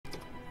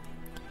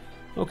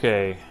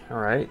Okay,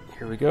 alright,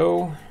 here we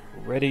go.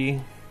 Ready.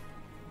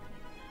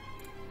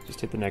 Just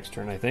hit the next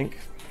turn, I think.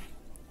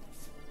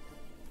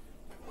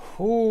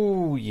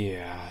 Oh,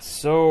 yeah.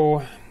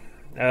 So,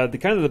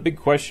 the big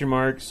question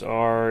marks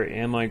are,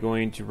 am I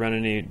going to run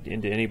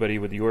into anybody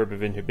with the Orb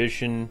of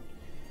Inhibition?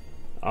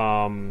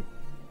 And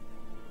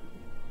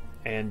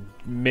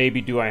maybe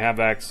do I have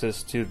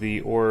access to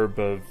the Orb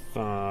of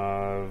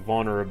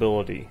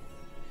Vulnerability?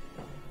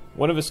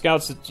 One of the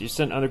scouts that you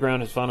sent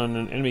underground has found on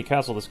an enemy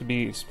castle. This could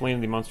be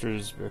explaining the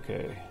monsters.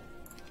 Okay.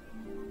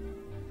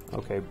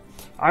 Okay.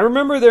 I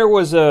remember there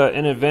was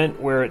an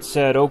event where it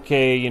said,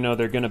 okay, you know,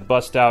 they're going to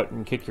bust out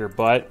and kick your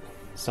butt.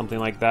 Something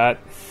like that.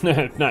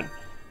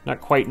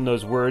 Not quite in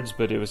those words,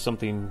 but it was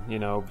something, you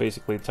know,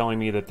 basically telling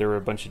me that there were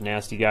a bunch of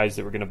nasty guys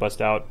that were going to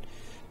bust out.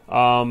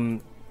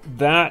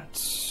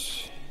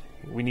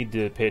 We need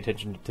to pay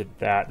attention to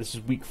that. This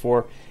is week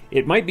 4.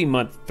 It might be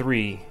month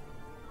 3.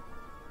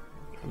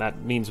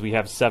 That means we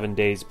have 7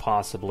 days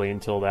possibly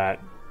until that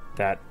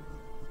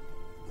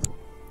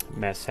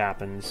mess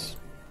happens.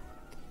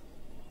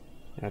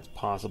 That's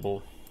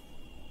possible.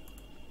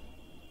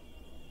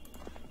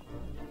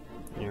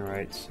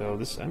 Alright, so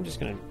this, I'm just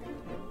gonna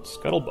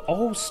scuttle.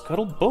 Oh,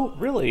 scuttle boat,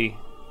 really?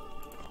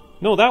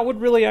 No, that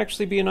would really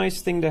actually be a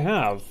nice thing to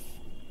have.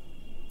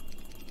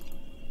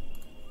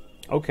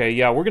 Okay,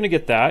 yeah, we're gonna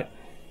get that.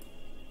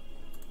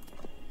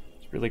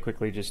 Just really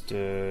quickly, just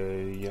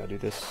yeah, do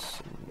this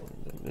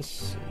and then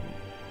this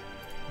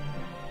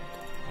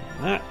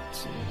and that.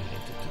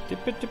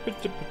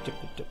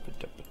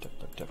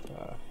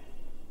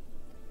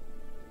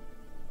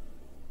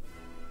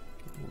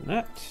 And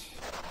that,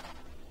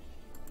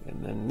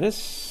 and then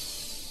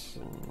this,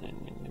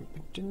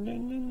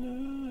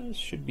 and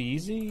should be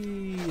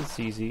easy. It's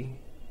easy.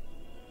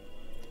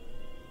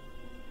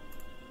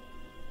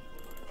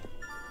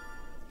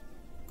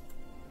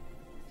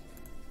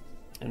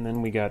 And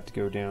then we got to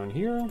go down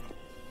here.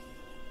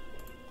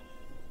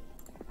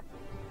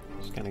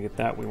 Just kind of get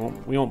that. We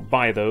won't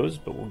buy those,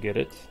 but we'll get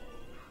it.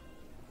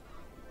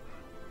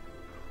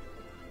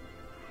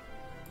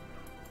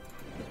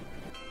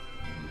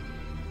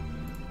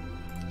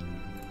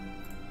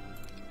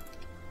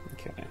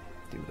 Okay,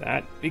 do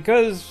that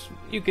because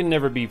you can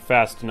never be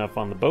fast enough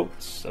on the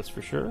boats. That's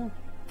for sure.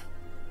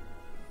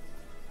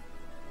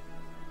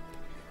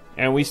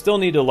 And we still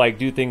need to like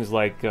do things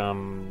like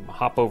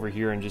hop over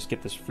here and just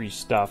get this free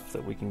stuff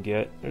that we can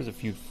get. There's a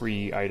few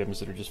free items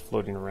that are just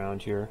floating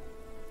around here.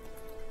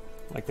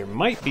 Like there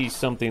might be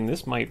something.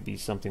 This might be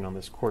something on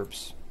this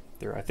corpse.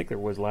 I think there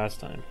was last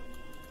time.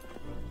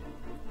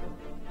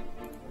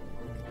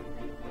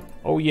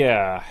 Oh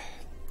yeah.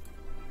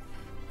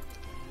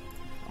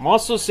 I'm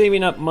also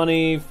saving up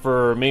money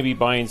for maybe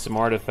buying some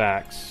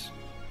artifacts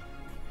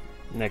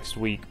next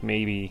week,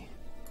 maybe.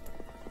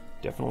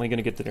 Definitely going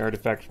to get the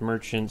artifact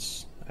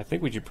merchants. I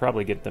think we should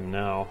probably get them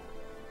now.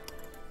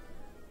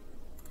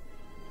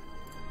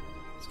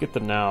 Let's get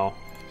them now.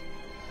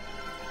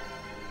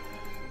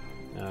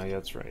 Oh, yeah,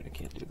 that's right. I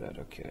can't do that.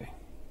 Okay.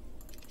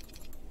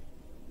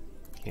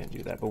 Can't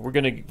do that. But we're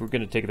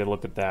gonna take a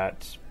look at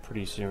that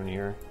pretty soon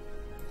here.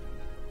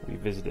 We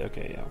visited.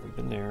 Okay, yeah, we've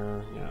been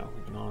there. Yeah,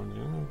 we've been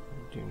on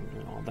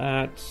doing all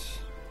that.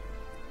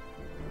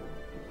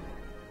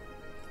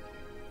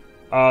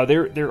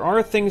 There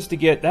are things to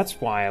get.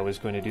 That's why I was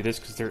going to do this,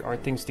 because there are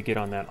things to get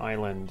on that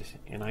island,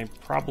 and I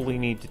probably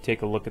need to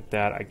take a look at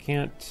that. I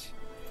can't.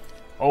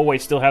 Oh, I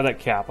still have that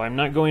cap. I'm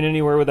not going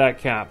anywhere with that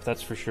cap.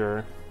 That's for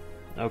sure.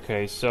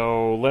 Okay,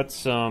 so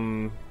let's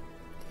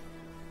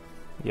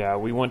yeah,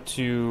 we want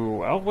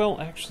to. Oh well,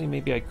 actually,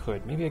 maybe I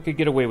could. Maybe I could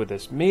get away with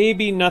this.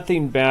 Maybe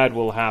nothing bad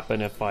will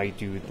happen if I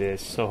do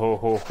this. So ho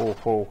ho ho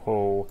ho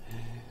ho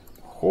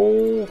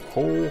ho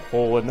ho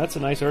ho, and that's a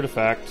nice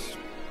artifact.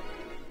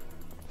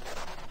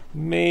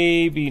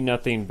 Maybe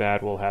nothing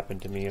bad will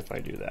happen to me if I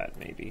do that,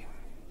 maybe.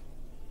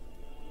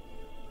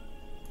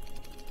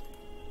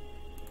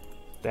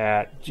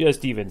 That,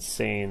 just even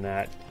saying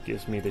that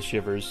gives me the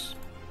shivers.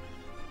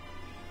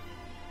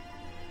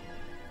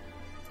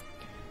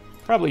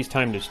 Probably it's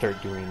time to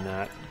start doing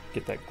that.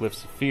 Get that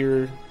Glyphs of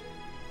Fear.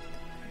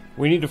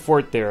 We need a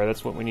fort there,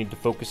 that's what we need to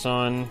focus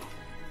on.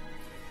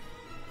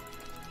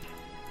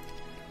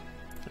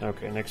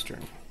 Okay, next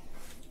turn.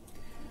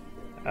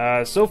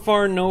 So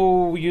far,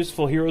 no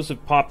useful heroes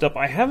have popped up.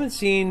 I haven't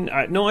seen...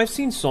 no, I've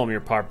seen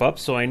Solmir pop up,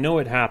 so I know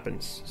it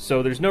happens.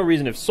 So there's no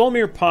reason... If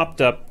Solmir popped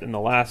up in the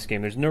last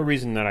game, there's no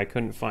reason that I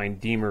couldn't find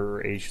Deemer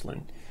or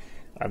Aishlin.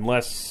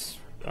 Unless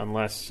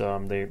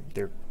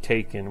they're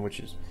taken, which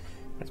is...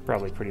 That's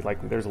probably pretty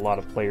likely. There's a lot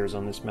of players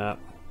on this map.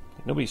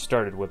 Nobody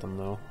started with them,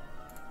 though.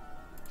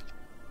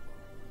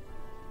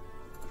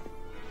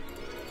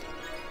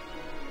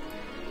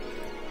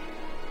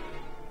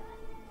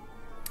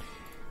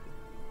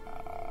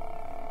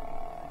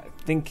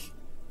 I think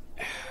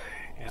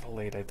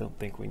Adelaide. I don't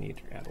think we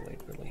need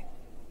Adelaide really.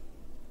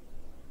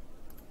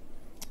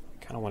 I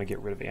kind of want to get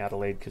rid of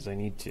Adelaide because I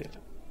need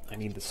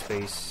the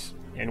space,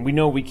 and we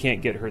know we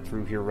can't get her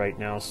through here right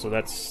now. So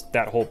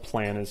that whole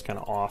plan is kind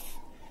of off.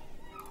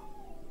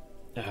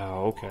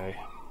 Oh, okay.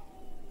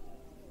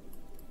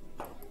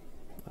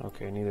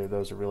 Okay, neither of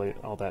those are really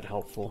all that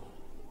helpful.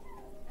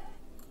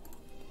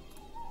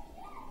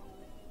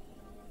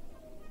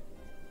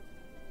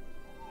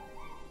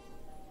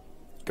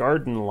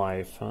 Garden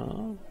life,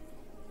 huh?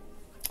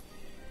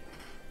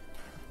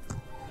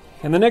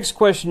 And the next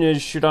question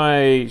is, should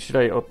I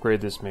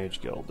upgrade this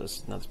mage guild?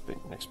 That's the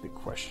next big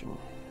question.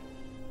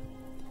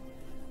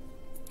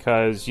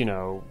 Because, you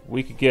know,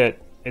 we could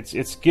get...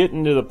 It's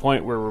getting to the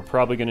point where we're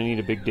probably going to need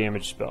a big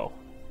damage spell.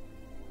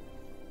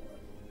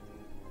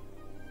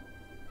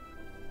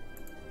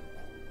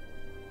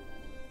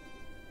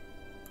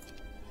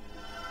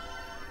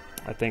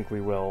 I think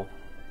we will.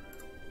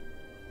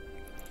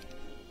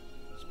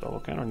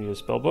 Spellbook. I don't need a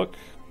spellbook.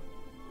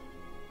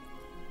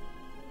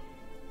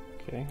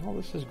 Okay, well,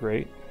 this is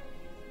great.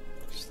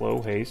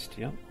 Slow haste.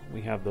 Yep,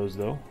 we have those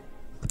though.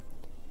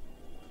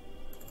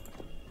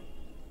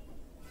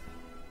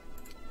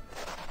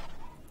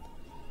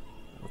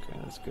 Okay,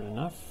 that's good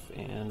enough.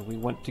 And we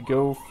want to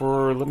go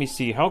for, let me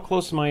see, how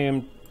close am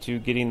I to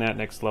getting that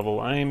next level?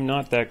 I'm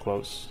not that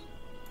close.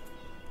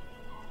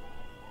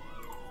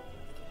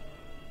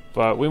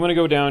 But we want to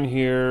go down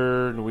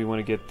here, and we want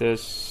to get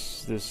this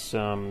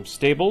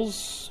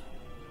stables.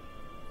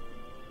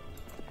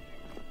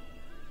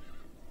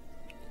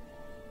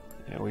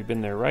 Yeah, we've been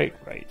there, right?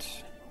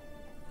 Right.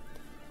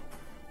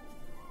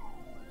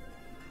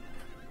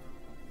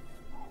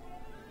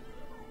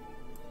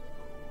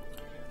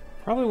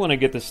 Probably want to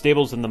get the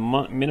stables and the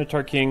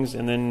Minotaur Kings,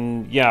 and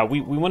then, yeah, we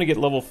want to get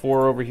level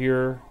 4 over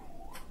here.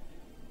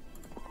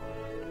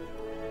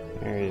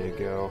 There you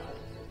go.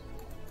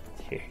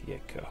 There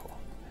you go.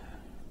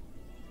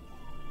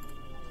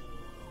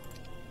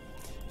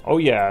 Oh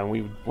yeah, and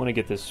we want to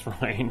get this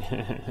shrine.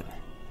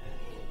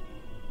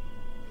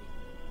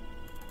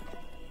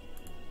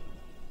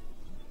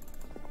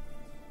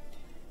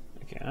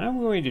 Okay, I'm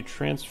going to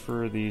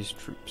transfer these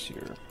troops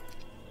here.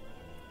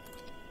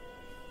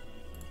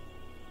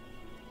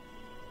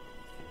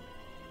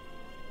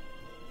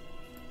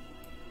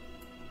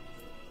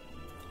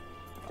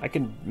 I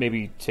can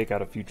maybe take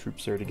out a few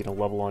troops there to get a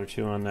level 1 or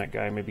 2 on that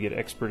guy. Maybe get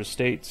expert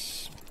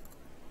estates.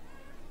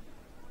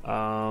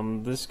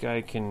 This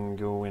guy can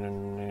go in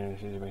and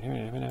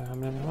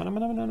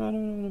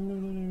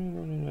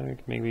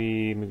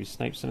maybe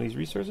snipe some of these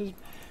resources.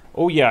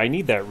 Oh yeah, I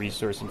need that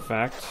resource, in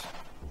fact.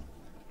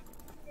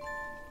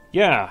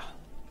 Yeah.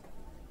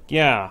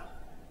 Yeah.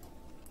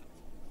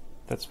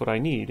 That's what I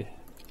need.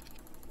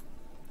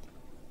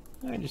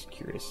 I'm just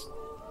curious.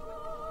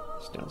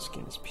 Stone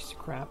skin is a piece of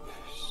crap.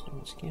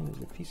 Stone skin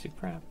is a piece of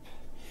crap.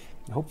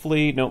 And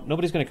hopefully, no,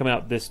 nobody's going to come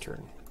out this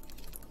turn.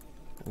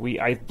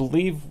 I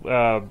believe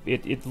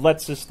it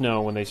lets us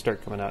know when they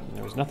start coming out, and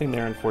there was nothing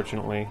there,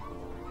 unfortunately.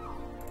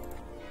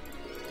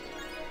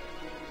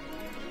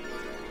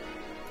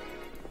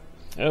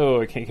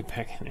 Oh, I can't get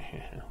back in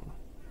there.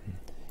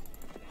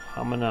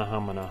 Hamana,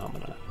 hamana,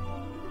 hamana.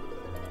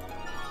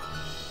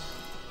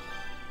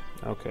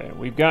 Okay,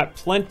 we've got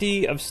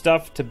plenty of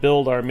stuff to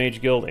build our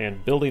mage guild,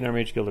 and building our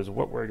mage guild is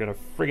what we're gonna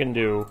friggin'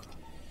 do.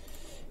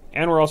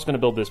 And we're also gonna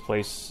build this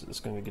place. It's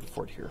gonna get a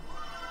fort here.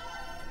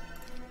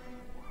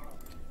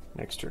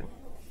 Next turn.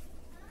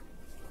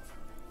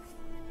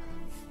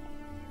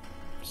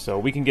 So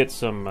we can get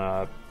some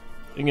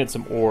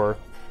ore.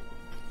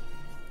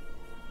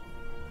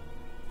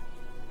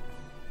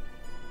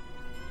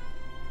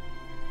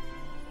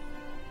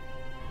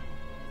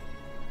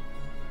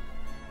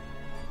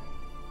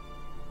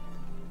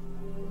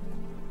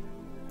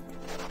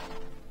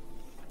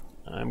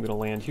 I'm going to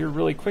land here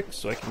really quick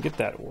so I can get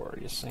that ore.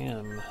 Yes, I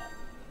am.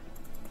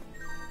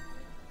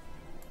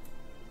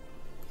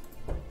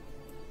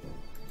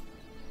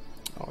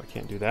 Oh, I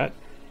can't do that.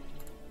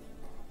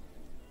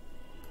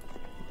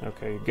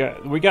 Okay,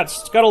 we got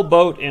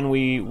Scuttleboat,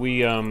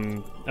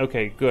 and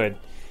okay, good.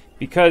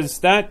 Because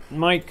that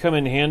might come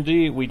in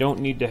handy. We don't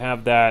need to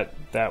have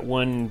that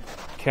one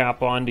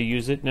cap on to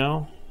use it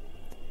now.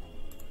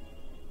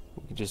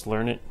 We can just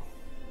learn it.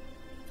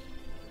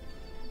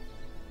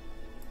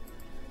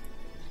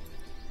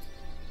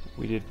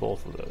 We did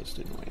both of those,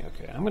 didn't we?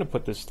 Okay, I'm going to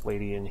put this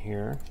lady in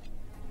here.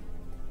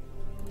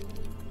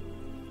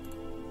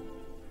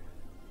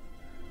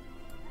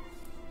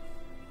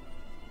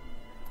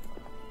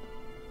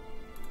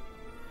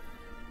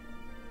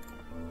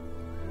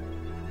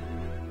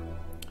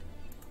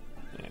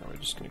 Yeah, we're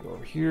just going to go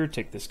over here,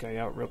 take this guy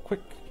out real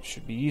quick. It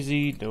should be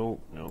easy. No,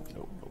 no,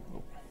 no, no,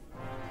 no.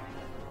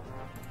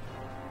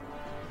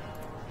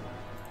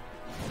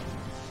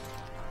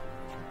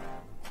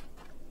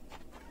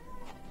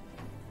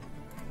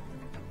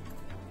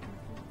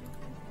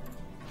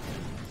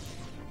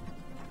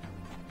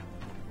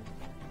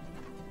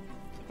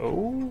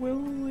 Oh,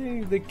 well,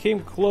 they came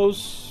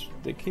close.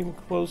 They came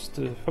close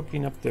to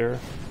hooking up there.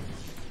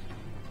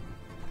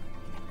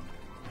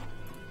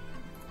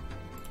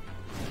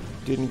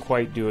 Didn't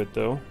quite do it,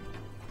 though.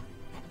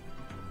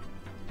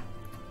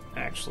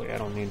 Actually, I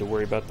don't need to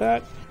worry about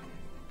that.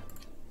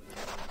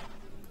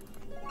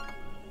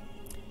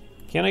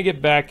 Can I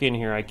get back in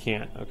here? I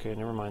can't. Okay,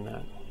 never mind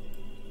that.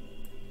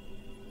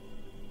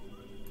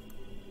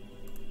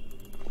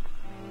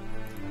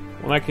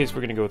 my case,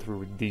 we're going to go through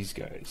with these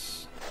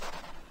guys.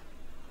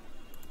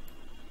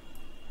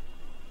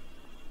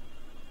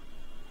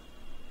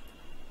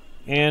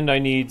 And I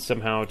need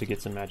somehow to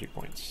get some magic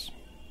points.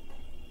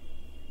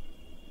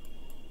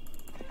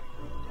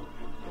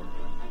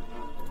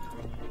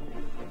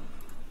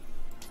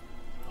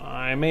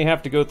 I may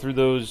have to go through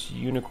those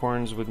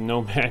unicorns with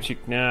no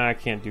magic. Nah, I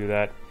can't do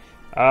that.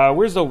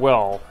 Where's a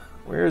well?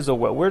 Where's a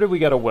well? Where do we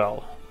got a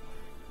well?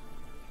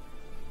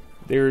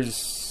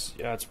 There's...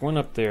 yeah, it's one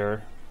up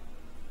there.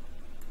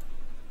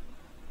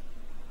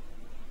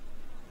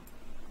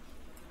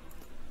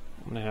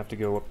 I'm gonna have to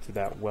go up to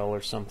that well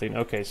or something.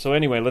 Okay, so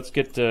anyway, let's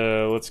get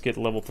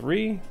level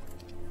 3.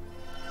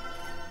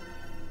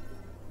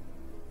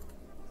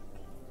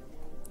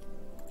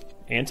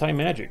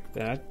 Anti-magic.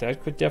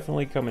 That could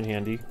definitely come in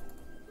handy.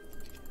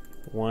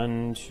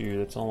 1, 2,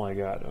 that's all I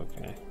got.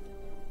 Okay.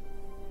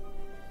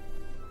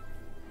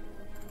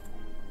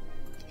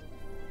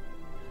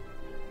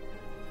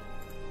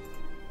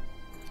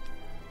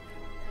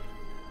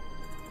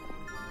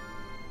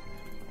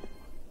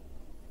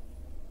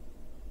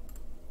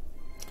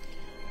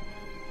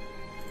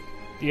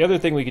 The other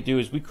thing we could do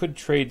is we could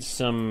trade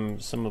some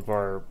of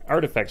our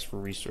artifacts for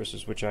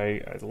resources, which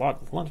a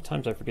lot of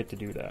times I forget to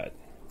do that.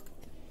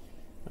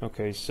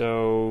 Okay,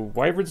 so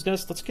Wyvern's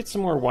Nest. Let's get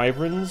some more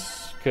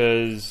Wyverns,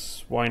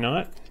 because why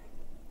not?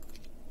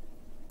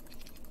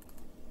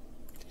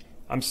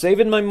 I'm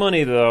saving my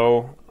money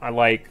though. I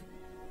like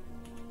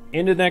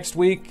into next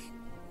week,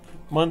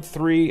 month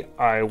 3.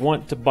 I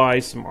want to buy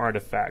some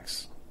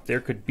artifacts.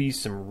 There could be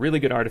some really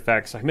good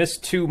artifacts. I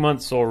missed 2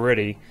 months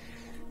already.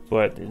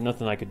 But there's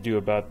nothing I could do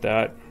about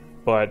that.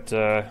 But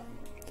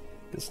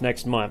this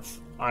next month,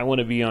 I want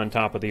to be on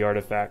top of the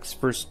artifacts.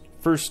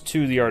 First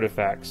to the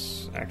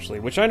artifacts,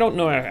 actually. Which I don't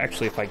know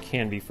actually if I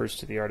can be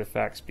first to the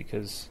artifacts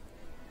because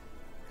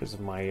of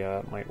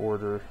my my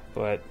order.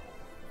 But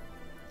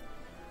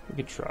we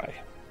could try.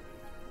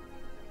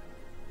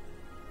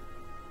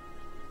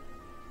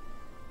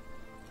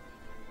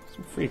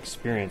 Some free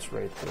experience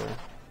right there.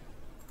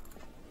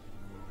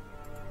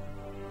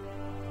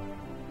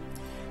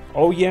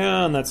 Oh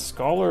yeah, and that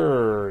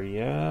scholar,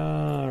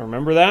 yeah,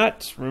 remember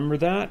that? Remember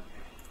that?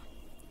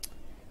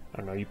 I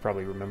don't know, you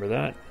probably remember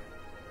that.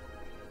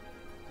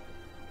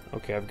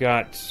 Okay, I've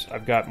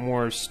got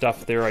more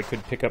stuff there I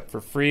could pick up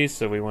for free,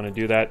 so we want to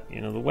do that. You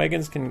know, the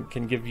wagons can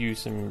give you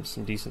some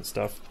decent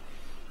stuff.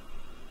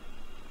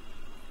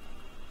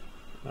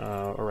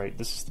 Alright,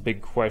 this is the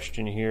big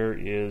question here,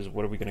 is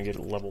what are we going to get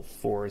at level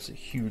 4? It's a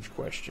huge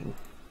question.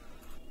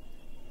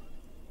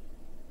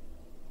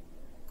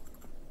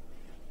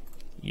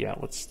 Yeah,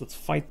 let's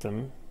fight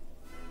them.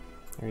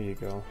 There you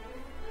go.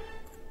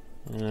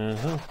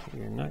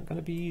 You're not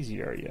gonna be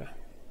easy, are you?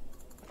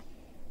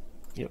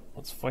 Yep,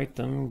 let's fight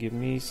them. Give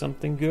me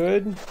something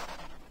good.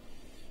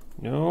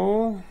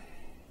 No.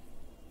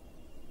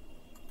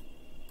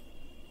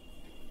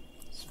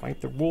 Let's fight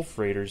the wolf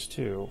raiders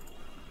too.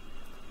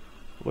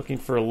 Looking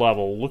for a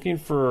level. Looking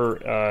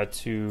for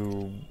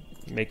to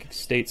make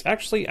estates.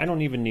 Actually, I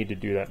don't even need to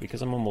do that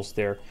because I'm almost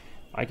there.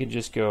 I could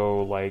just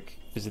go, like,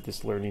 visit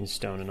this learning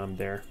stone and I'm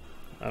there.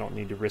 I don't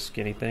need to risk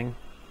anything.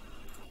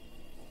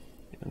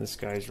 And this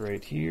guy's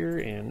right here,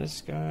 and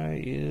this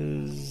guy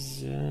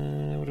is...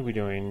 what are we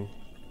doing?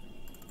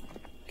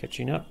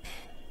 Catching up?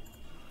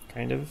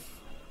 Kind of.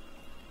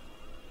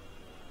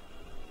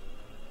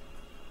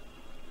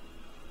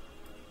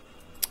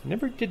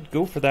 Never did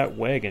go for that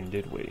wagon,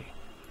 did we?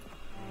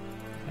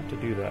 Have to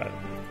do that.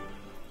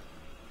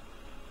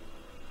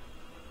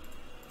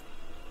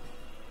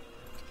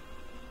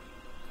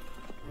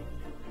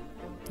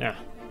 Ah,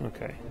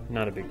 okay.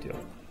 Not a big deal.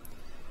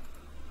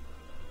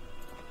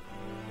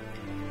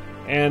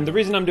 And the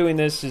reason I'm doing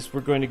this is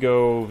we're going to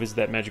go visit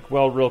that magic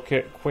well real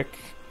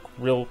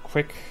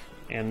quick,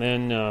 and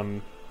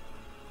then,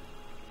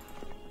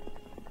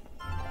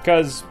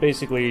 because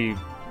basically,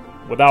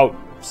 without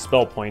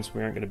spell points,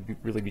 we aren't going to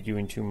really be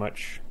doing too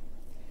much.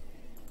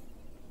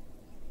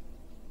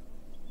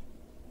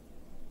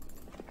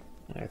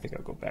 I think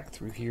I'll go back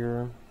through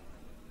here.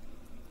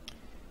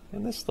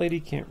 And this lady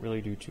can't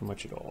really do too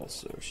much at all,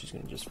 so she's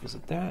going to just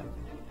visit that,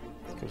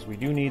 because we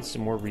do need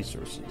some more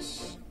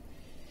resources.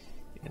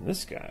 And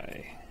this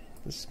guy,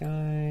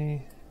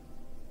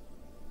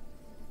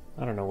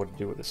 I don't know what to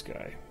do with this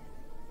guy.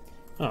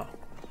 Oh,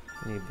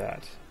 I need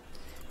that.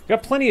 I've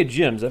got plenty of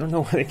gems. I don't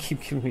know why they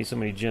keep giving me so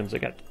many gems. I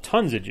got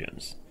tons of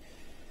gems.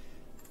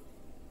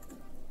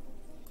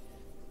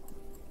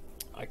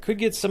 I could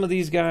get some of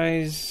these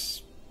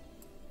guys.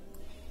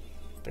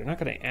 They're not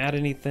going to add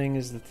anything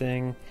is the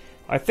thing.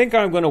 I think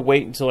I'm going to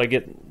wait until I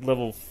get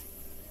level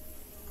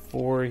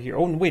 4 here.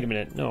 Oh, wait a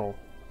minute. No.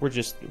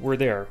 We're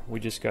there. We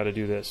just got to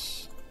do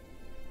this.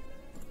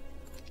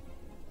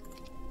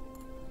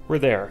 We're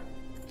there.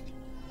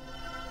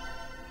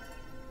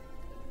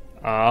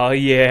 Oh,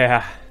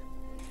 yeah.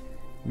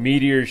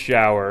 Meteor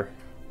shower.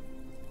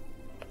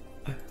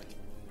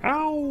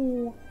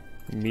 Ow!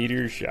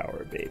 Meteor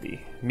shower, baby.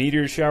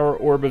 Meteor shower,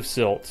 orb of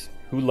silt.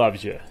 Who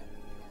loves you?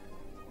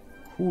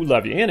 Who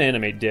loves you? And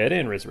animate dead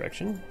and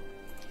resurrection.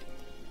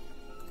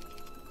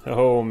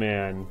 Oh,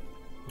 man.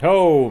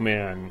 Oh,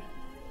 man.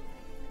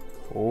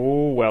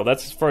 Oh, well,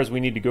 that's as far as we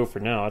need to go for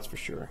now, that's for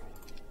sure.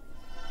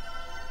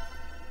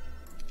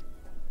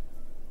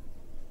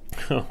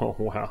 Oh,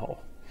 wow.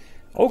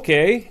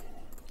 Okay.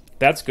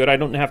 That's good. I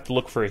don't have to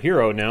look for a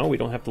hero now. We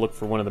don't have to look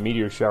for one of the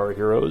meteor shower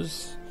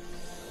heroes.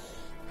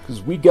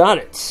 Because we got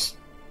it.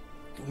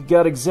 We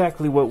got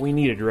exactly what we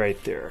needed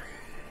right there.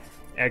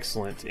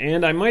 Excellent.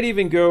 And I might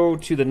even go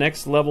to the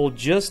next level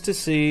just to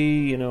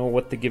see, you know,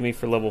 what they give me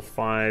for level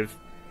 5.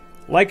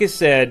 Like I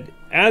said,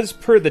 as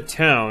per the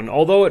town,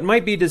 although it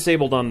might be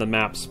disabled on the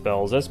map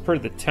spells, as per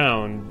the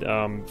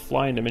town,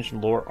 Fly and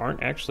Dimensional Lore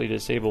aren't actually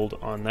disabled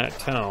on that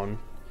town.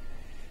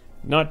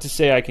 Not to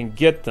say I can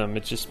get them,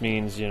 it just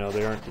means, you know,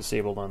 they aren't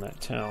disabled on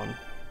that town.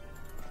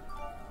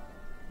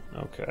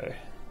 Okay.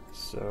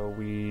 So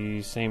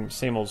we... Same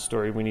old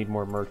story, we need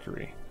more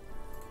mercury.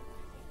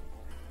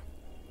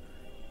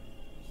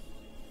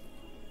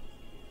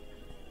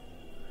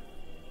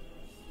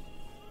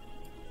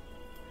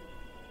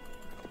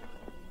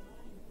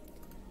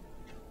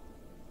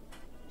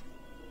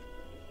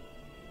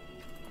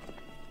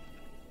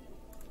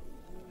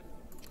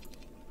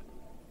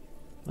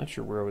 Not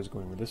sure where I was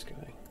going with this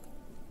guy.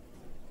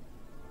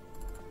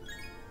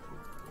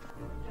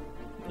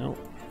 No.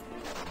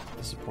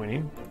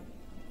 Disappointing.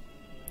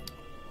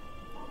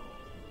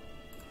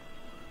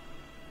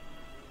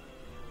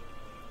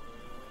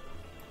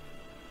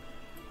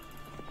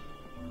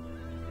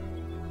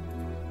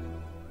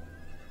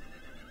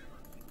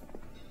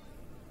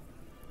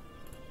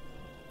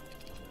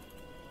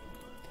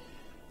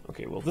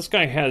 Okay, well, this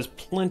guy has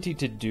plenty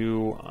to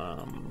do.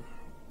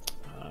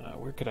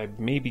 Where could I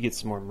maybe get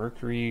some more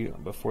mercury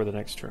before the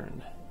next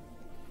turn?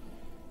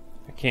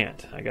 I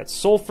can't. I got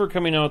sulfur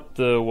coming out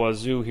the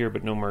wazoo here,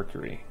 but no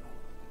mercury.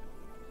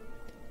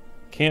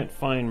 Can't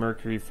find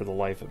mercury for the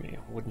life of me.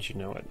 Wouldn't you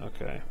know it?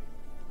 Okay.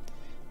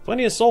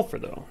 Plenty of sulfur,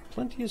 though.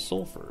 Plenty of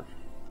sulfur.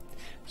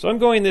 So I'm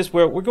going this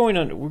way. We're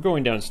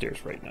going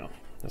downstairs right now.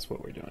 That's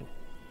what we're doing.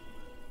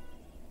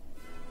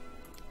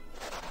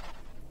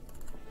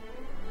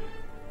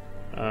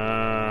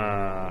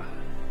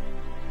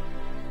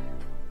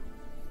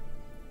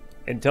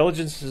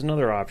 Intelligence is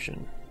another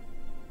option.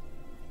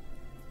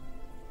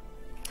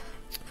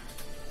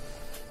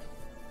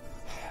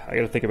 I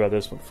gotta think about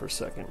this one for a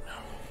second.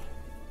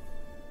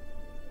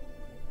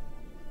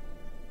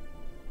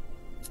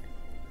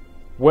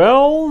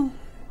 Well,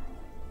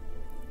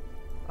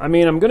 I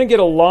mean, I'm gonna get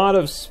a lot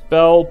of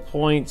spell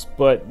points,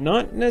 but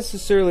not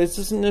necessarily. This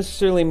doesn't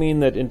necessarily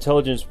mean that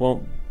intelligence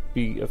won't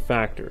be a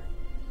factor.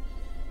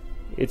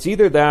 It's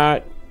either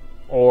that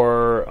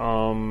or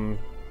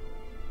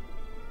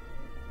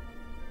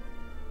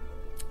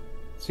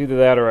it's either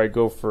that or I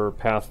go for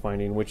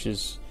pathfinding, which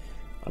is,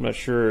 I'm not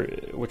sure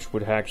which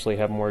would actually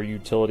have more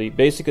utility.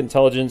 Basic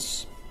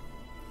intelligence,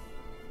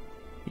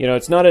 you know,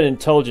 it's not an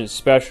intelligence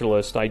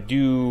specialist. I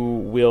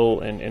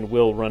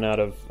will run out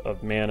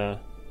of mana,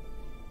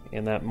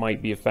 and that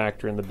might be a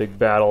factor in the big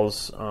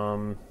battles.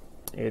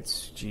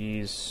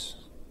 Geez.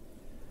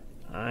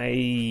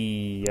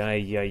 I'm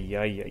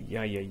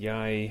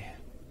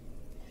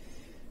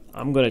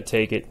gonna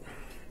take it.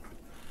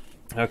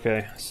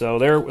 Okay, so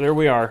there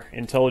we are.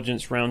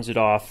 Intelligence rounds it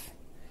off.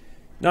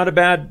 Not a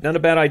bad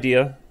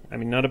idea. I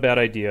mean, not a bad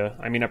idea.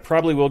 I mean, I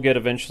probably will get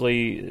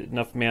eventually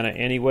enough mana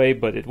anyway,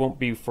 but it won't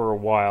be for a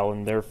while,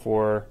 and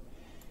therefore,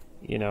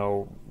 you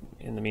know,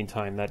 in the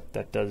meantime,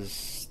 that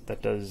does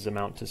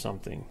amount to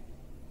something.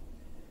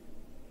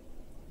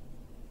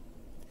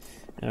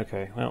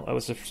 Okay, well, it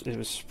was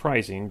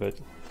surprising, but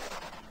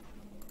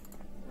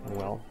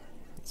well,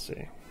 let's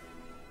see.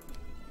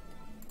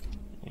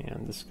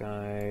 And this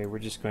guy, we're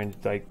just going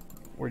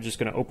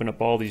to open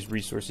up all these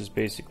resources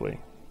basically.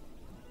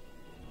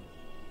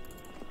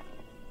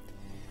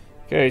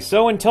 Okay,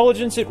 so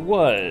intelligence it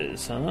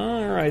was.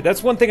 All right,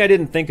 that's one thing I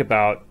didn't think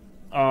about.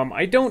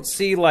 I don't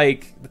see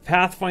like the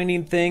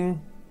pathfinding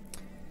thing.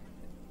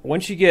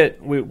 Once you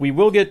get, we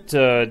will get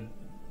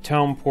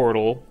town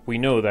portal. We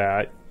know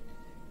that.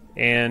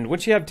 And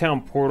once you have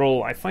town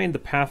portal, I find the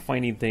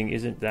pathfinding thing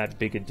isn't that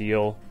big a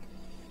deal.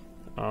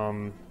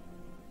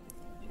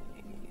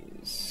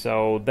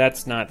 So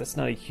that's not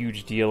a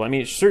huge deal. I mean,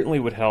 it certainly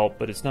would help,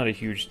 but it's not a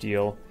huge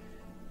deal.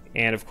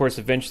 And of course,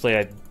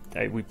 eventually,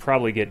 we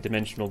probably get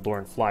Dimensional Door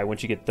and Fly.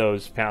 Once you get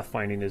those,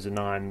 pathfinding is a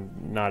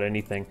not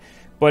anything.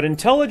 But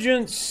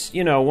intelligence,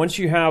 you know, once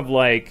you do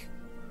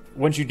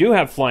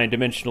have Fly and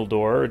Dimensional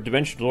Door, or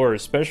Dimensional Door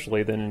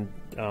especially, then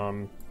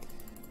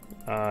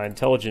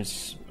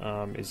intelligence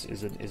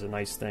is a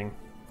nice thing.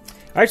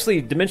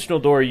 Actually, Dimensional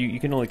Door, you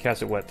can only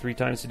cast it, what, 3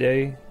 times a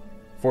day?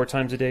 4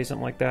 times a day,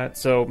 something like that.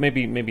 So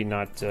maybe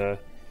not,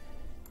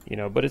 you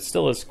know, but it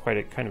still is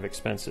kind of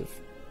expensive.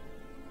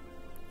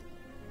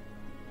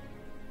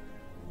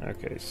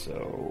 Okay,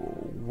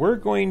 so we're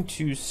going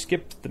to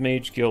skip the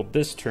Mage Guild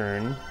this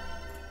turn.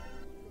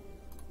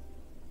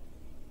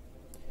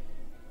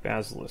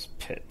 Basilisk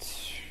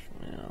Pit.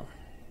 Yeah.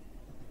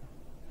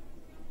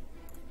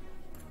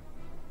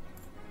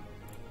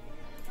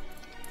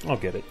 I'll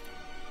get it.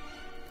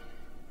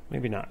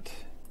 Maybe not.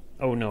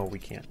 Oh, no, we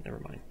can't. Never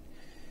mind.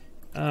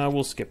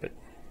 We'll skip it.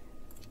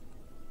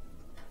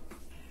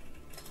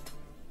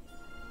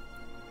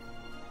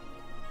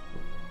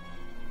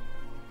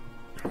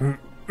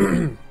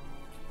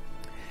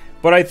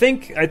 But I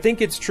think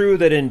it's true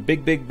that in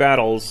big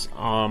battles,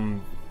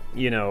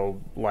 you know,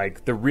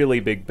 like the really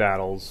big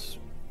battles,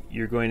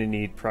 you're going to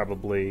need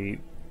probably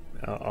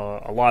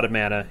a lot of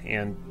mana,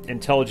 and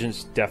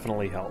intelligence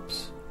definitely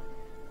helps.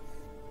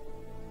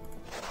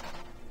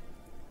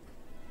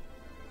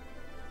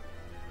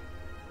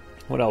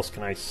 What else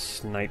can I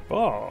snipe?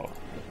 Oh,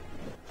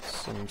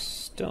 some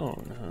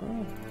stone,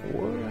 huh?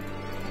 Or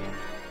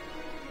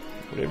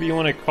whatever you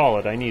want to call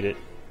it, I need it.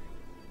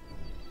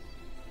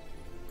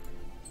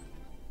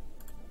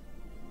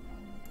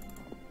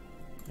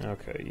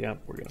 Okay, yep,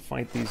 we're gonna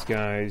fight these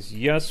guys.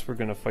 Yes, we're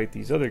gonna fight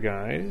these other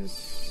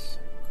guys.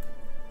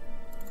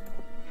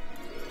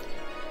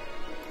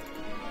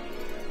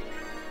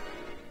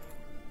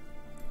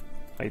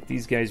 Fight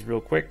these guys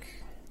real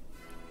quick.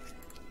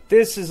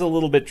 This is a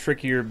little bit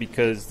trickier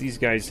because these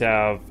guys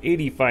have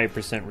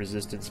 85%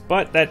 resistance,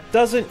 but that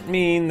doesn't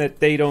mean that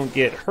they don't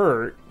get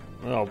hurt.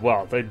 Oh,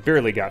 well, they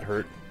barely got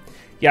hurt.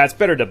 Yeah, it's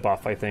better to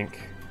buff, I think.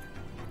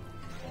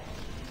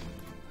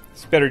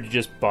 It's better to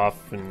just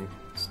buff and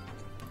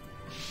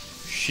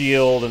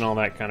shield and all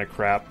that kind of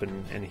crap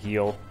and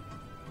heal.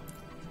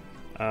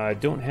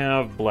 Don't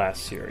have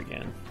bless here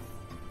again.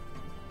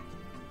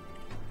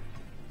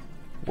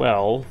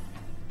 Well,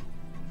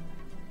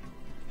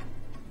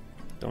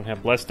 don't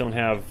have bless, don't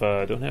have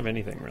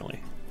anything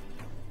really.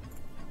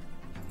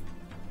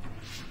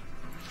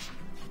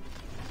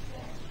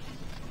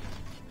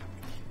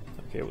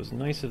 Okay, it was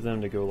nice of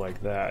them to go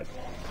like that.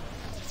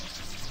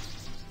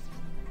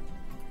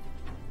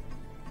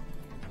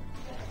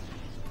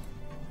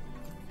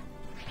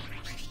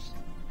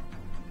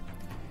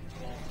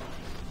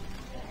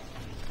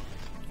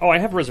 Oh, I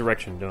have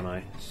resurrection, don't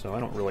I? So I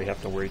don't really have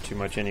to worry too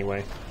much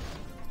anyway.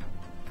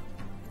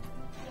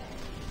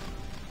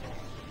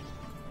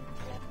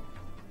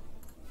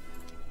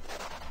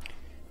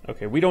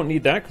 Okay, we don't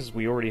need that because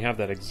we already have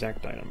that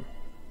exact item.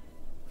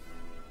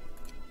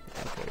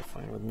 Okay,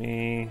 fine with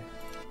me.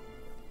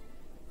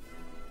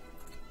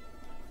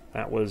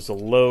 That was a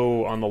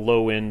low on the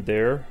low end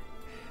there.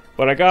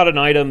 But I got an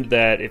item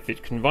that, if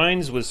it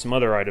combines with some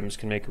other items,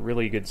 can make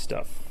really good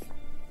stuff.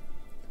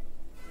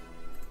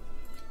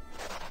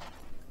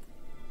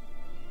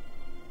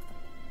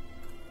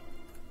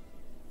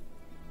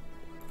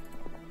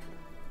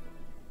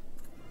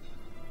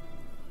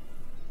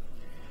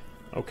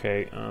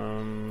 Okay,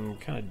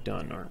 kind of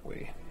done, aren't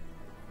we?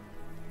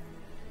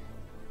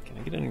 Can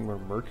I get any more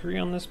mercury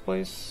on this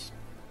place?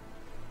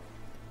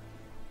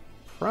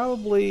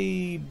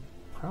 Probably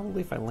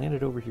if I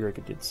landed over here I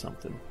could get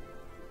something.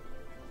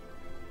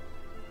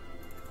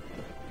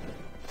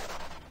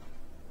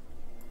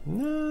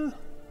 Nah,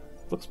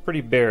 looks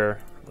pretty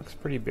bare. Looks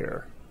pretty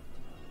bare.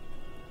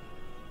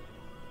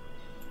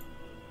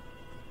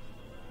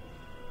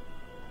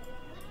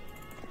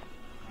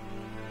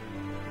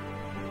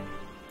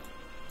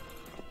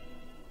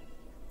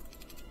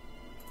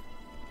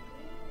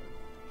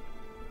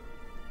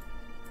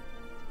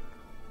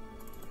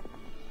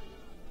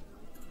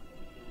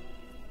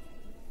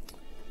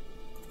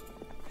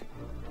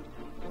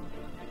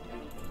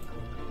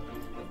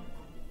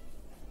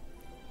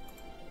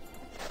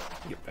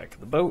 Get back to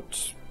the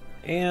boat,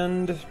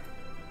 and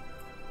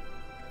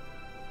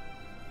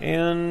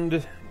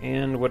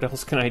what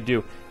else can I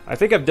do? I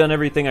think I've done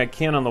everything I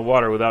can on the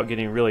water without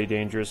getting really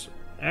dangerous.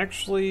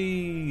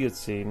 Actually, let's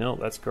see. No,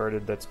 that's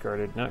guarded. That's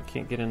guarded. No,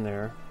 can't get in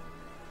there.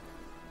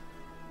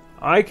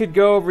 I could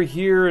go over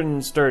here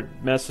and start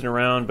messing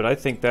around, but I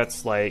think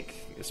that's like,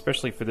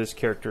 especially for this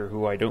character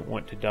who I don't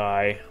want to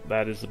die,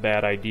 that is a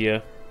bad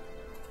idea.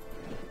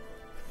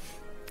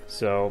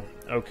 So,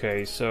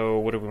 okay, so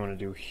what do we want to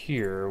do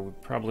here? We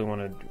probably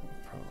want to,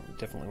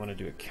 definitely want to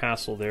do a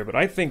castle there, but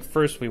I think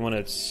first we want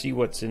to see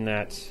what's in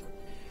that.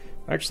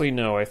 Actually,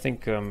 no, I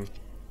think, no,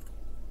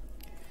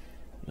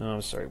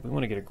 I'm sorry, we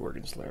want to get a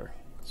Gorgon's Lair.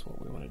 That's what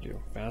we want to do.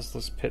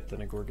 Basilisk Pit, then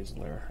a Gorgon's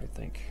Lair, I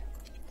think.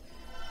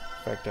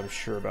 In fact, I'm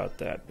sure about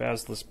that.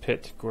 Basilisk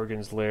Pit,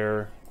 Gorgon's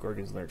Lair.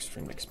 Gorgon's Lair,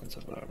 extremely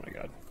expensive. Oh my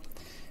god.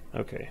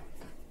 Okay.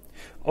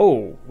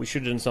 Oh, we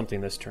should have done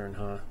something this turn,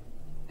 huh?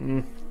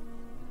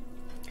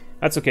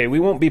 That's okay. We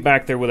won't be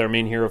back there with our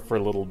main hero for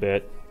a little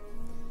bit.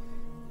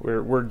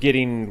 We're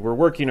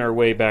working our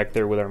way back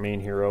there with our main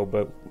hero,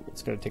 but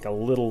it's going to take a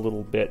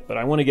little bit. But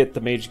I want to get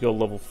the Mage Guild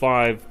level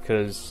 5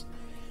 because,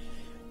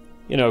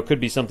 you know, it could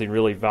be something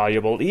really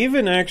valuable.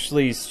 Even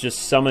actually just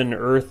summon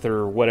Earth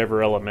or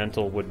whatever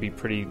elemental would be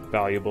pretty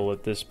valuable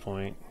at this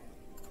point.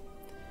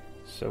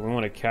 So we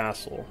want a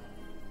castle.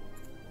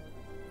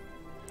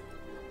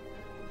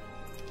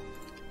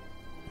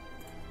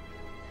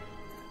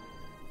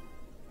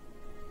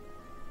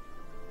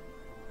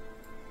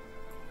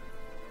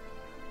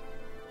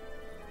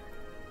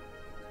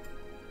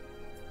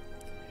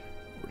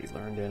 Already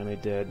learned Anime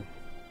Dead.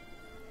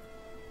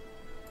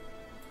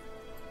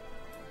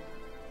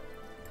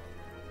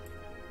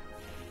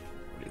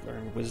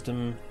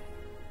 wisdom.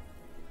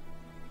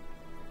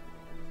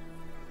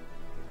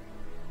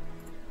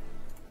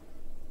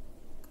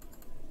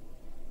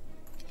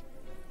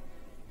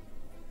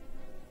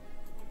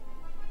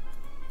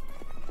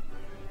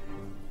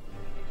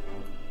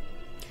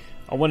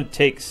 I want to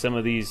take some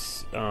of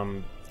these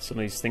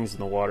things in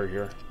the water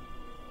here.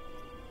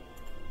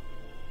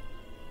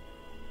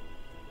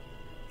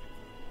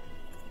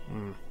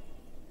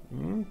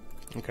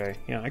 Okay,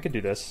 yeah, I could do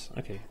this.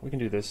 Okay, we can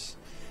do this.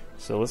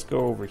 So let's go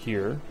over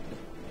here.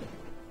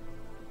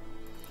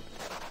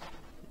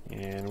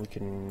 And we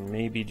can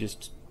maybe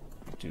just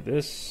do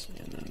this,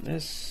 and then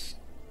this.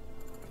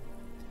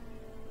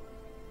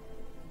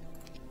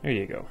 There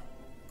you go.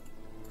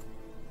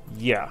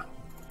 Yeah.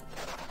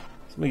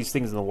 Some of these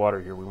things in the water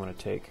here we want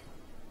to take.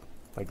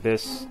 Like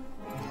this.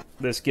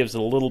 This gives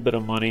a little bit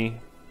of money.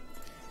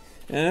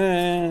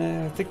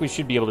 I think we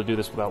should be able to do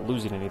this without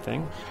losing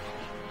anything.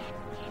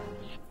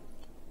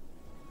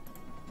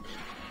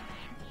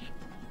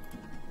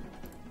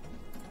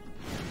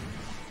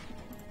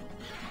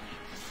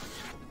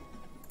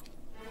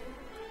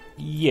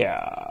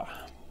 Yeah.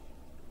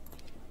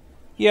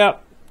 Yeah,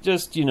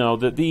 just, you know,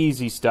 the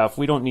easy stuff.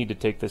 We don't need to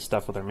take this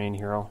stuff with our main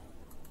hero.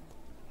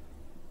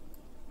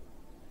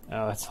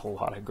 Oh, that's a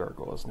lot of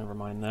gargoyles. Never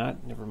mind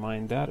that. Never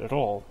mind that at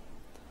all.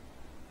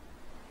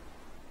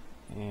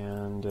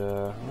 And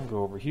I'll go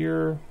over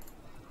here.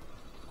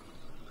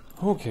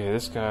 Okay,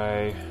 this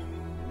guy...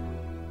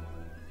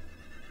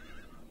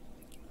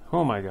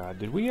 Oh my god,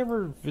 did we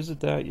ever visit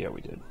that? Yeah, we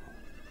did.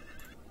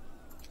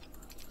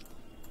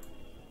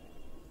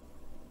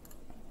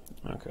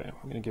 Okay,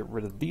 I'm going to get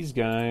rid of these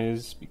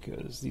guys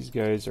because these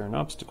guys are an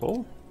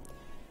obstacle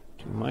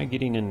to my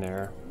getting in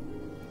there.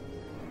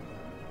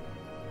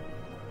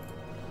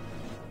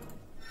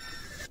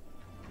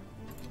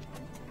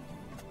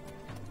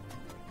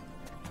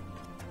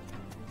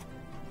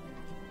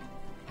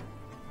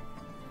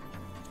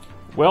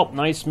 Well,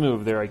 nice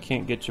move there. I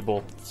can't get you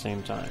both at the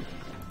same time.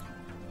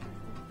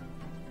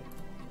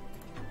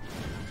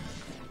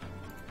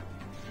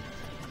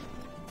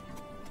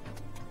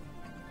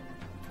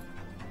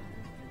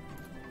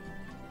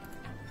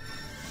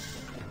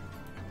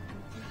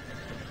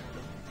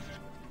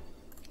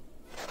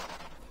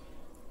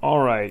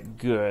 Alright,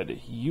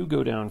 good. You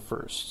go down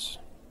first.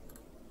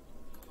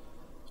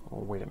 Oh,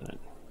 wait a minute.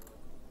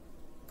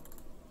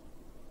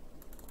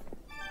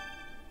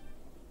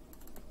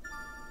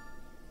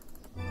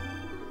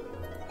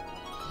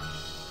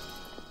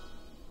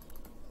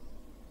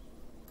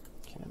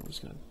 Okay, I'm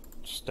just going to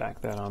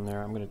stack that on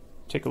there. I'm going to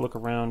take a look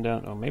around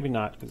down. Oh, maybe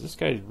not, because this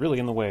guy's really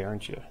in the way,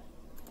 aren't you?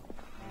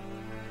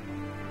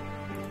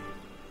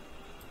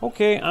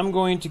 Okay, I'm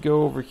going to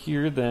go over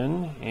here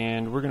then,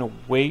 and we're going to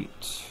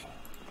wait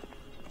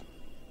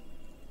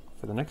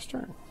for the next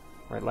turn.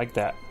 Right, like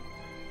that.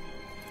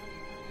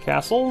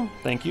 Castle,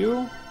 thank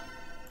you.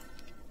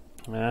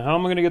 How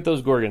am I going to get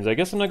those Gorgons? I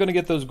guess I'm not going to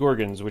get those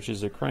Gorgons, which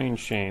is a crying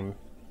shame.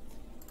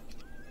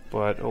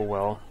 But, oh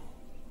well.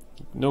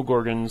 No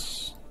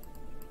Gorgons.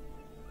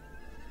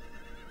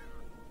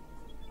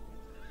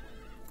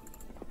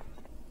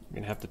 I'm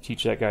going to have to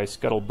teach that guy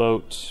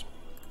Scuttleboat.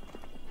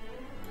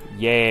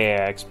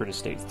 Yeah, Expert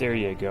Estates. There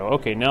you go.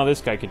 Okay, now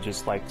this guy could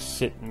just, like,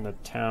 sit in the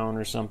town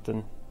or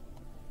something.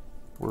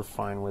 We're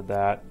fine with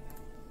that.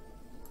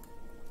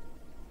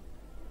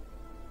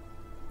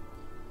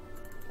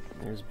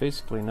 There's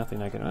basically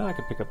nothing I can... Oh, I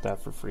could pick up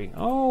that for free.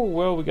 Oh,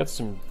 well, we got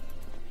some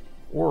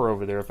ore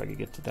over there if I could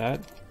get to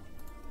that.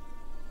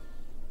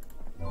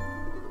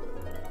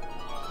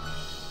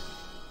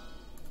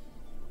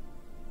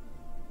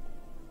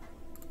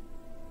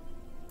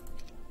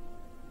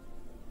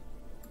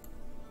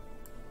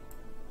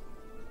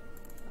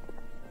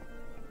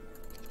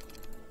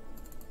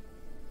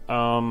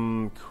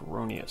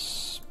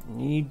 Coronius.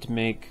 Need to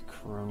make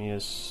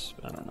Coronius...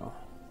 I don't know.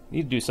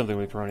 Need to do something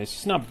with Coronius.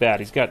 He's not bad.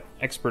 He's got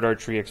expert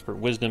archery, expert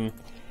wisdom.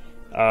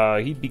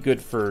 He'd be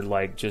good for,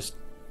 like, just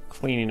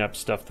cleaning up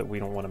stuff that we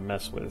don't want to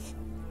mess with.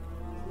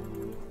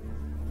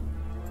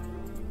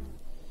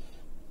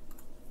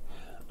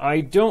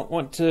 I don't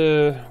want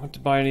to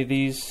buy any of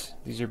these.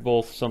 These are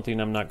both something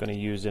I'm not going to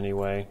use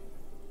anyway.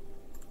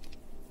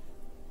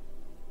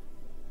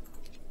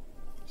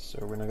 So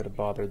we're not going to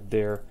bother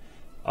there.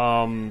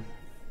 Oh,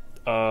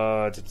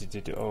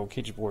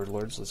 Cage of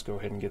Warlords. Let's go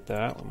ahead and get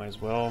that. We might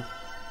as well.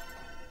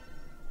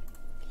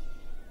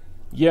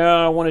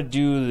 Yeah, I want to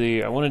do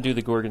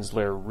the Gorgon's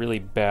Lair really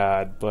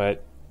bad,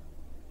 but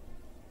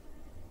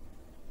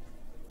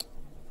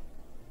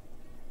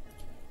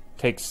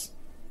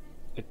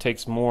it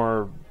takes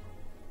more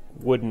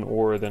wooden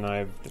ore than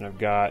I've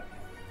got.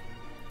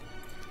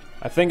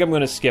 I think I'm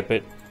going to skip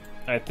it.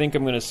 I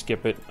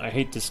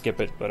hate to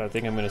skip it, but I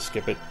think I'm going to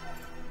skip it.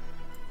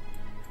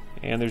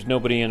 And there's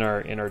nobody in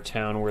our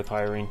town worth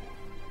hiring.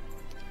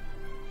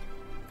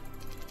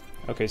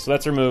 Okay, so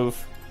that's our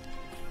move.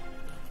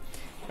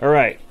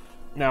 Alright.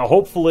 Now,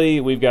 hopefully,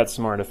 we've got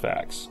some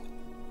artifacts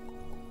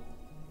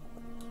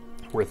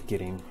worth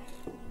getting.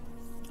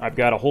 I've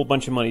got a whole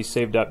bunch of money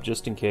saved up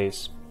just in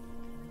case.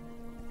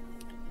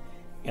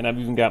 And I've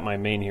even got my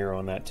main hero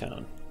in that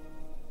town.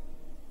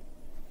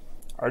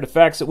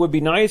 Artifacts that would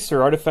be nice,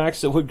 or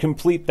artifacts that would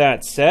complete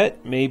that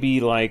set.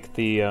 Maybe like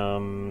the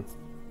Armor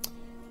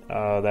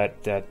of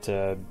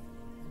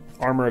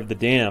the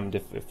Damned,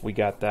 if we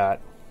got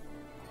that.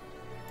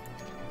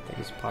 I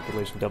guess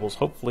population doubles.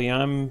 Hopefully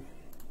I'm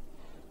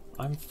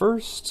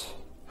first.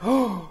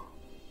 Oh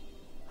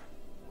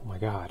my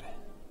god.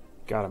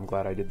 God, I'm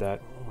glad I did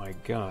that. Oh my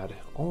god.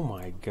 Oh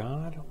my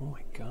god. Oh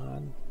my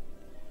god.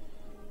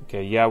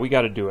 Okay, yeah, we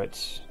gotta do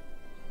it.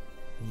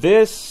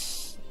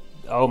 This...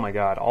 Oh my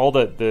god. All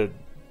the...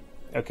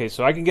 Okay,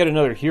 so I can get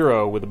another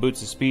hero with the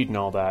boots of speed and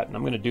all that, and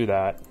I'm gonna do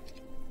that.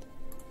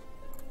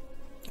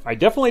 I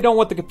definitely don't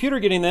want the computer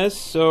getting this,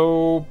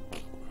 so...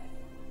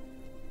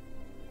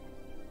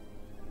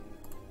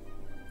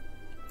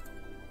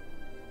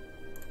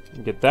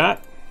 Get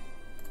that.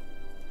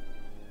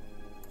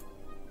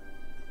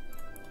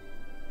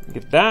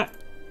 Get that.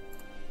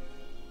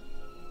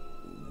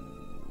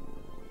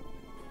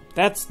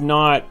 That's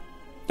not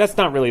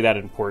really that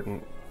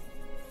important.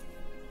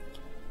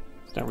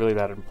 It's not really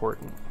that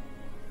important.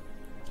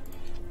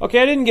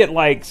 Okay, I didn't get,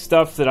 like,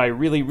 stuff that I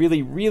really,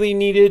 really, really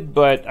needed,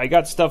 but I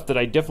got stuff that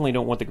I definitely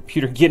don't want the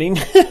computer getting.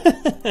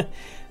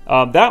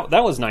 That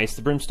was nice,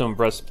 the Brimstone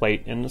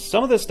Breastplate. And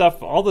some of this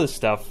stuff, all this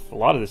stuff, a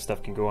lot of this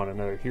stuff can go on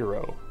another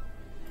hero.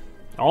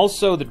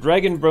 Also, the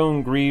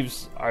Dragonbone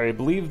Greaves, I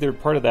believe they're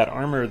part of that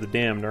Armor of the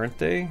Damned, aren't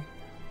they?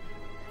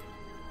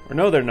 Or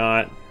no, they're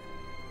not.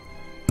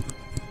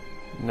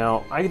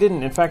 No, I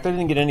didn't. In fact, I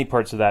didn't get any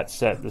parts of that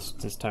set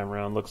this time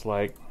around, looks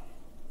like.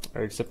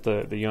 Or except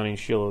the Yawning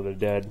Shield of the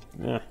Dead.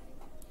 Eh.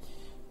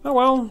 Oh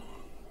well.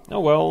 Oh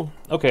well.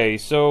 Okay,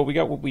 so we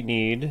got what we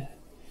need.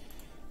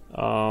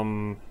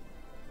 Can't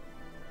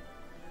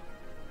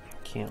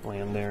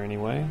land there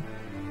anyway.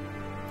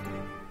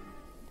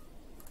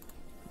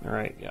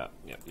 Alright, yep,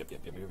 yeah,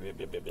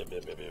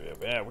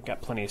 we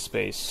got plenty of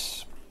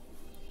space.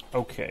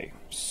 Okay,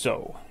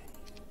 so...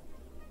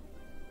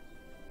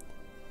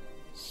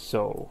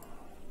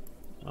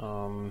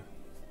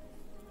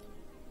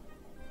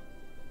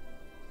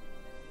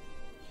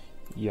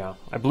 yeah,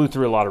 I blew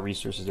through a lot of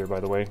resources there, by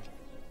the way.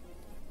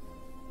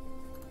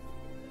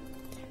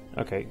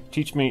 Okay,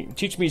 teach me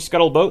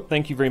Scuttleboat,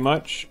 thank you very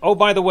much. Oh,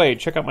 by the way,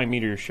 check out my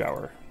meteor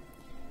shower.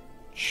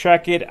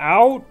 Check it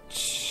out!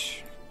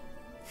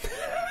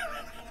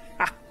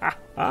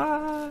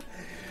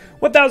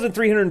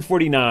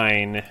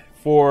 1,349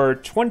 for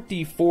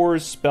 24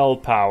 spell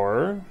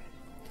power.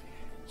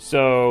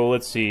 So,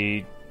 let's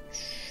see.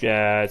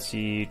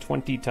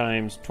 20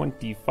 times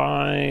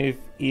 25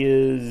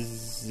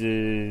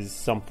 is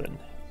something.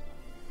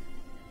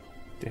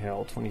 The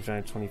hell, 20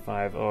 times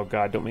 25. Oh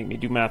god, don't make me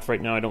do math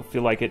right now. I don't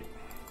feel like it.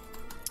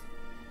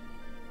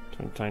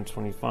 20 times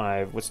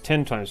 25. What's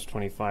 10 times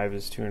 25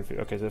 is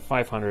 250. Okay, so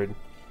 500.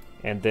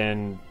 And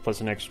then plus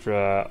an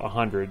extra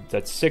 100.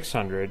 That's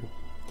 600.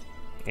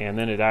 And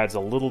then it adds a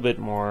little bit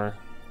more.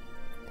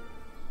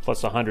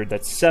 Plus 100.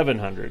 That's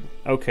 700.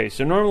 Okay,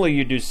 so normally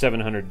you do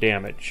 700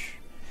 damage.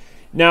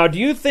 Now, do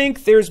you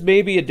think there's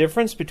maybe a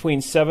difference between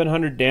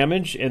 700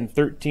 damage and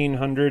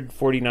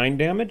 1,349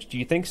 damage? Do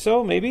you think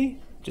so? Maybe?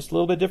 Just a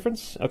little bit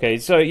difference? Okay,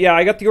 so yeah,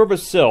 I got the Orb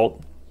of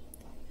Silt.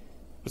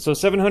 So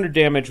 700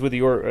 damage with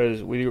the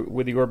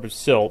Orb of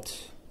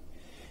Silt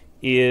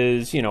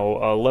is, you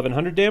know,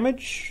 1,100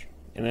 damage.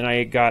 And then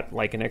I got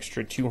like an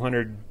extra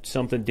 200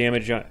 something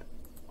damage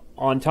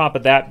on top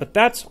of that. But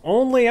that's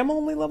only, I'm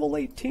only level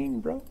 18,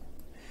 bro.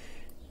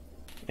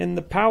 And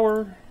the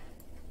power,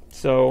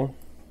 so,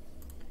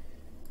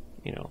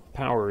 you know,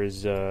 power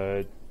is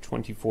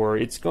 24.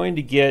 It's going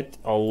to get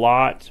a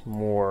lot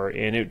more.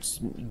 And it's,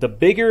 the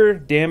bigger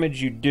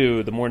damage you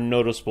do, the more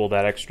noticeable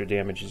that extra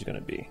damage is going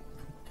to be.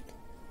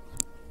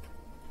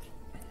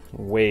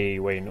 Way,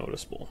 way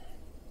noticeable.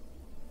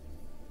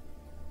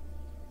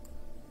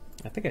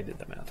 I think I did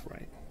the math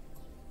right.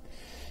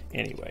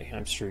 Anyway,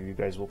 I'm sure you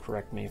guys will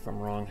correct me if I'm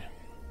wrong.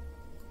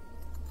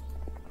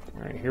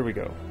 Alright, here we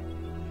go.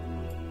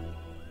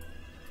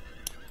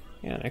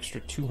 Yeah, an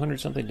extra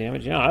 200 something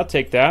damage. Yeah, I'll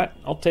take that.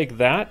 I'll take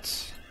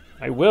that.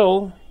 I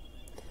will.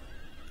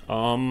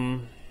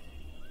 No,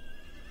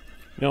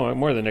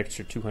 more than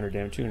extra 200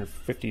 damage.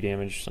 250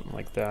 damage, something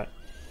like that.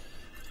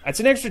 That's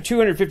an extra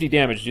 250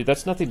 damage, dude.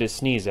 That's nothing to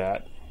sneeze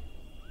at.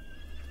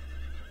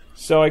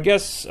 So I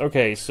guess,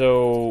 okay,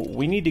 so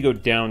we need to go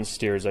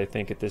downstairs, I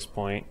think, at this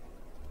point.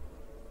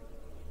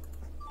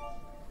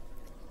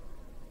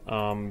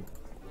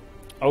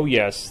 Oh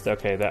yes,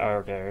 okay,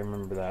 okay, I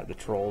remember that. The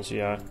trolls,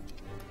 yeah.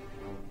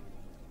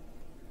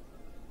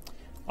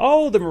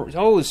 Oh,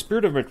 the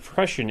Spirit of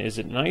Repression is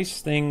a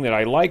nice thing that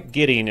I like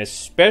getting,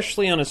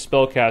 especially on a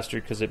spellcaster,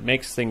 because it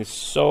makes things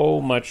so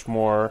much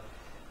more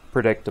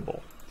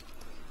predictable.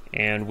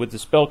 And with the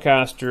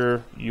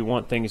spellcaster, you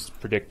want things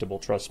predictable,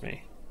 trust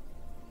me.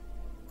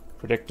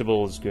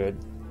 Predictable is good.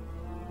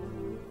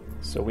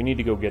 So we need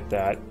to go get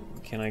that.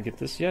 Can I get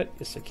this yet?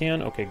 Yes, I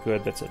can. Okay,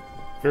 good. That's a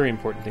very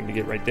important thing to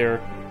get right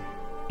there.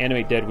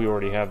 Animate Dead, we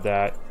already have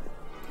that.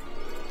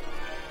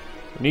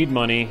 We need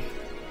money.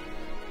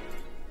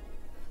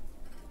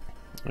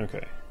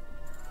 Okay.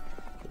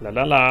 La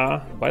la la.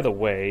 By the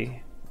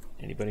way,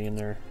 anybody in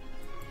there?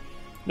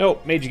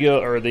 Nope. Mage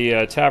Guild or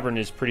the tavern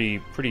is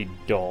pretty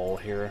dull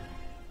here.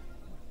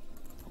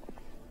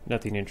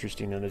 Nothing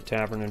interesting in the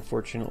tavern,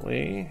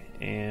 unfortunately.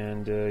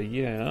 And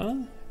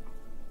yeah.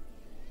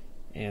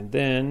 And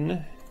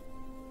then,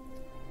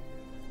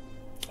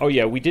 oh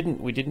yeah, we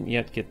didn't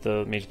yet get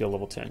the Mage Guild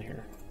level 10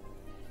 here.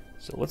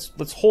 So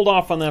let's hold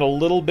off on that a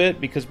little bit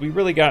because we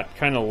really got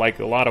kind of like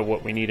a lot of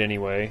what we need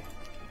anyway.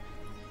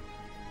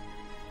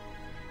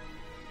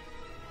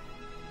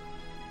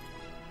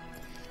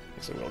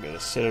 So we'll get a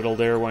Citadel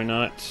there, why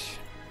not?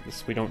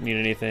 This we don't need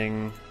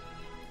anything.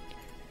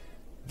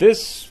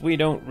 This we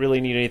don't really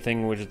need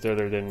anything, which is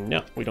other than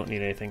no, we don't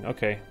need anything.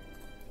 Okay.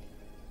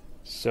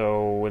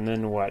 So and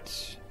then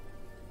what?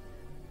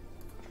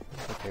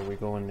 Okay, we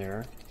go in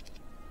there.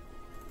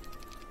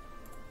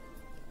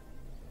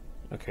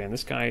 Okay, and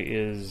this guy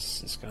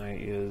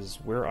is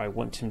where I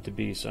want him to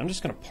be. So I'm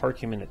just gonna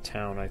park him in a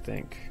town, I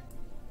think.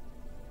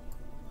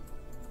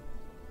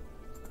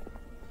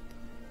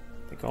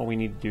 I think all we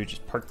need to do is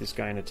just park this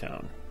guy in a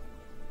town.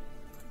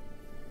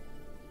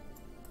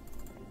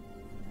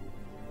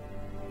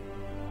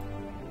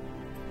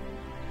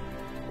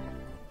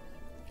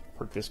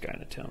 Park this guy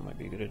in a town might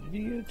be a good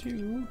idea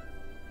too.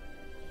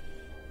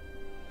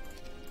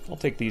 I'll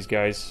take these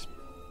guys.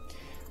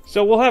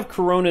 So we'll have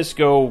Coronis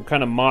go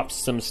kind of mop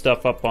some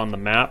stuff up on the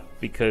map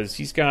because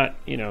he's got,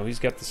 you know, he's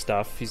got the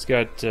stuff. He's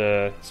got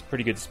some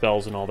pretty good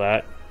spells and all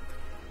that.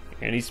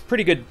 And he's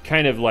pretty good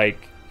kind of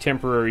like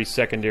temporary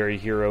secondary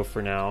hero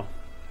for now.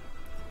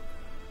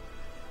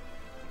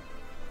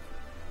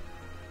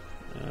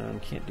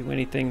 Can't do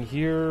anything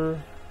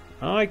here.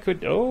 I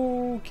could,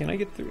 oh, can I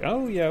get through?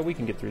 Oh yeah, we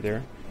can get through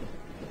there.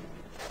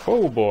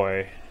 Oh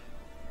boy.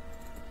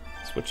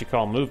 That's what you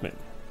call movement.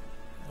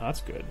 Oh,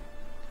 that's good.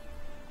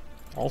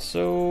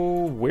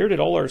 Also, where did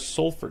all our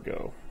sulfur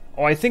go?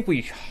 Oh, I think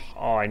we...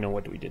 Oh, I know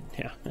what we did.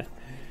 Yeah.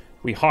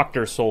 We hawked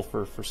our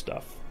sulfur for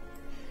stuff.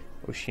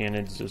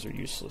 Oceanids, those are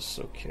useless.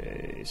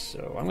 Okay,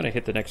 so I'm going to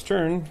hit the next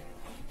turn.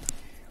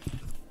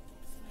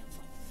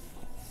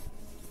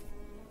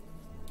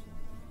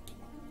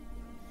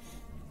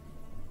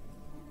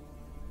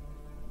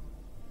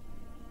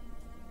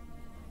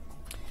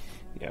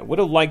 Yeah, would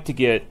have liked to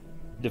get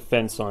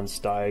defense on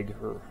Steig,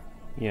 or,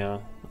 yeah,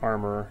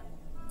 armor.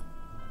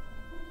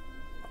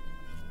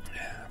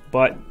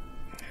 But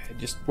they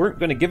just weren't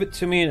going to give it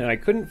to me, and I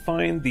couldn't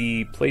find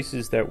the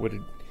places that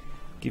would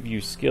give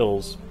you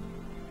skills.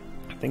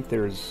 I think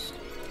there's...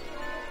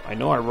 I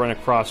know I run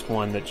across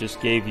one that just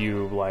gave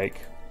you, like,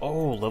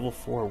 oh, level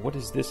 4, what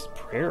is this?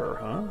 Prayer,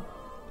 huh?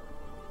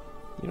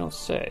 You don't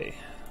say.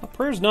 Well,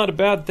 prayer's not a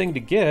bad thing to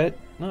get.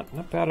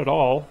 Not bad at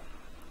all.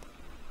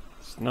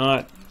 It's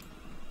not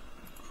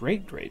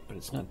great, but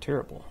it's not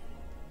terrible.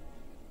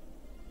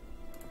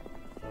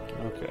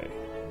 Okay.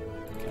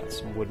 Got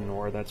some wooden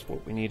ore, that's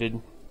what we needed.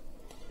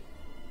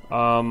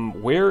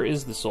 Where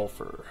is the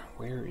sulfur?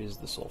 Where is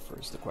the sulfur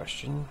is the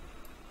question.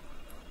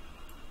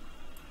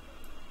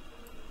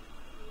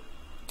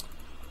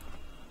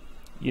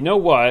 You know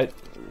what?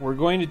 We're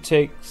going to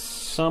take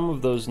some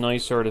of those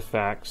nice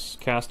artifacts,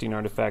 casting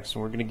artifacts,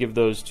 and we're going to give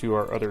those to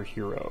our other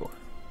hero.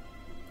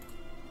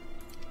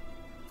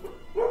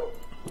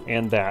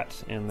 And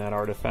that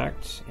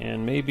artifact.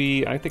 And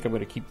maybe, I think I'm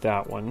going to keep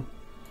that one.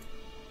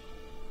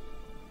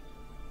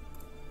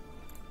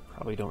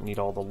 Probably don't need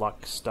all the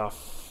luck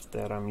stuff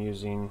that I'm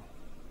using.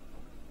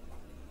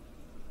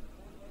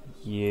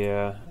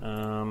 Yeah,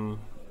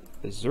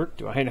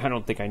 Berserk, I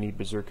don't think I need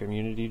Berserk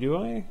immunity, do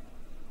I?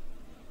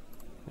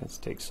 Let's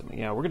take some,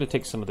 yeah, we're going to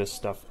take some of this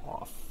stuff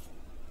off.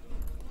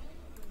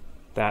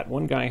 That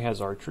one guy has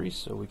archery,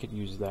 so we could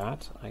use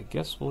that. I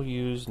guess we'll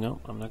use,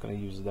 no, I'm not going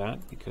to use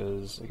that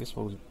because I guess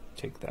we'll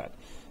take that.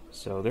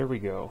 So there we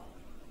go.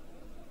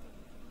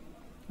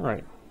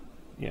 Alright.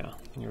 Yeah,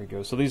 here we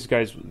go. So these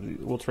guys,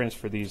 we'll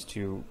transfer these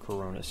to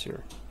Coronis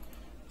here.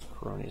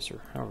 Coronis,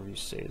 or however you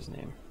say his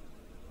name.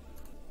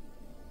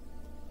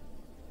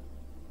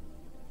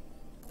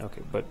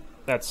 Okay, but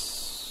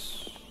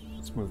that's...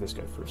 Let's move this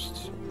guy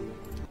first.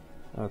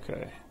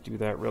 Okay, do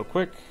that real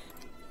quick.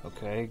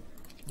 Okay,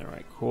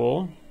 alright,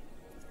 cool.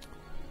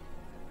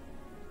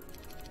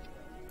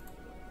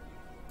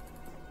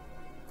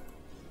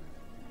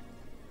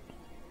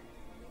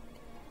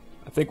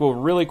 I think we'll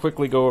really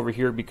quickly go over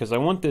here because I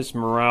want this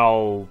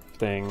morale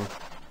thing.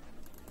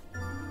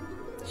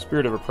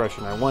 Spirit of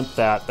Oppression, I want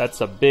that.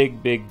 That's a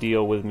big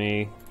deal with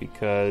me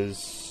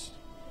because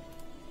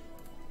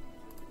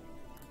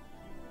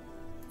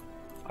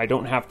I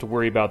don't have to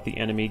worry about the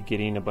enemy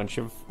getting a bunch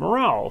of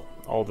morale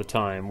all the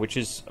time, which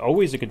is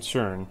always a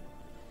concern.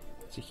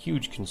 It's a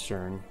huge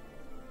concern.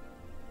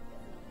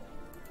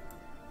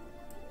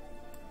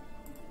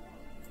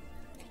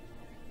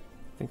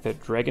 I think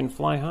that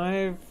Dragonfly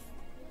Hive...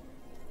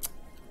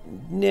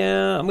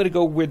 Nah, I'm going to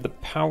go where the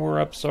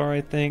power-ups are,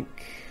 I think.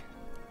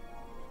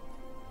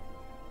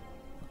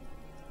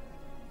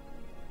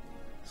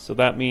 So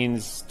that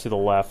means to the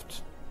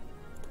left.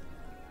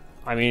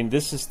 I mean,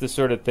 this is the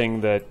sort of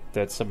thing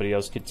that somebody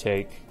else could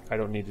take. I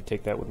don't need to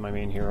take that with my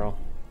main hero.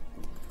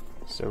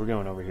 So we're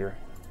going over here.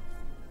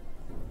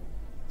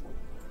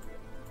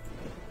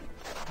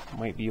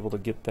 Might be able to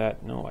get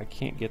that. No, I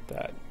can't get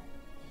that.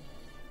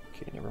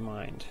 Okay, never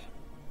mind.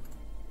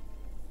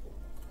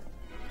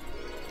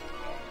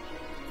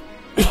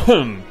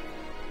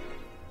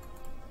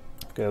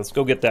 Okay, let's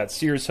go get that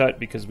Sears hut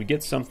because we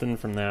get something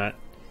from that.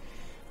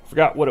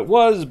 Forgot what it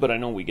was, but I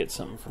know we get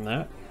something from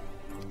that.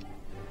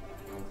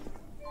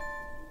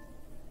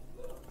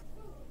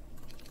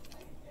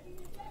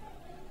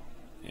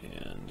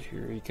 And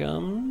here he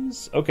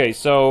comes. Okay,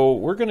 so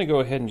we're going to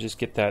go ahead and just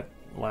get that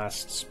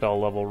last spell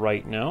level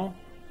right now.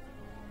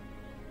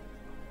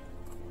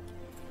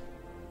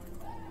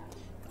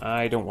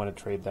 I don't want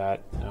to trade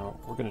that. No,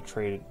 we're going to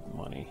trade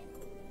money.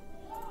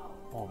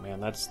 Oh man,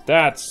 that's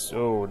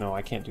oh no,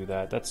 I can't do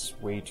that. That's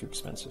way too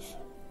expensive.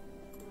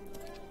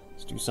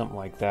 Let's do something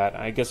like that.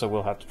 I guess I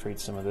will have to trade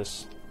some of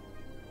this.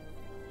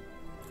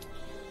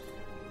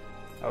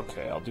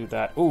 Okay, I'll do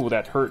that. Oh,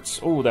 that hurts.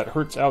 Oh, that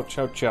hurts. Ouch,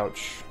 ouch,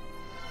 ouch.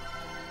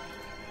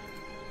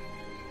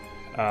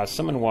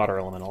 Summon water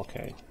element.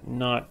 Okay,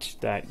 not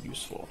that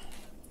useful.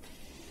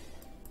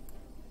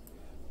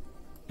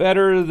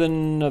 Better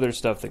than other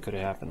stuff that could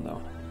have happened,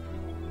 though.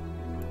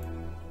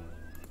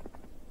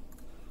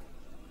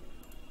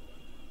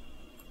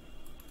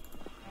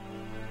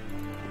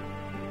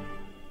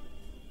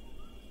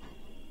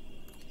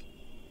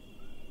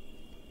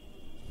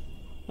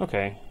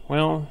 Okay,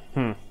 well,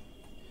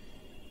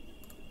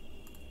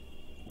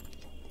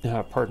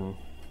 pardon.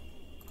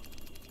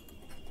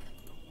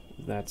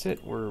 That's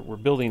it. We're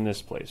building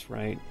this place,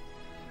 right?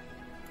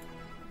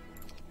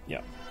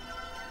 Yeah.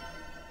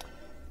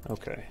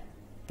 Okay,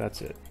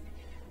 that's it.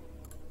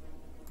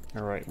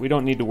 All right, we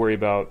don't need to worry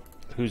about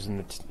who's in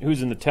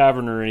the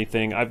tavern or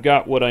anything. I've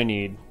got what I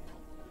need.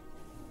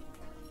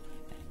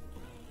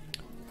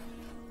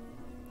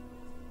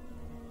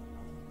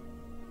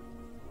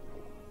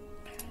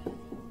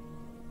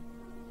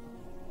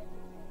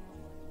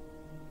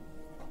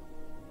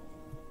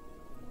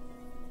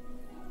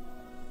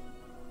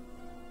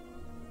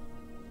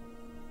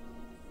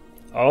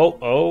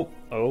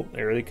 Oh,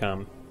 there they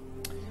come.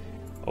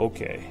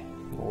 Okay.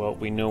 Well,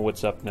 we know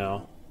what's up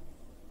now.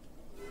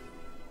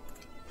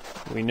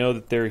 We know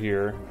that they're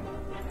here.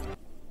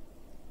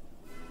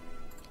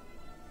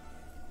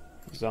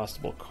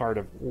 Exhaustible card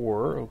of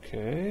war.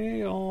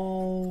 Okay,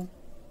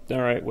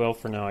 alright, well,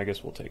 for now, I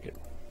guess we'll take it.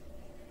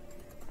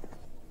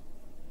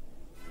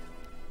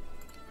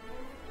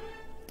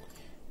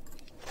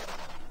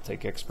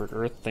 Take Expert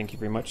Earth, thank you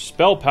very much.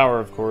 Spell power,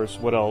 of course.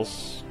 What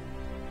else?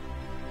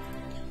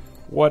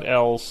 What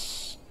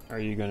else are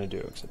you going to do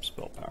except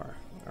spell power?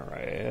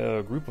 Alright,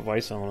 a group of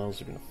ice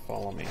elementals are going to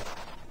follow me.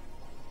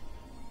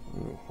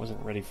 Ooh,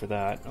 wasn't ready for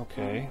that.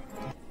 Okay.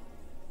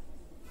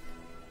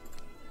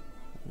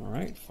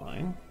 Alright,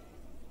 fine.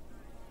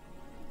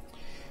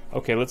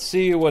 Okay, let's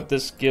see what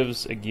this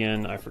gives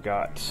again. I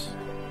forgot.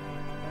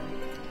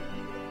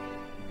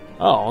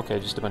 Oh, okay,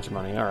 just a bunch of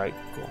money. Alright,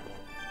 cool.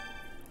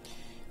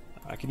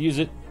 I could use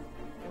it.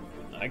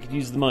 I could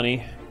use the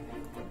money.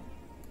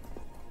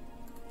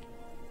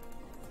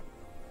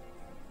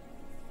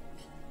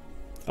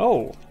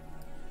 Oh!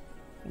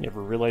 I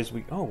never realized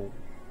we... Oh,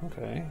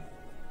 okay.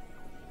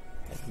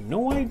 I had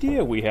no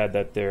idea we had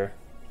that there.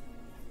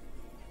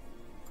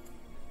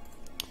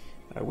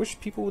 I wish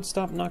people would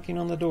stop knocking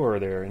on the door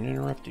there and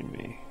interrupting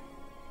me.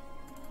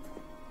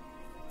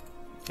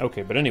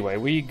 Okay, but anyway,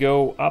 we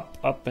go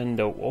up, and...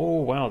 Oh,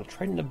 wow, the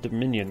Trident of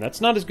Dominion. That's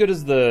not as good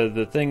as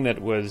the thing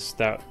that was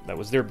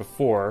there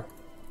before.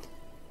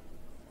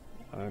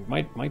 It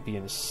might be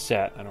in a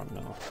set, I don't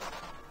know.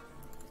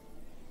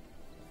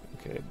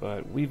 Okay,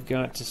 but we've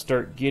got to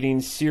start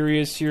getting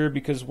serious here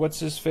because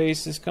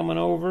what's-his-face is coming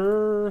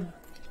over.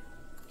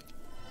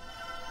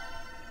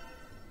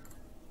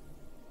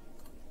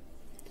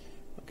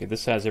 Okay,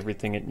 this has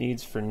everything it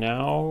needs for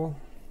now.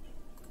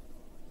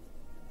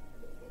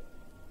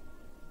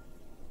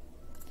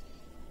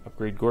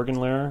 Upgrade Gorgon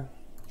Lair.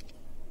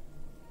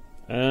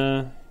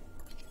 No,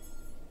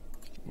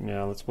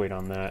 let's wait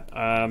on that.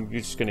 You're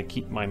just gonna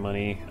keep my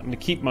money. I'm gonna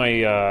keep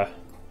my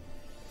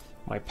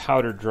my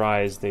powder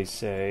dry, as they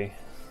say,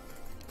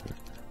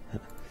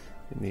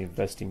 in the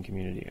investing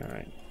community. All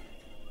right.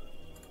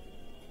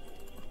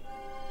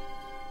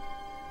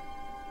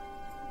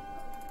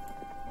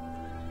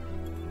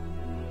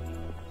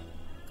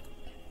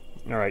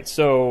 All right.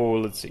 So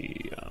let's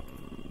see.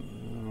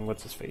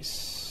 What's his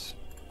face?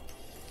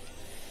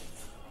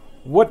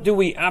 What do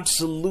we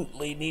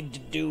absolutely need to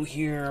do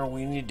here?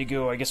 We need to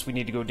go. I guess we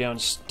need to go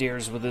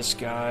downstairs with this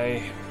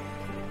guy.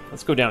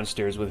 Let's go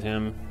downstairs with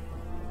him.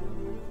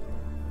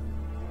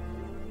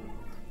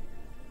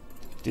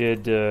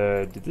 Did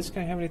this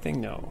guy have anything?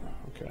 No.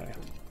 Okay.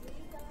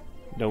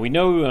 No, we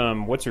know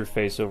what's her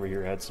face over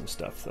here had some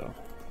stuff though.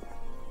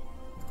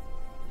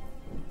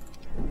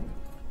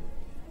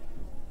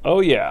 Oh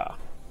yeah.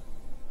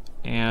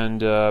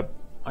 And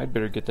I'd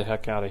better get the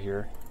heck out of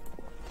here.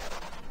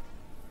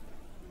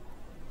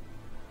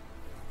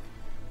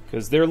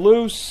 Because they're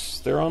loose.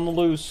 They're on the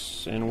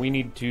loose. And we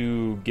need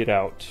to get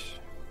out.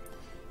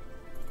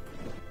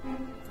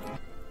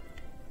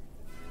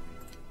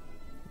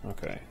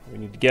 Okay. We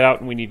need to get out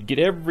and we need to get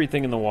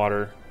everything in the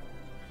water.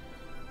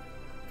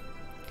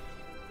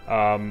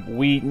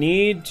 We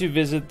need to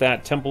visit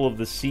that Temple of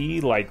the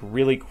Sea, like,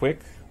 really quick.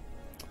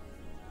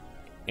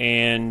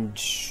 And...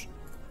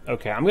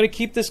 okay, I'm going to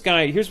keep this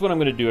guy... here's what I'm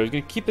going to do. I'm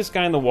going to keep this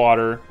guy in the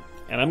water,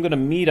 and I'm going to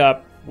meet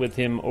up with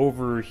him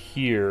over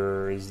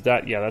here. Is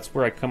that... yeah, that's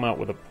where I come out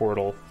with a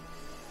portal.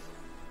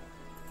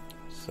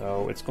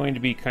 So, it's going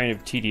to be kind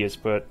of tedious,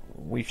 but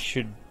we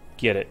should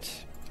get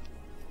it.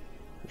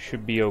 We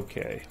should be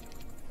okay.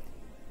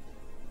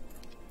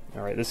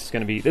 Alright, this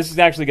is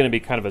actually going to be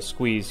kind of a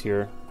squeeze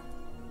here.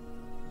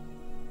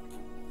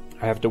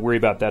 I have to worry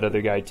about that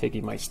other guy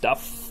taking my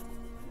stuff.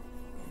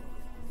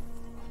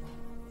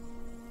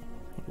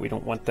 We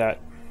don't want that.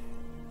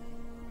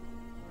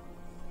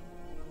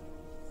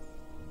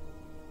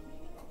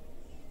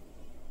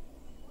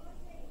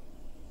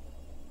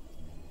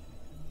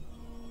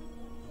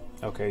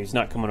 Okay, he's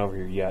not coming over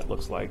here yet,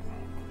 looks like.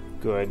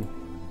 Good.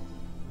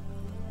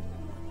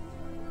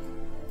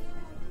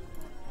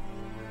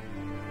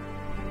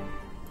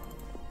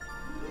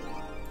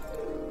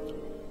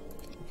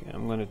 Okay,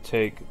 I'm going to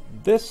take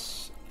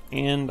this,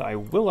 and I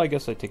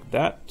guess I take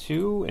that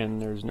too,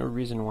 and there's no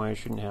reason why I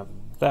shouldn't have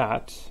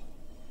that.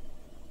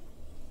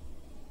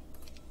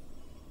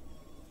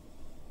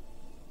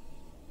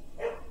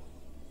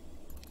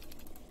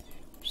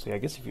 Actually, I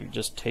guess if you're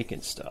just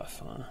taking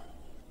stuff, huh?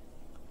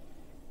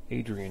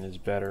 Adrian is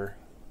better.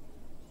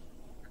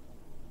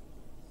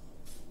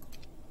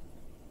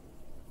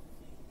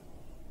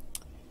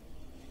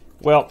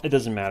 Well, it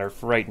doesn't matter.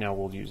 For right now,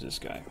 we'll use this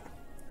guy.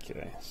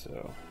 Okay,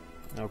 so...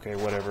 okay,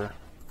 whatever.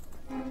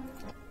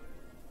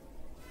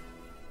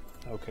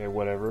 Okay,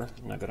 whatever.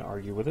 I'm not going to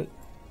argue with it.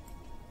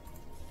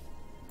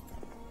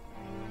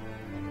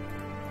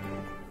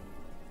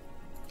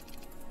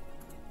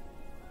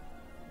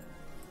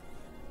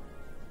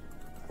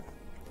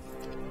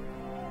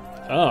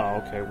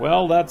 Oh, okay.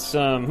 Well, that's, If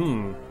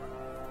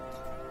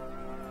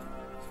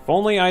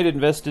only I'd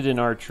invested in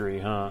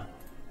archery, huh?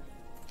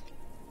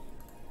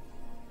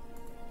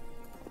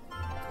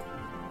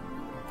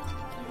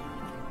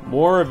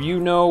 More of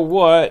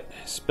you-know-what.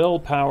 Spell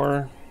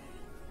power.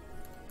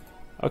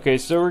 Okay,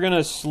 so we're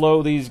gonna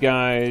slow these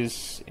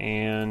guys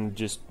and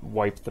just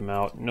wipe them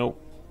out. Nope.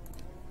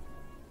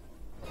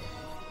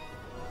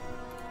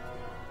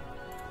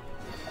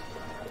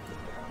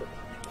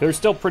 They're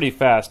still pretty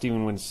fast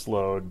even when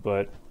slowed,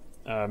 but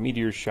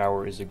Meteor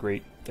Shower is a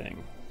great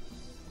thing.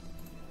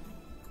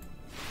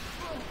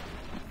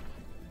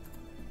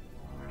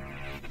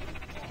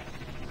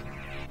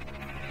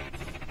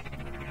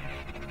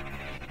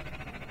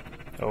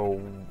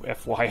 Oh,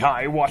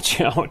 FYI,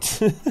 watch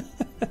out.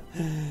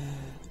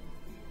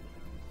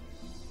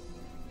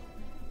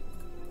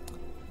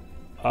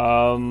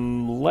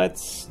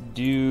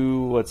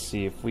 Let's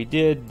see, if we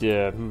did,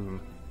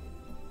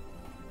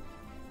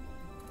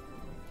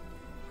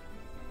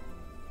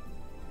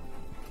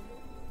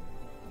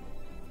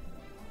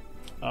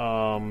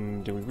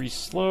 do we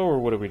re-slow, or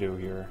what do we do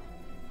here?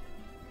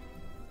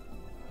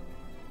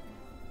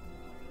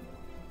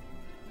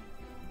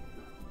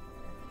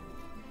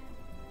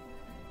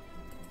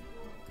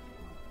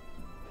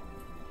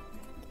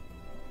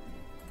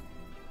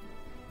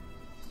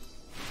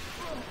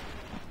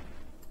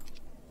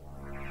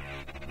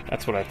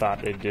 That's what I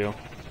thought they'd do.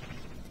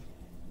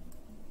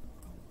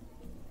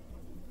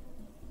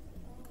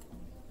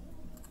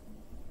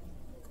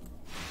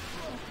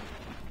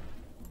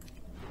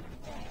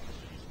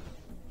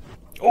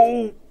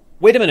 Oh!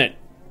 Wait a minute!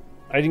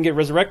 I didn't get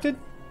resurrected?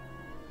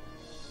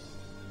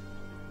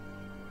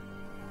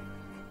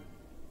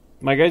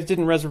 My guys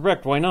didn't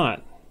resurrect, why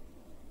not?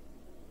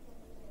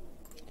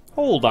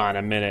 Hold on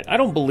a minute, I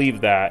don't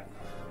believe that.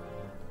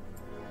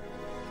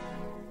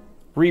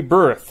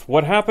 Rebirth.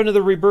 What happened to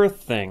the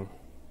rebirth thing?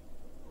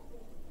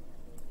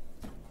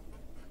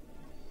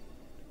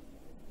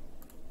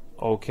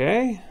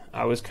 Okay,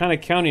 I was kind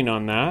of counting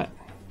on that.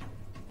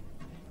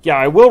 Yeah,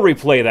 I will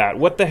replay that.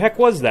 What the heck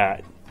was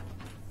that?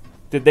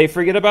 Did they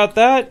forget about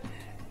that?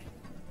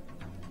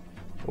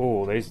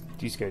 Oh,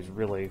 these guys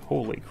really...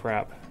 holy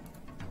crap.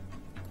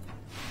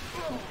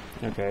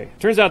 Okay,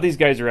 turns out these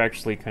guys are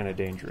actually kind of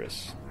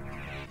dangerous.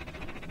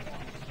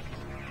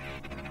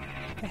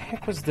 What the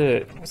heck was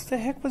the... what the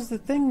heck was the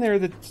thing there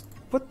that...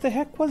 what the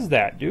heck was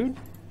that, dude?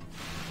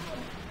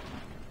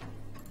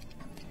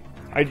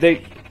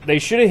 They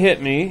should have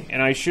hit me,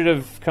 and I should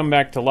have come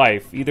back to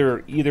life.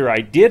 Either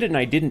I did and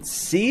I didn't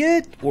see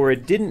it, or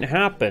it didn't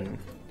happen.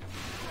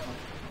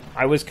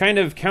 I was kind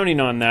of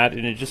counting on that,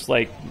 and it just,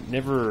 like,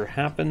 never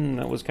happened.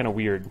 That was kind of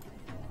weird.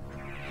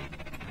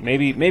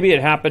 Maybe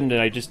it happened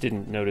and I just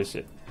didn't notice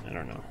it. I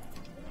don't know.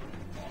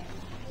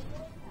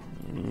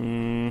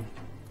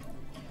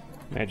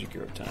 Magic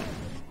Arrow time.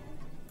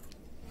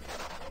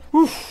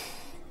 Whew.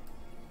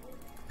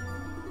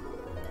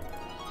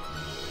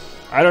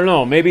 I don't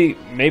know. Maybe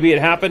it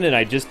happened and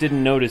I just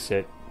didn't notice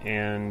it.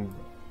 And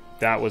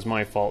that was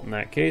my fault in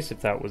that case,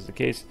 if that was the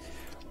case.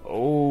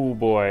 Oh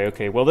boy,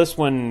 okay, well this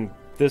one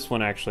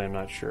actually I'm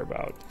not sure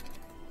about.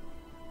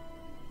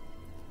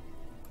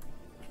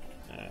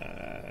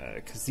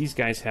 Because these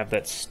guys have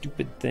that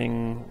stupid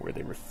thing where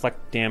they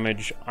reflect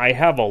damage. I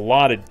have a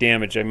lot of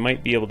damage. I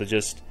might be able to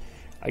just...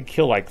 I'd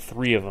kill like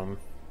 3 of them,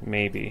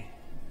 maybe.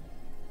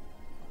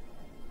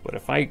 But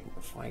if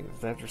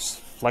that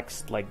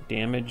reflects like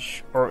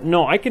damage... Or,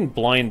 no, I can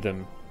blind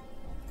them.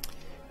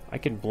 I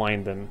can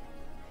blind them.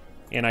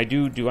 And I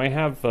do I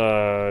have...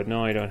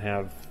 no, I don't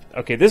have...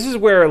 Okay, this is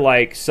where,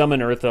 like,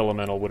 Summon Earth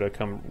Elemental would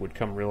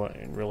come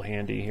real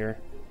handy here.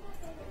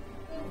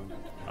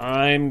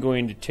 I'm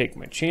going to take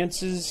my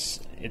chances.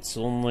 It's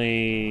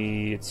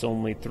only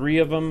 3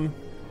 of them,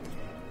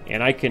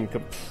 and I can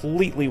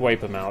completely wipe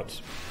them out.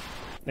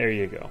 There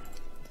you go.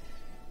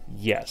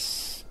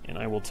 Yes, and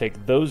I will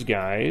take those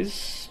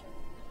guys.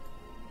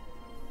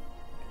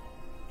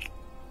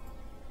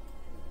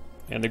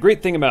 And the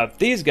great thing about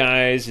these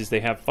guys is they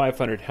have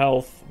 500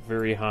 health,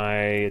 very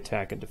high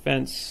attack and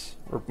defense,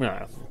 or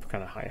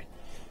kind of high,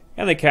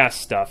 and they cast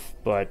stuff.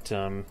 But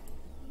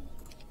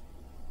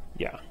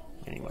yeah.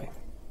 Anyway.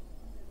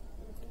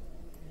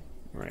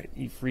 Right,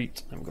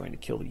 Ifrit. I'm going to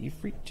kill the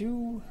Ifrit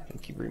too.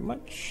 Thank you very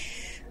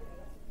much.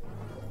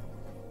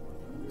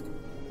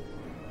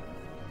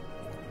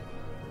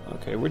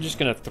 Okay, we're just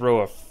going to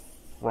throw a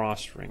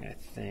Frost Ring, I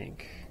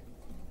think.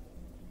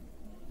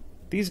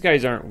 These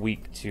guys aren't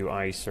weak to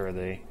ice, are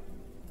they?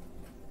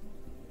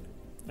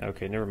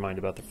 Okay, never mind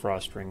about the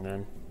Frost Ring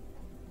then.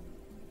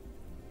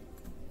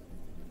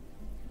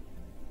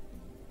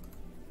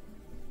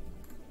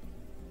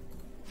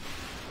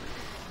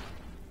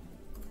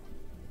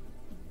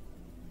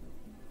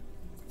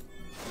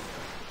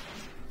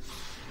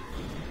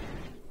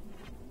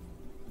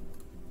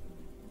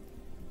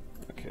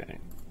 Okay.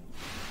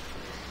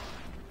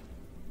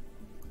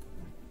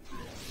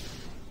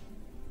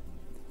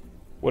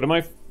 What am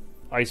I?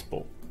 Ice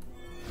Bolt.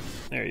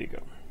 There you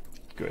go.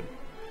 Good.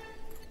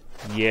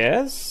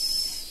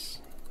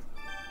 Yes.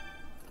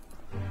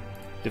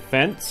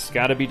 Defense.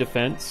 Gotta be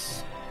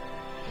defense.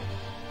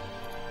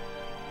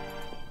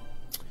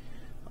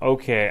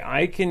 Okay,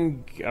 I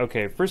can...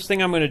 Okay, first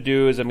thing I'm going to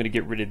do is I'm going to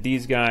get rid of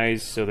these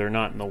guys so they're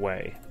not in the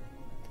way.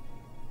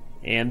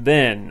 And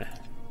then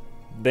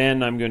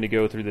I'm going to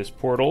go through this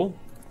portal.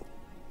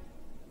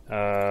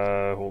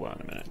 Hold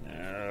on a minute.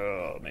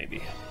 Oh,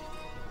 maybe.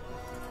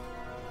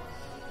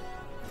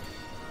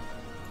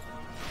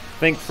 I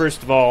think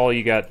first of all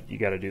you got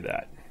to do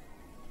that.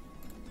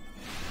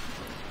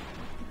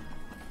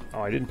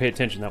 Oh, I didn't pay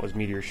attention. That was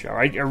Meteor Shower.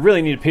 I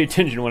really need to pay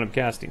attention when I'm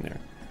casting there.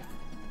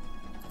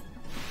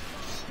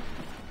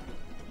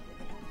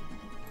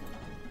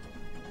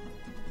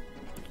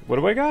 What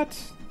do I got?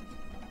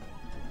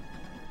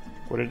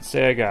 What did it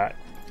say I got?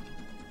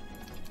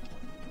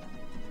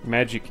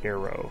 Magic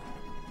Arrow.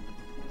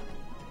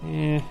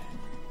 Eh.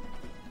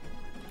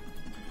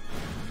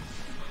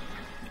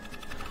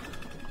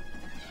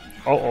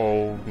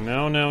 Uh-oh.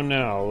 No, no,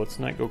 no. Let's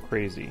not go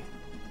crazy.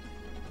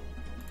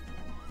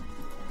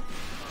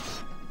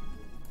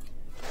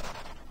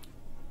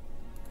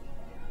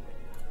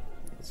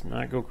 Let's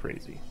not go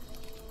crazy.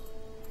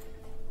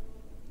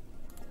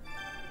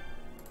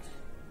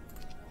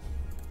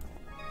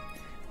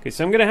 Okay,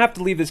 so I'm going to have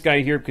to leave this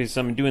guy here because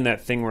I'm doing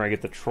that thing where I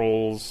get the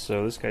trolls,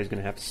 so this guy's going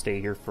to have to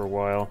stay here for a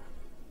while.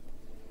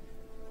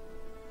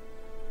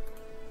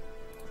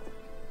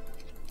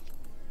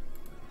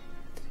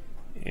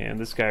 And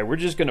this guy, we're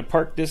just going to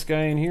park this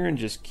guy in here and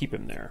just keep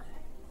him there.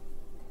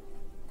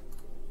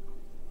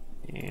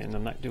 And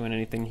I'm not doing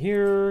anything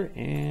here,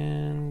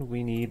 and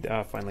we need,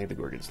 finally the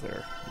Gorgon's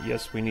Lair.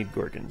 Yes, we need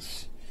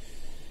Gorgons.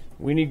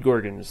 We need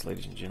Gorgons,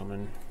 ladies and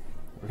gentlemen.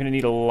 We're going to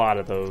need a lot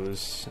of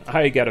those.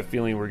 I got a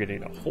feeling we're going to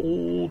need a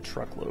whole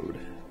truckload.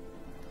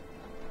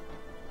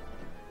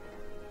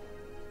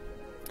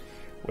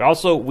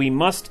 We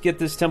must get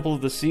this Temple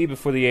of the Sea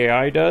before the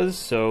AI does,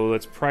 so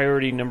that's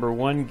priority number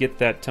 1, get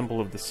that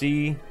Temple of the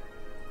Sea.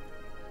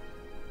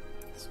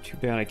 It's too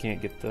bad I can't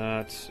get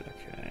that.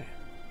 Okay.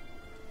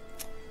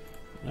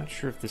 I'm not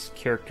sure if this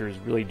character is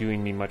really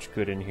doing me much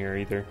good in here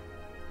either.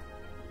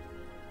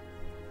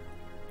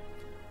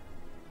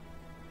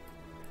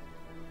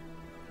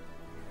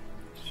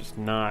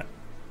 Not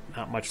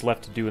much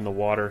left to do in the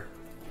water.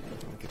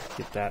 I'll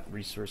get that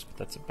resource, but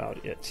that's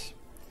about it.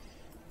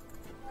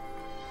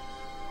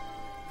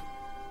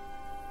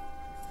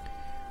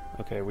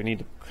 Okay, we need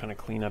to kind of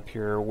clean up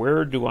here.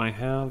 Where do I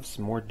have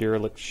some more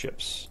derelict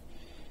ships?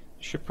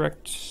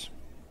 Shipwrecked?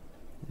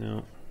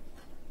 No.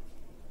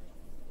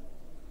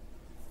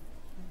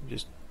 I'm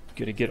just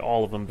gonna get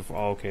all of them before...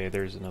 Oh, okay,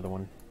 there's another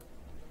one.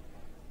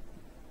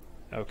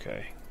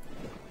 Okay.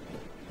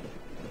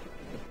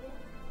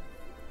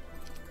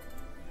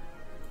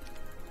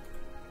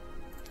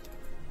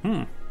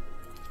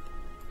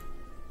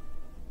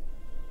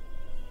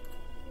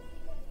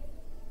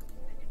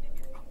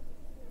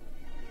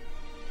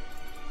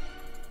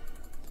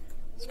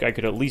 This guy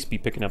could at least be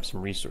picking up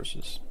some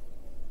resources.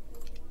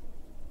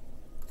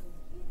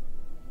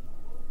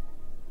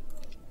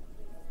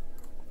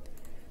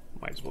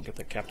 Might as well get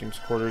the captain's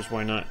quarters,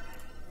 why not?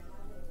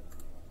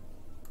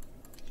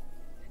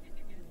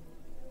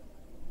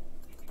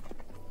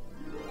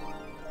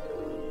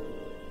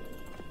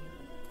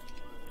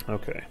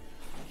 Okay.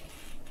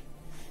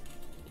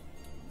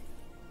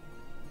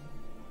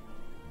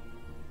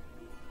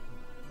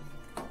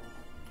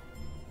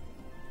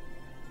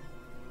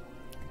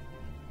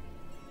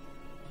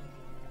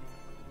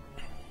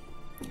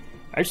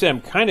 Actually,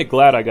 I'm kind of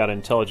glad I got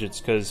intelligence,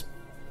 because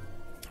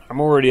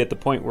I'm already at the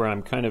point where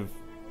I'm kind of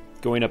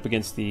going up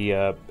against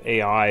the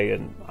AI,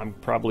 and I'm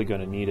probably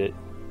going to need it.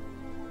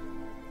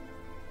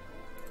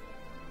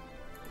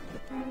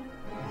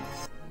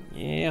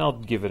 Yeah, I'll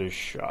give it a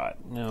shot.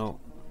 No,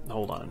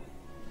 hold on.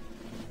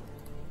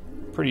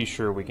 Pretty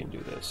sure we can do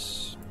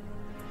this.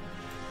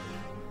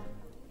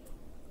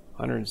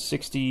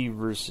 160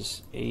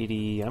 versus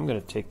 80. I'm going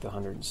to take the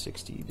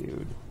 160,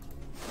 dude.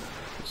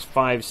 There's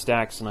 5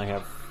 stacks, and I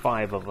have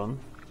 5 of them.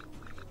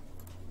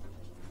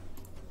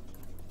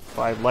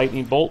 5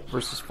 lightning bolt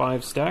versus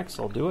 5 stacks.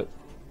 I'll do it.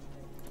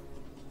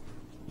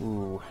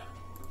 Ooh.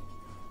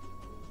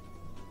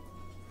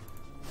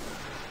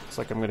 Looks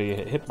like I'm going to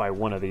get hit by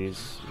one of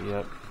these.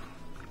 Yep.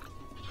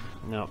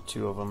 No,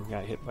 2 of them.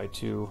 Got hit by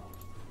 2.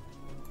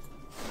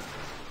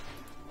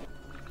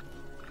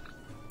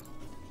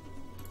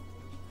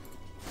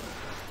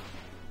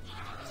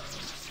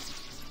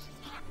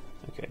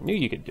 Okay, knew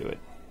you could do it.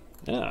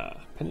 Ah,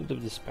 Pendant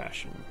of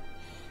Dispassion.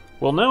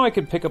 Well, now I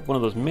could pick up one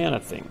of those mana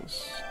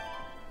things.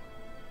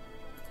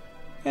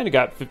 And it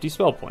got 50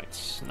 spell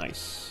points.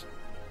 Nice.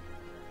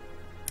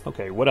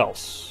 Okay, what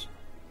else?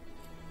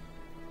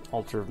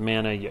 Altar of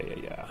Mana,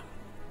 yeah.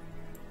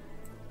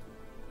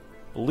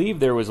 Believe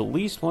there was at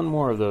least one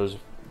more of those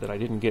that I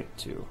didn't get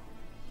to.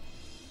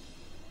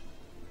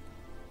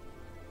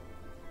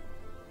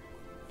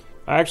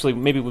 Actually,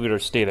 maybe we better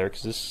stay there,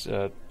 because this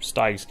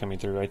Steig's coming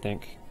through, I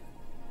think.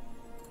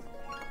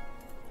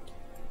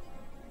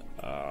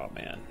 Oh,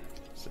 man.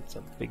 It's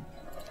a big,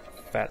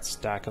 fat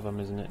stack of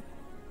them, isn't it?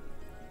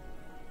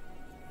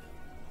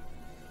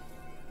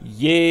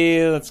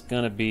 Yeah, that's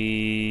gonna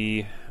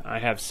be... I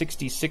have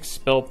 66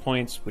 spell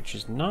points, which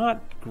is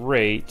not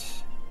great.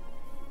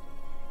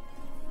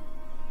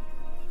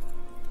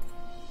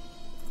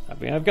 I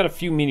mean, I've got a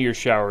few meteor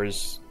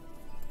showers,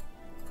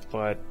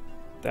 but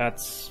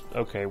that's...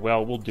 okay,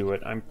 well, we'll do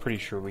it. I'm pretty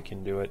sure we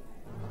can do it.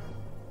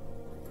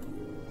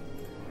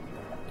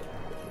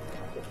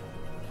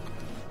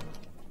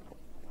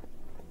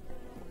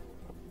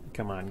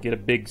 Come on, get a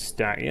big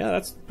stack. Yeah,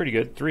 that's pretty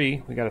good.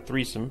 3. We got a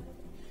threesome.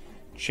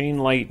 Chain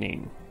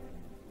lightning.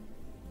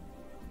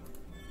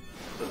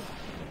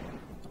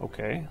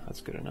 Okay,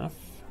 that's good enough.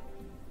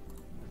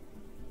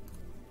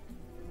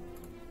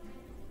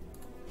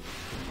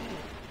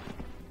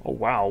 Oh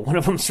wow, one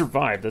of them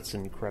survived. That's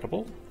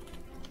incredible.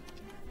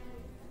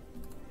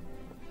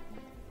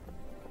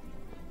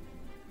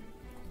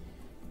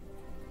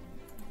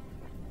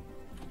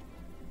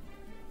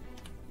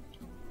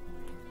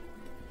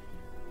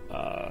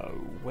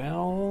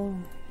 Well...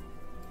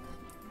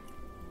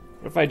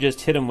 what if I just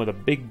hit him with a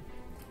big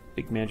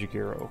magic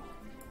arrow?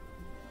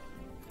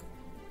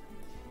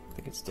 I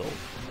think it's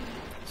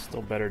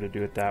still better to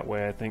do it that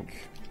way, I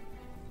think.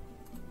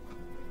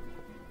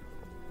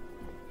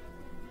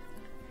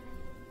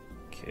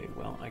 Okay,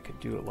 well, I could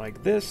do it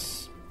like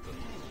this.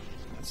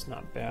 That's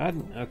not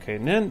bad. Okay,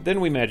 and then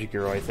we magic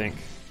arrow, I think.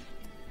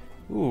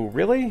 Ooh,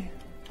 really?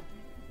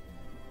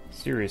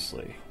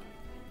 Seriously.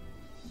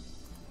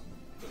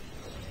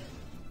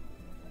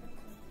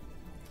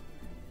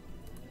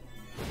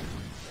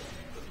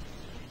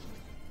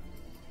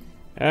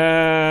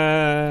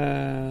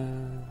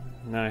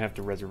 Now I have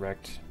to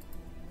resurrect.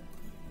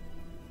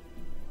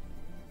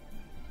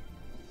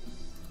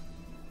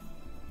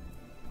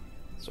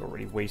 It's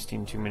already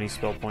wasting too many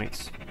spell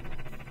points.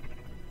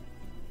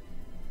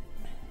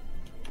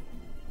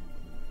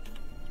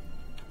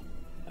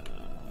 I'm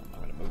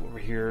gonna move over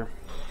here.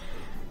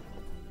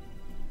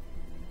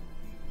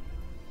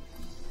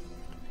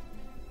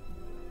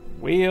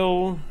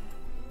 Whale.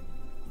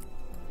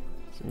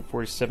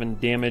 747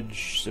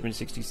 damage,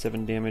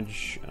 767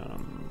 damage,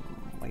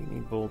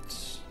 lightning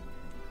bolts.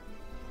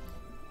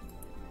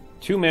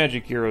 2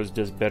 magic arrows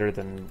does better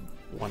than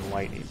 1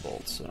 lightning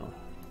bolt, so.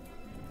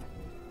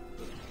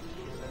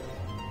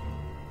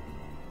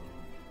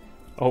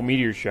 Oh,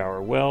 meteor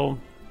shower. Well,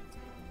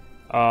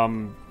 how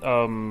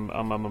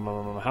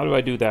do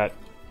I do that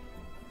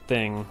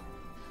thing?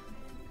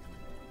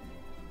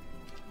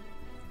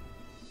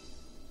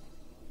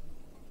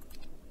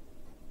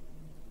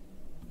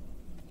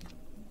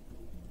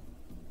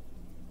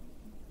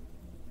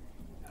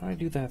 How do I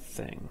do that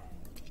thing?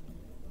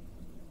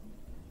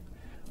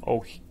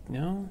 Oh,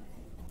 no.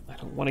 I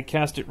don't want to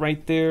cast it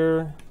right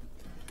there.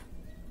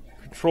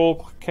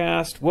 Control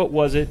cast. What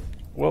was it?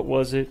 What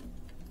was it?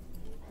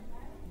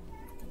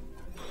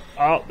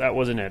 Oh, that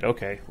wasn't it.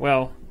 Okay.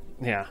 Well,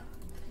 yeah.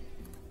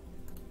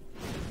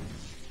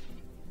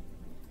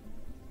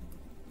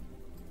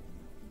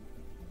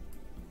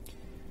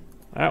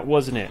 That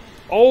wasn't it.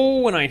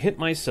 Oh, and I hit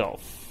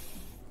myself.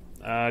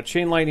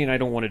 Chain lightning, I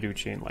don't want to do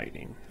chain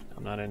lightning.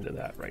 I'm not into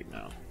that right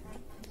now.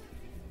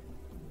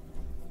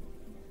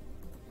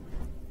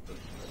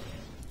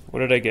 What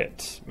did I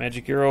get?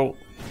 Magic arrow.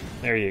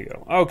 There you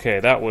go.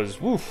 Okay, that was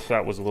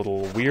that was a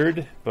little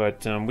weird,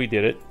 but we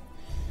did it.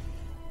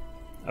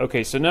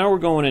 Okay, so now we're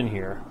going in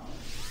here.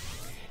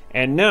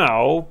 And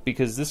now,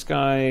 because this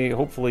guy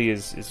hopefully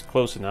is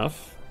close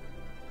enough.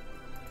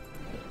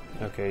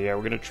 Okay, yeah,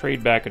 we're going to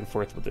trade back and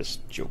forth with this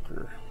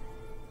Joker.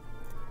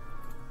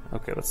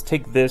 Okay, let's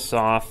take this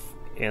off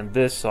and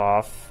this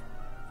off.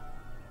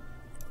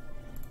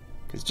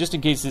 Because just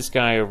in case this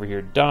guy over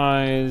here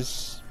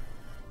dies.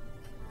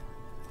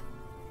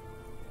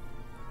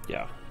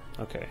 Yeah,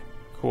 okay,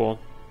 cool.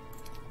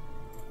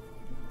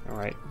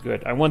 Alright,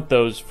 good. I want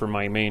those for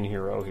my main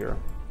hero here.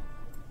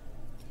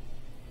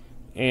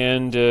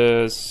 And,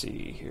 let's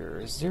see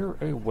here. Is there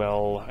a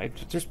well?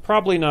 There's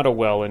probably not a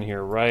well in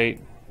here, right?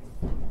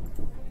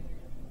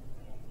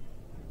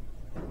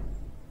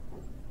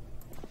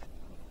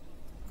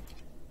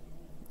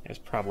 There's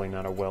probably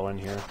not a well in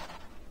here.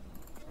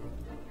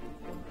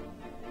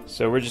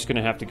 So we're just going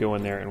to have to go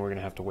in there and we're going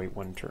to have to wait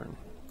one turn.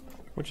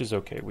 Which is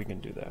okay, we can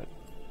do that.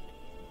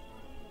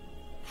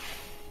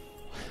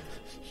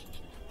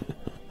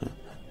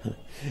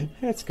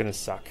 That's going to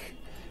suck.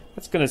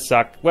 That's going to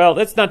suck. Well,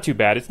 that's not too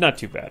bad. It's not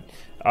too bad.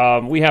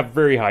 We have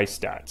very high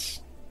stats.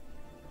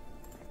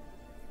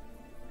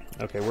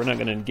 Okay, we're not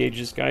going to engage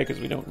this guy because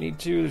we don't need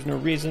to. There's no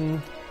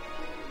reason.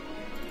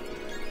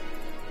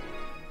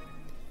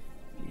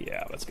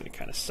 Yeah, that's going to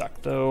kind of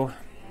suck, though.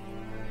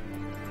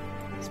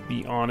 Let's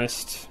be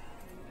honest.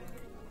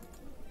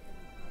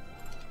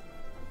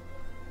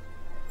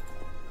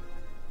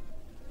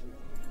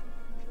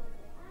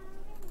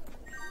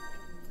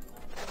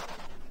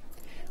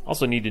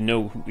 Also need to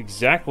know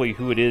exactly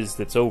who it is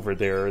that's over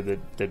there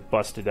that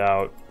busted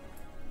out.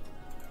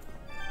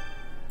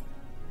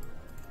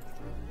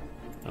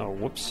 Oh,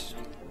 whoops.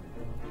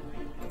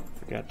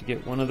 Forgot to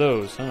get one of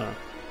those, huh?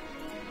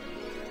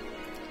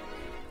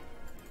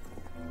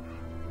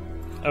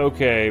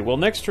 Okay, well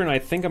next turn I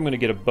think I'm going to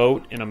get a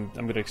boat and I'm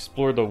going to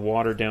explore the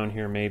water down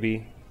here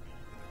maybe.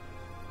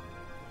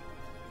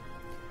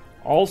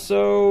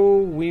 Also,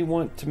 we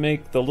want to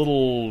make the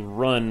little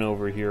run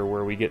over here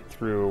where we get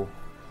through.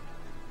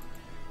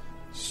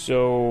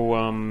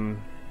 So,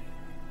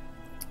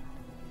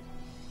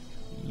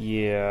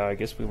 yeah, I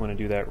guess we want to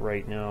do that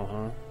right now,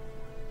 huh?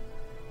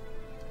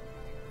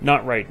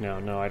 Not right now,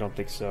 no, I don't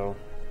think so.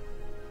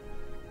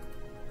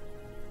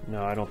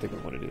 No, I don't think we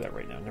want to do that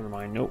right now. Never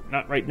mind. Nope,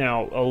 not right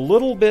now. A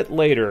little bit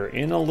later,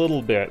 in a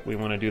little bit, we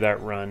want to do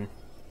that run.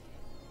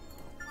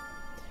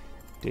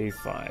 Day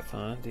 5,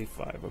 huh? Day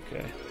 5,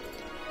 okay.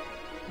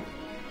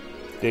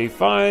 Day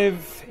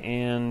 5,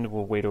 and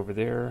we'll wait over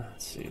there.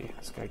 Let's see.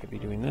 This guy could be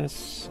doing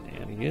this,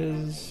 and he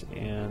is.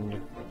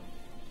 And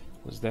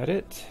was that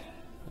it?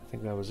 I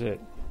think that was it.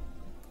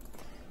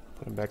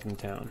 Put him back in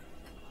town.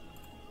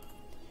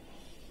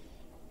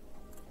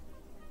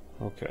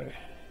 Okay.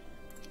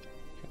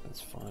 That's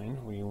fine.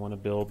 We want to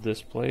build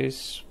this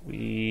place.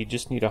 We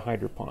just need a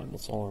hydro pond.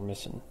 That's all we're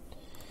missing.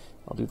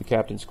 I'll do the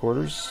captain's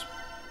quarters.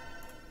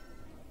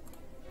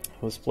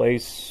 This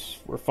place,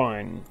 we're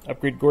fine.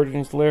 Upgrade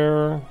Gordon's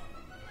Lair.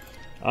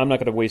 I'm not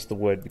going to waste the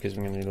wood because I'm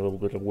going to need a little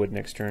bit of wood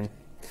next turn.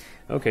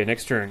 Okay,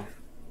 next turn.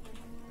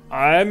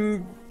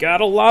 I'm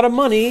got a lot of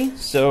money,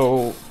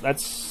 so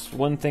that's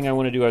one thing I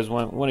want to do. I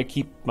want to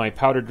keep my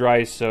powder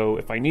dry, so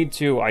if I need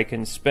to, I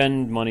can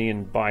spend money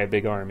and buy a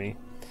big army.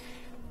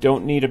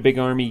 Don't need a big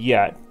army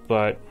yet,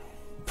 but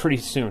pretty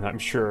soon, I'm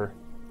sure.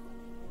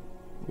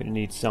 I'm going to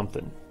need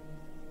something.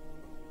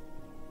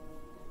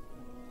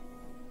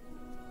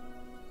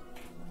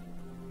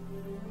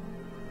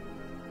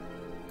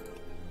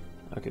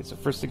 Okay, so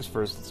first things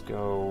first, let's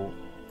go...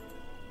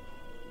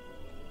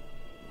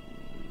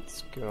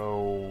 Let's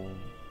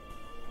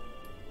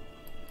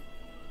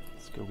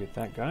go get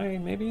that guy,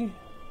 maybe?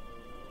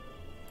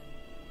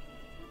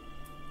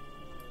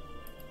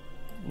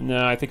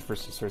 No, I think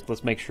first things first,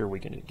 let's make sure we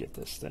can get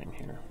this thing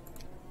here.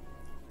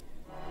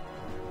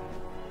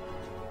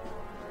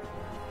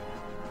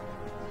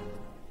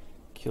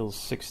 Kills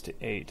 6 to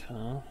 8,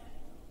 huh?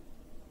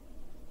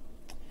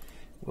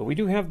 Well, we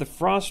do have the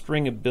Frost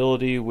Ring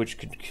ability, which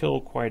could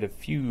kill quite a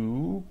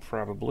few,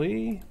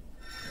 probably.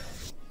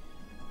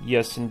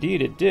 Yes,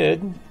 indeed, it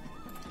did.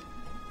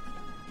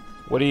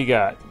 What do you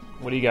got?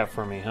 What do you got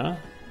for me, huh?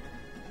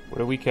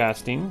 What are we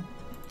casting?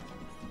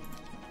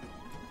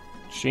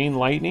 Chain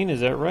Lightning, is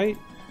that right?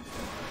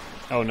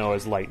 Oh, no,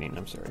 it's Lightning,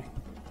 I'm sorry.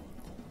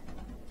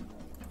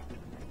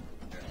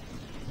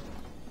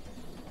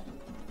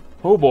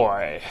 Oh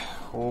boy.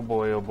 Oh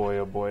boy, oh boy,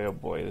 oh boy, oh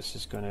boy. This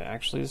is gonna,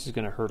 actually, this is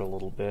gonna hurt a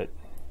little bit.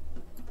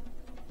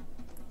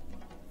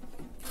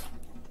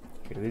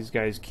 Okay, these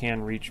guys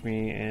can reach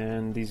me,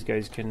 and these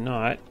guys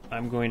cannot.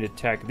 I'm going to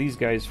attack these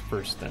guys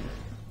first, then.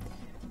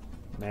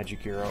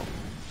 Magic arrow.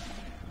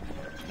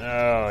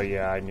 Oh,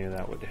 yeah, I knew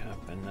that would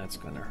happen. That's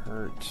gonna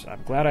hurt.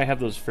 I'm glad I have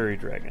those fairy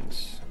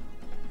dragons.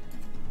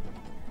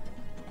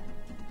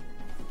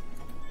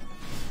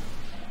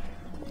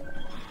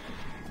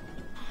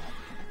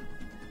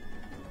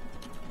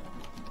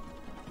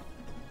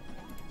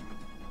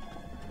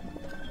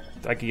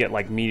 I could get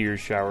like meteor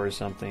shower or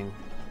something.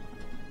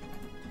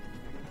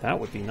 That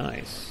would be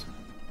nice.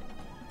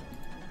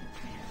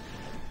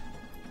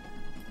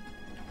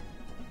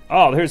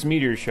 Oh, there's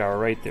meteor shower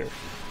right there.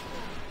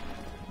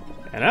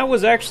 And that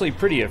was actually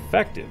pretty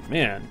effective,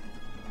 man.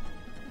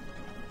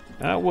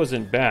 That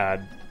wasn't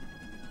bad.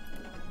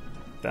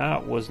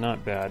 That was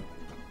not bad.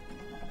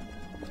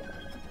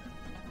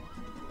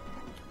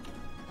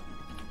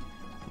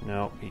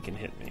 No, he can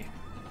hit me.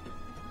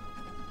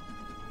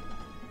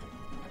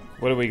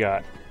 What do we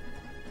got?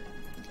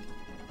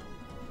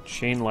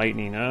 Chain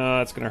lightning. Oh,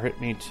 that's gonna hit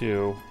me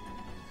too.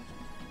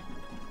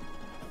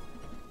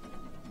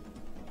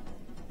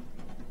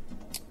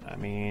 I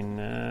mean,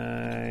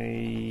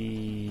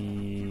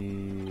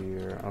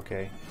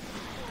 okay.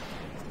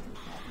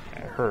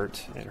 It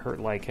hurt. It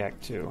hurt like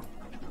heck too.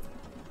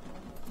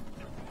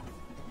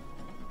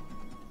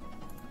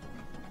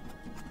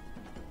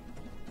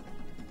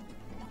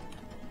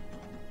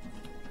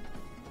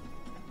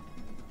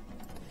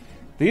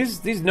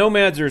 These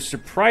nomads are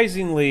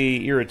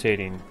surprisingly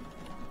irritating.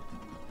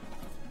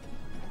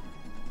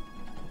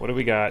 What do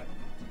we got?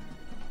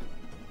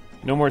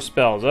 No more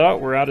spells. Oh,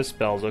 we're out of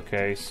spells.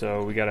 Okay,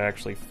 so we gotta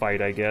actually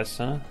fight, I guess,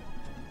 huh?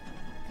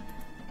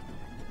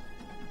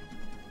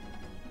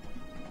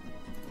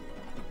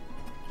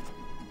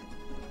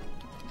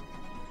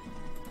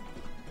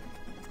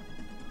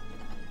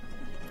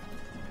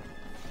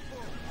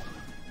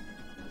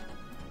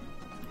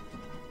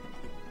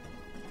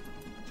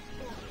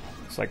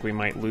 Looks like we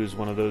might lose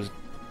one of those.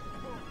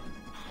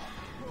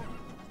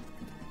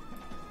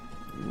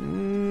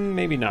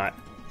 Maybe not.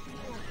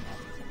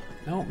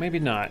 No, maybe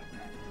not.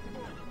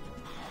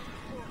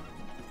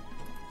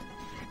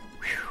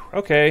 Whew,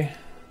 okay.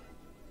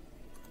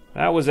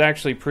 That was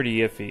actually pretty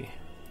iffy.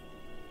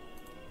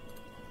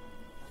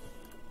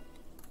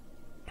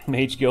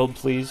 Mage Guild,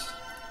 please.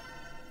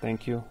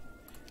 Thank you.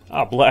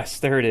 Ah, bless.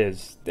 There it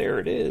is. There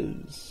it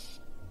is.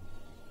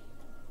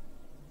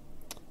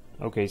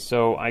 Okay,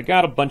 so I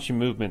got a bunch of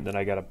movement that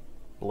I gotta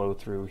blow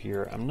through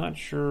here. I'm not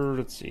sure.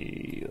 Let's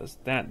see.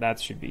 That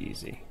should be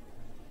easy.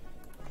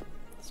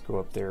 Let's go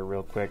up there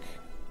real quick.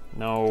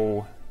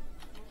 No.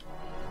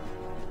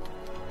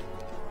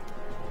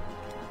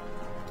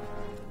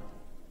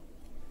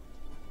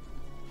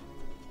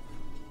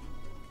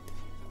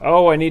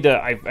 Oh, I need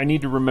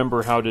to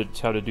remember how to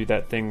do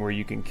that thing where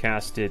you can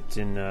cast it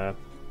in a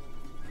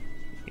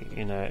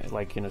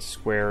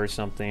square or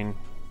something.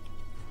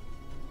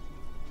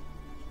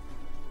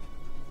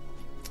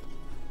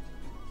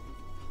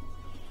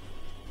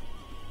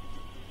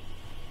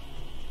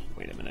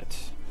 Wait a minute.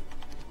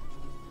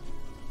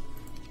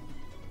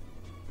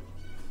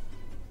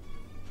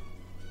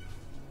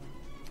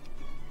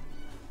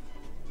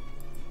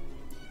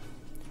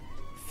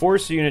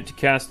 Force a unit to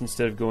cast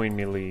instead of going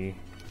melee.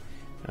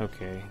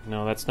 Okay,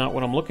 no, that's not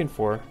what I'm looking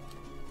for.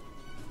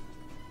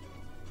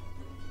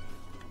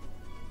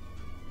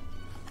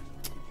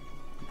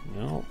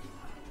 No.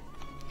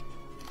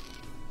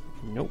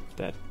 Nope,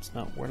 that's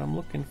not what I'm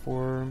looking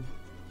for.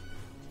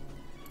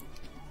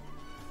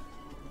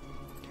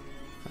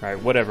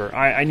 Alright, whatever.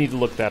 I need to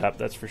look that up,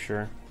 that's for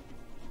sure.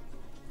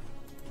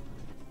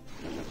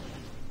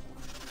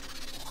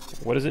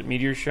 What is it?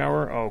 Meteor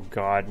shower? Oh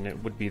god, and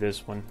it would be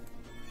this one.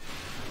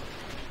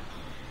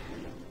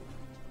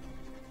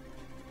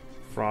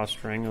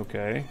 Frost ring,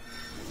 okay.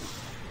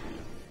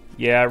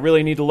 Yeah, I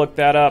really need to look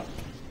that up.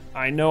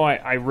 I know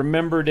I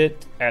remembered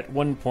it at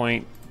one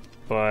point,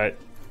 but...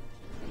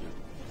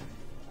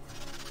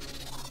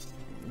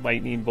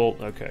 Lightning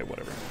bolt, okay,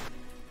 whatever.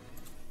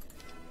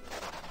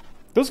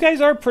 Those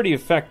guys are pretty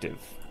effective.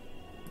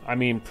 I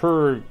mean,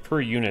 per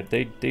unit,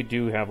 they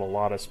do have a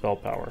lot of spell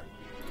power.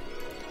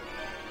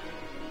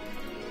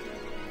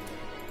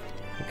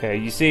 Okay,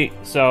 you see,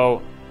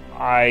 so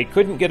I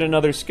couldn't get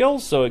another skill,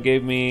 so it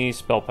gave me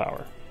spell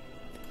power,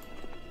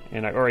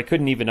 and I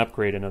couldn't even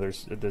upgrade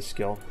this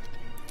skill.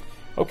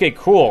 Okay,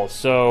 cool.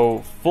 So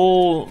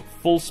full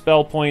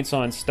spell points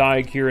on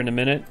Steig here in a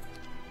minute,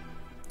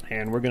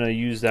 and we're gonna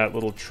use that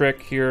little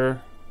trick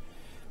here.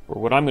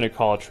 Or what I'm going to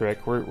call a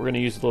trick. We're going to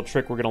use a little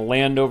trick. We're going to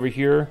land over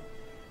here.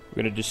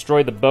 We're going to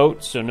destroy the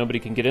boat so nobody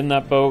can get in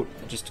that boat,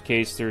 just in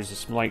case there's a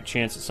slight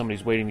chance that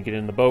somebody's waiting to get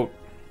in the boat.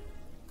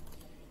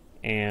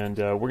 And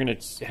we're going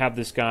to have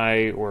this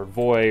guy, or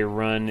Voy,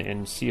 run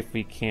and see if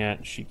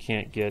she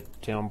can't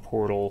get down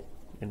portal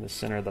in the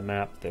center of the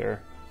map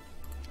there.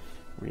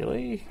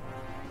 Really?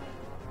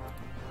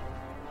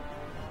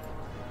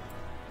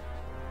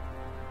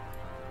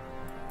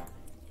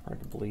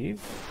 Hard to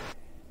believe.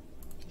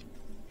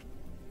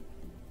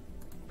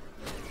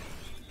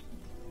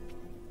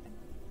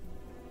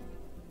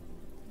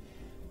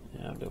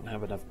 I don't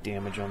have enough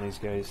damage on these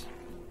guys.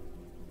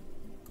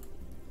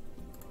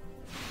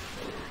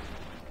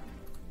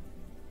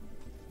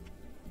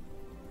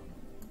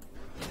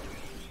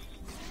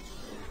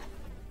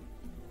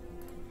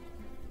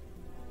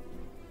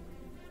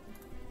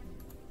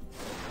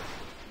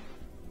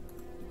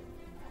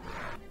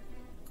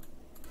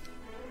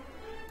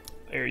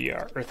 There you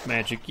are, Earth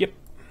Magic. Yep.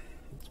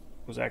 That's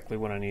exactly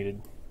what I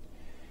needed.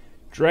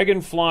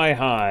 Dragonfly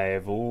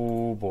Hive.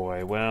 Oh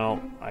boy.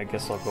 Well, I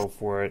guess I'll go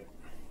for it.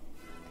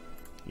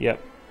 Yep.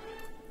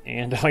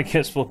 And I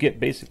guess we'll get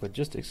basic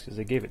logistics because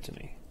they gave it to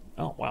me.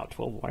 Oh wow,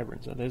 12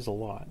 wyverns. That is a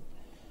lot.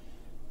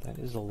 That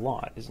is a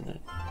lot, isn't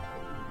it?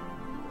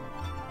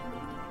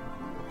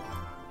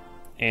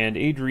 And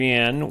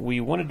Adrienne, we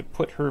wanted to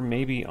put her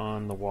maybe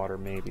on the water,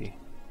 maybe.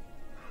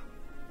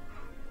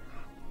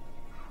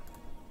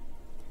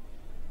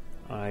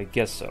 I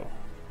guess so.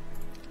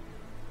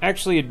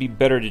 Actually, it'd be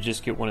better to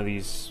just get one of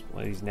these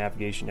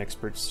navigation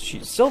experts.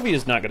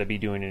 Sylvia's not going to be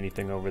doing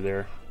anything over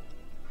there.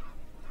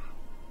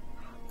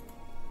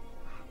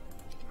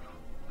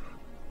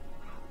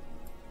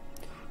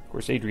 Of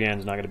course,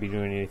 Adrienne's not going to be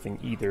doing anything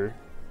either.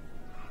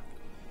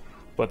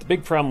 But the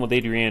big problem with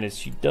Adrienne is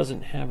she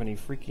doesn't have any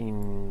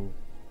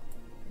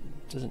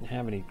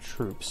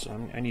troops.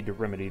 So I need to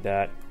remedy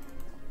that.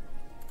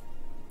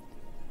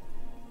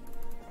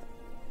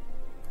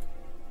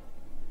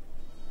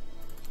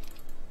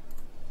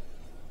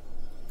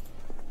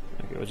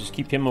 Okay, we'll just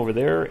keep him over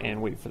there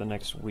and wait for the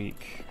next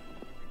week.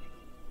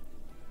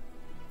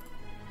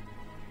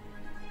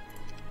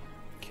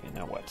 Okay,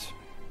 now what?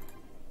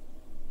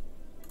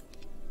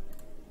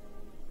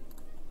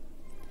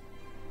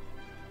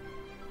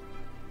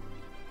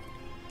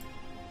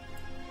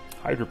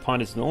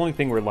 Hydroponic is the only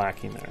thing we're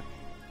lacking there.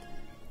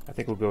 I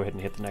think we'll go ahead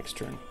and hit the next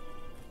turn.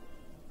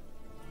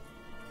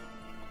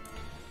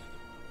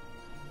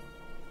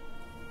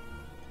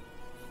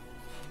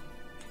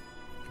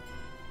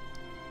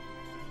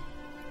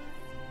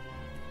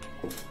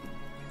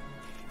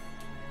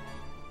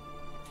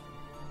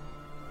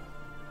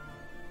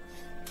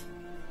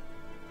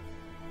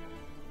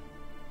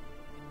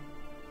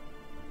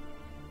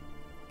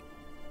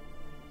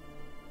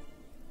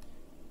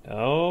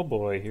 Oh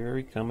boy, here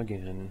we come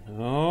again.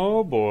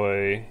 Oh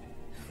boy.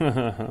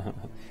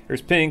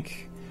 There's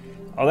Pink.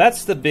 Oh,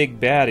 that's the big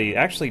baddie.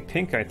 Actually,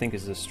 Pink, I think,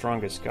 is the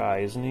strongest guy,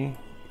 isn't he?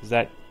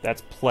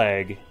 That's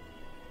Plague.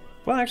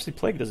 Well, actually,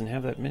 Plague doesn't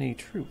have that many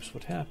troops.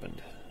 What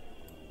happened?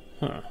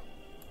 Huh.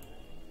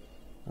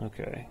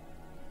 Okay.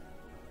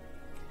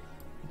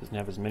 He doesn't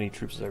have as many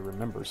troops as I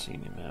remember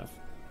seeing him have.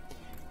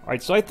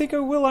 Alright, so I think I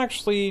will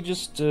actually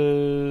just,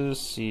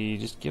 see,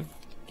 just give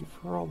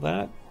her all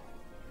that.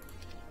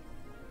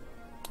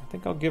 I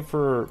think I'll give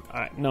her...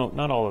 no,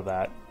 not all of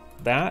that.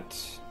 That...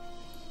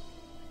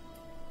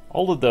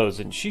 all of those,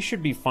 and she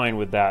should be fine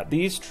with that.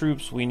 These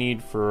troops we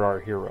need for our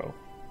hero.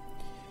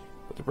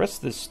 But the rest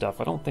of this stuff,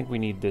 I don't think we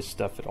need this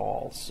stuff at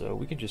all, so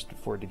we can just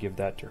afford to give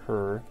that to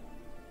her.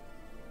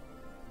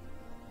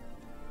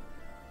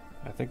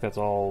 I think that's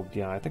all...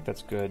 yeah, I think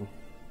that's good.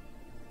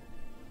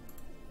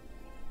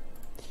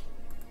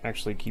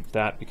 Actually keep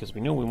that, because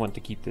we know we want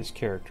to keep this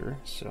character,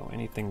 so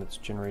anything that's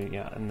generated...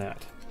 yeah, and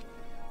that.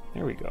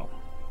 There we go.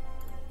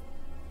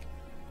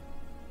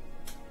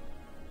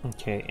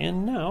 Okay,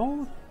 and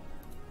now...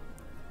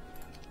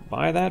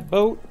 buy that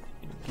boat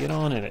and get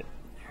on in it.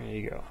 There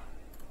you go.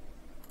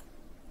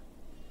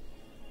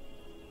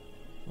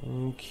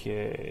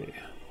 Okay.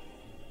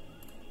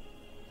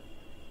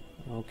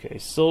 Okay,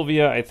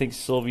 Sylvia. I think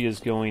Sylvia's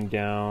going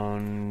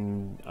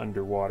down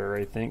underwater,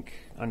 I think.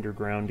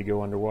 Underground to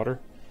go underwater.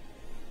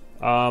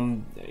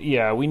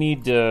 Yeah, we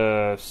need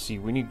to... see,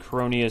 we need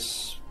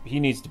Coronius.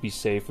 He needs to be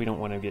safe. We don't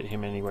want to get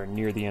him anywhere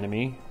near the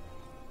enemy.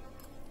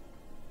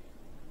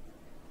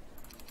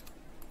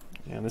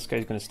 And this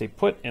guy's going to stay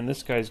put, and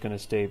this guy's going to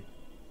stay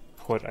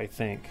put, I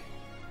think.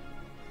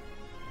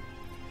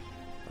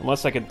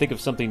 Unless I can think of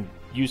something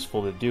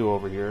useful to do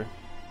over here.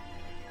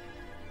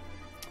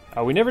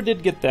 We never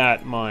did get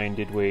that mine,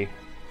 did we?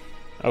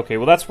 Okay,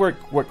 well that's what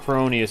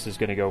Coronius is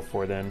going to go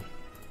for then.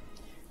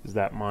 Is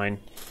that mine.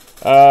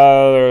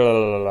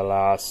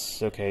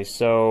 Okay,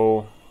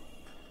 so...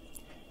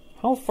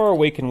 how far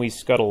away can we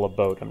scuttle a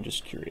boat? I'm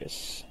just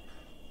curious.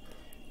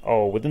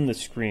 Oh, within the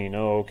screen.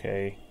 Oh,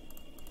 okay.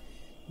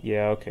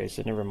 Yeah, okay,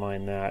 so never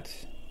mind that.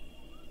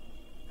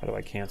 How do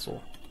I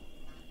cancel?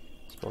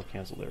 Spell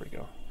cancel, there we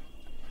go.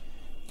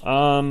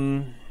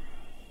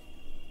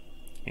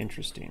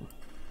 Interesting.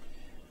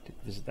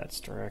 Didn't visit that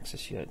star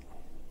axis yet.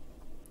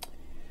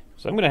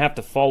 So I'm going to have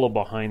to follow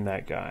behind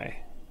that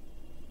guy.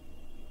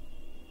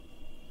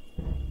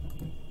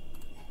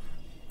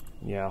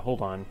 Yeah,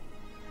 hold on.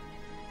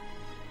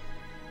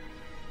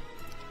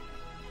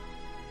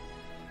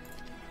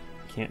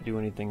 Can't do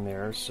anything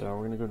there, so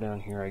we're going to go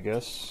down here, I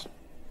guess.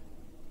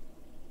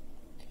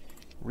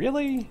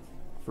 Really?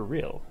 For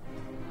real?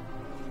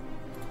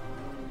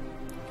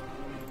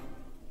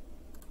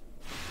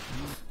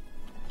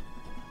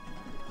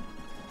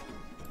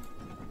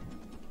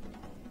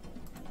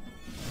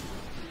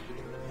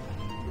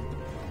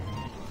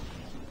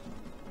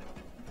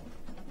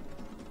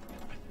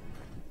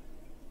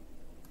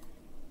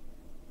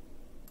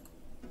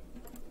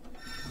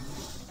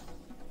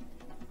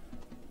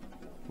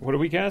 What are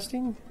we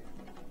casting?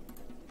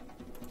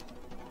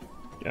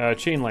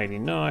 Chain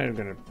lightning. No, I'm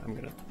not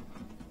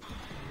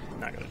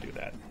gonna do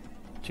that.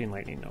 Chain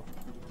lightning, no.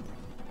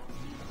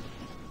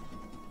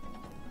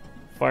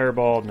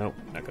 Fireball, nope,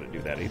 not gonna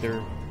do that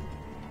either.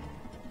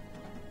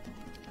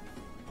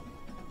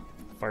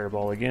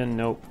 Fireball again.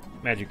 Nope.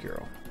 Magic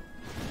Arrow.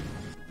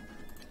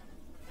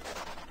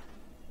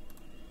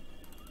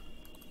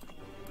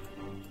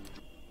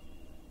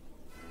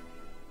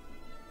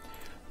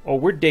 Oh,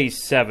 we're day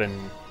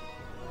 7.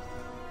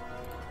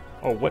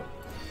 Oh, what?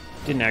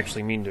 Didn't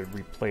actually mean to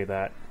replay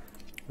that.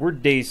 We're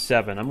day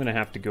 7. I'm going to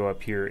have to go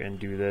up here and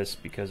do this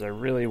because I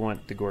really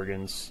want the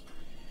Gorgons.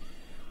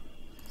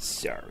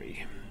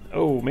 Sorry.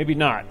 Oh, maybe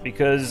not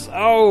because...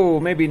 Oh,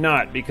 maybe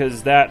not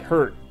because that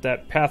hurt.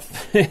 That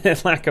path...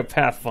 lack of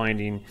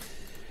pathfinding.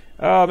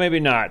 Oh, maybe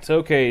not.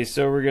 Okay,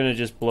 so we're going to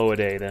just blow a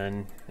day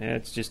then.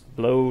 It just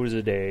blows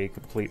a day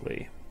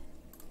completely.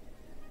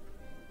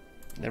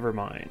 Never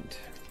mind.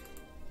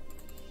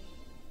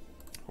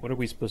 What are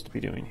we supposed to be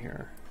doing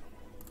here?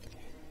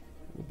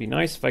 It would be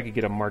nice if I could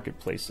get a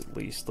marketplace at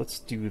least. Let's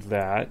do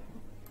that.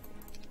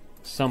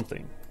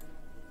 Something.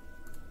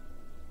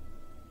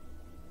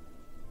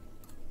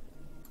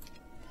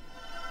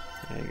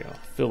 There you go.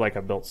 Feel like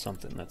I built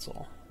something, that's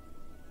all.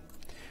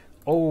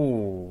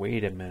 Oh,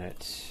 wait a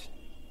minute.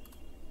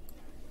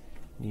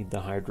 Need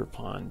the Hydro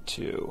Pond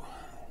too.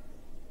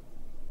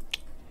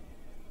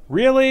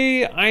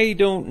 Really? I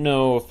don't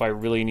know if I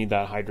really need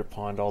that Hydro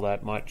Pond all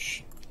that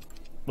much.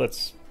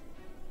 Let's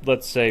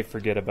say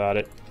forget about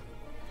it.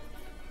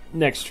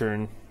 Next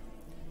turn.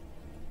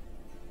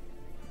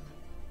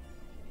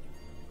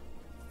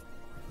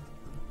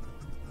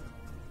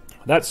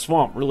 That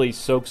swamp really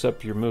soaks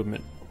up your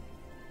movement.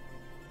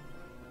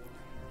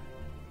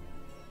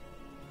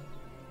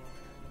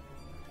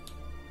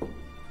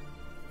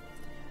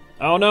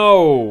 Oh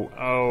no!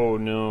 Oh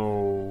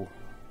no.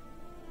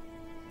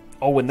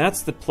 Oh, and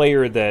that's the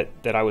player that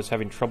I was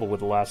having trouble with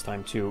the last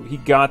time too. He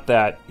got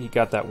that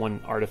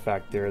one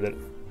artifact there that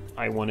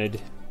I wanted.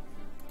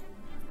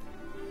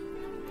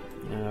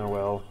 Oh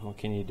well, what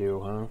can you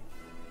do, huh?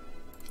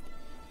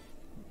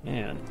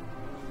 Man.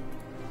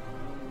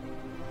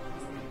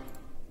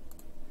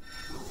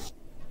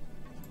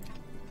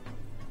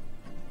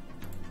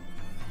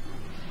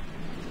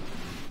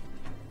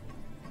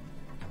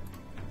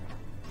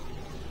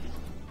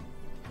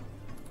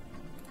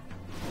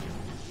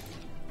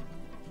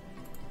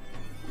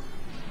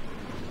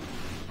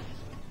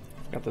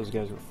 Got those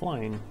guys were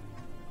flying.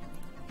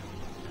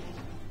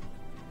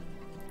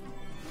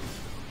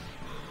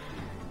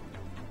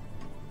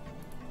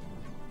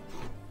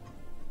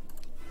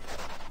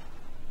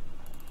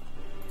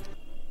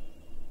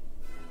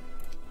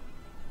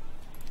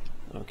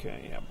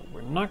 Okay, yeah, but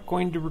we're not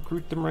going to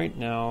recruit them right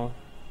now.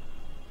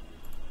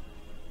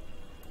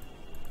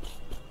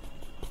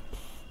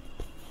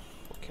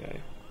 Okay.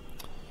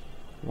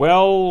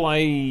 Well,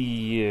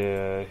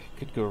 I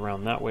could go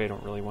around that way. I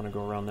don't really want to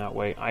go around that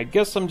way. I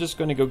guess I'm just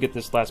going to go get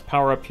this last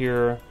power up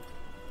here.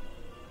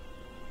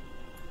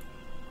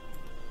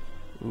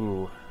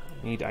 Ooh,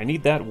 I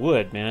need that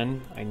wood,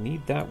 man. I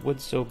need that wood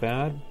so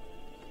bad.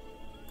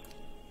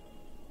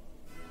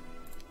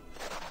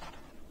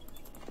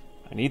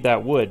 I need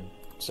that wood.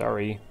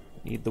 Sorry.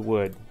 Need the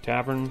wood.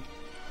 Tavern.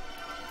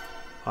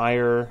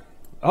 Higher.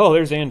 Oh,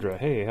 there's Andra.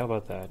 Hey, how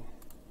about that?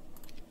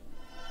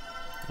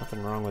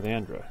 Nothing wrong with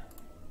Andra.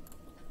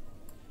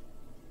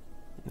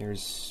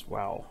 There's,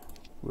 wow,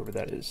 whoever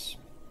that is.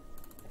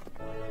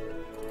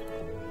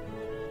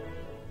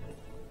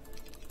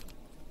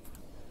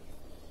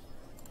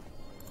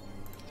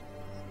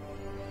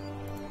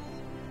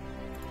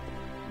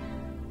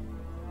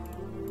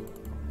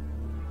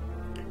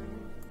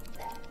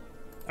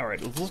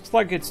 Alright, it looks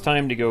like it's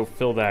time to go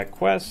fill that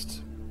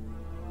quest.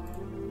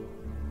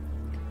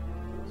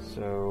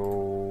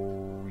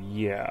 So,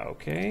 yeah,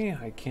 okay,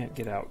 I can't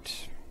get out.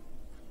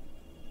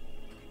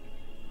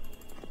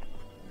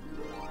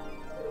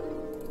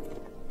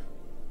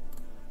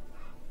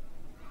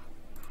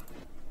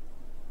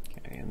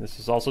 And this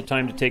is also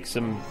time to take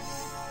some...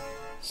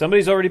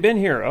 Somebody's already been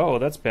here. Oh,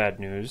 that's bad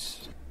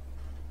news.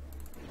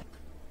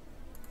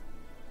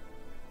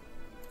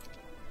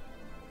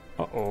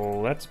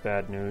 Uh-oh, that's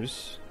bad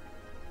news.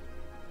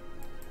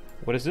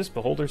 What is this?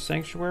 Beholder's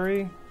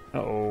Sanctuary?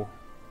 Uh-oh.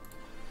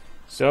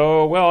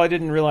 So, well, I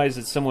didn't realize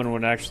that someone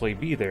would actually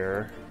be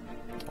there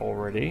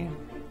already.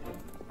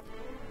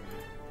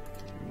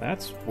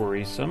 That's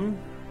worrisome.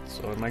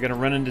 So am I going to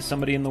run into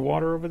somebody in the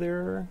water over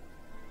there?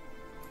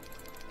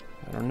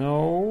 I don't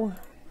know.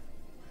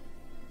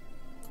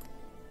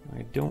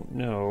 I don't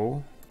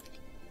know.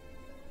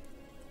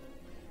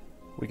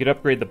 We could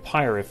upgrade the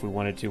Pyre if we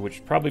wanted to, which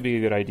would probably be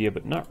a good idea,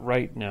 but not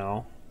right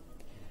now.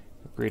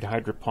 Upgrade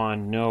Hydro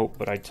Pond, no.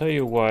 But I tell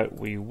you what,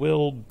 we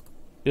will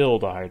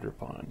build a Hydro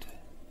Pond.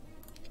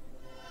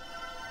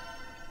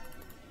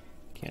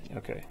 Can't,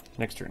 okay,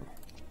 next turn.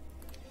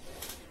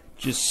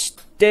 Just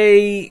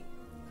stay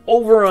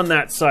over on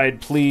that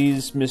side,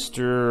 please,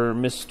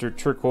 Mr.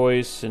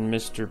 Turquoise and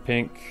Mr.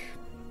 Pink.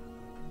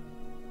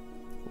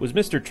 It was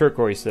Mr.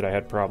 Turquoise that I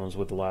had problems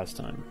with the last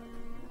time.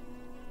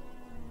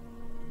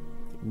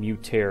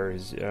 Mutair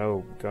is...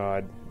 oh,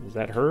 God. Is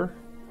that her?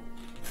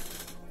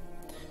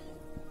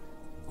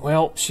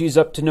 Well, she's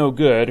up to no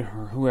good.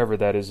 Or whoever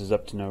that is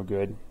up to no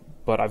good.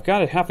 But I've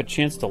got half a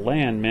chance to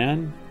land,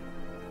 man.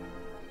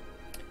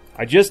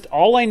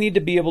 All I need to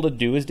be able to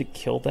do is to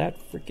kill that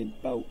freaking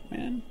boat,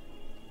 man.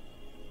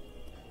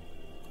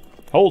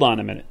 Hold on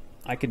a minute.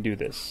 I can do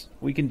this.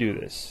 We can do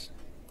this.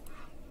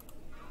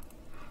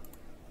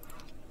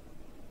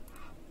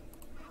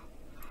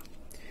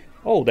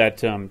 Oh, that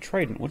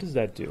trident. What does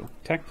that do?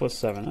 Tech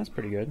 +7. That's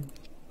pretty good.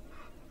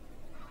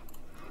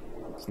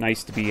 It's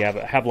nice to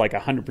have like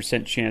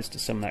 100% chance to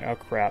summon that. Oh,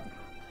 crap.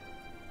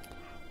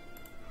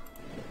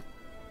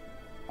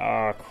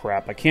 Oh,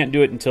 crap. I can't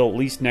do it until at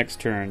least next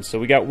turn. So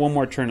we got one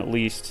more turn at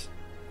least.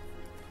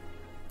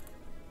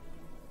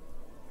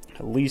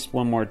 At least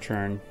one more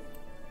turn.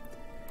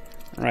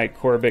 Alright,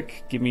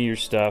 Korvik, give me your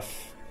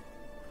stuff.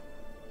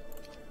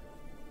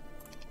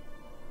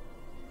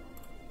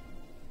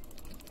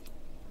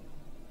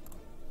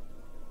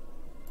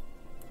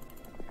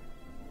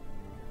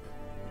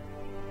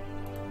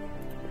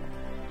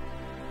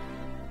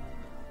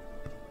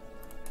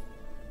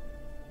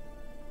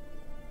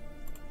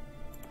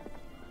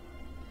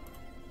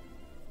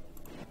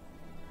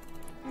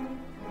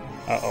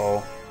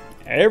 Uh-oh.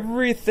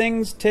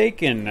 Everything's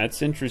taken.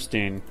 That's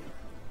interesting.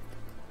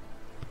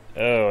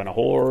 Oh, and a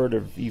horde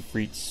of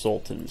Ifrit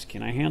Sultans.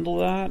 Can I handle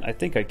that? I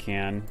think I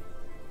can.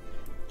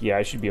 Yeah,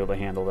 I should be able to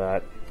handle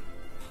that.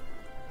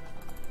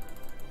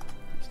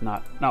 It's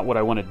not what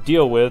I want to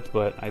deal with,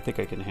 but I think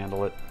I can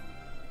handle it.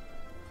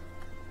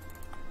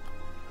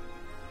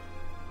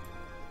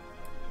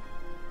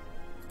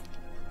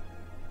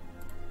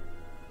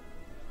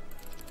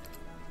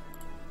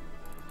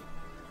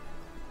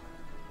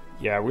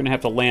 Yeah, we're gonna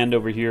have to land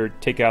over here,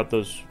 take out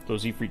those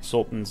Ifrit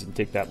Sultans, and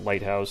take that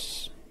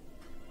lighthouse.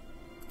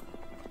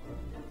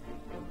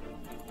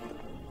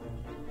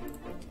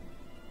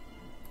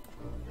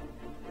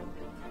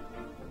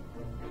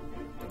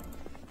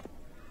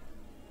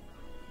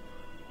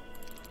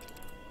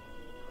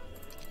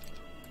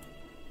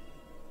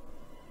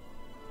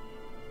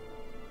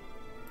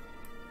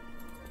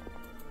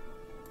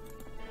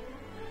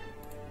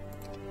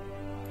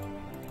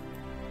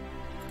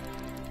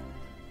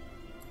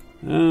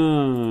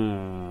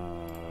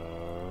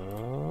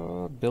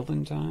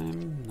 Building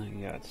time? Not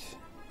yet.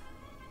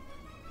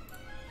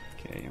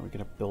 Okay, we're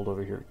gonna build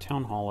over here.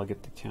 Town Hall, I'll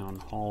get the Town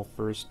Hall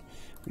first.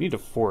 We need a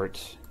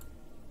fort.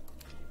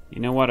 You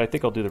know what? I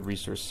think I'll do the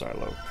resource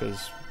silo,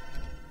 because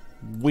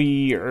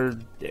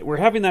we're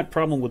having that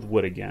problem with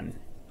wood again.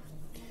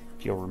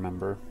 If you'll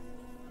remember.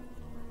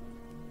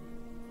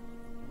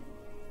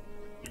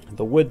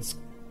 The wood's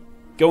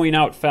going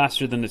out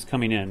faster than it's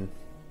coming in.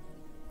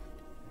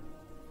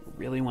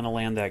 Really want to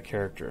land that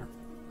character.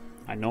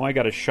 I know I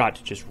got a shot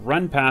to just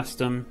run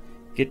past him,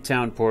 get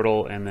town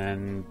portal, and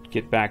then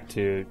get back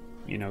to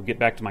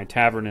my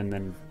tavern and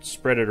then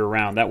spread it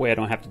around. That way I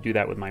don't have to do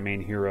that with my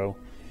main hero.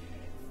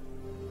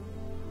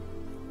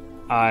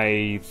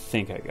 I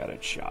think I got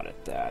a shot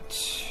at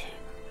that.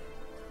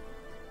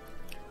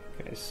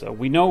 Okay, so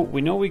we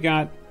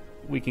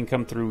can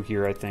come through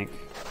here, I think.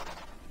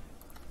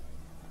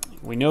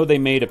 We know they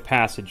made a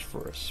passage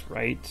for us,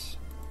 right?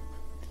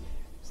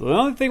 So the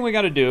only thing we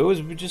got to do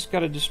is we just got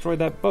to destroy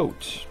that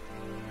boat.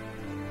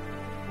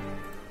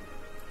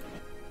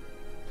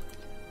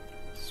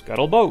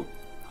 Scuttle boat.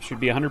 Should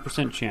be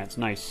 100% chance.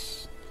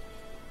 Nice.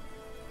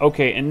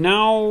 Okay, and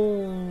now...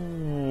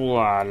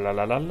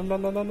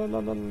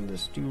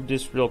 Let's do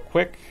this real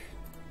quick.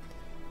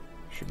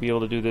 Should be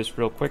able to do this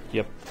real quick.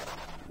 Yep.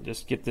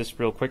 Just get this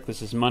real quick.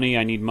 This is money.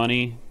 I need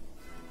money.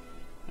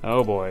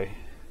 Oh boy.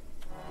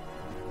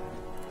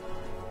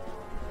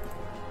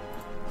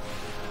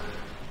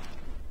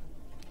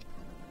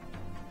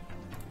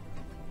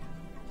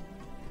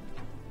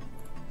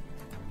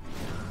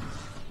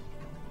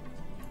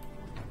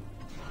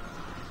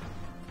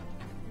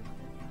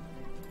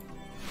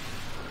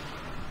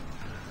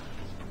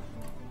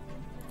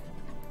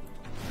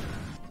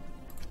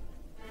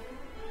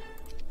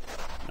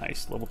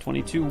 Nice, level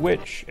 22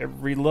 witch.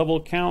 Every level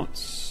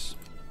counts.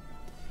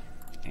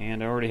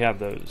 And I already have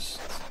those.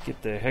 Let's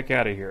get the heck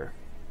out of here.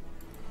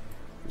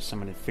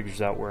 Somebody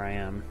figures out where I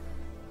am.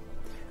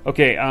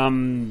 Okay,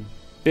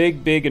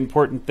 big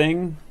important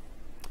thing.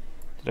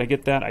 Did I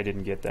get that? I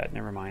didn't get that.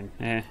 Never mind.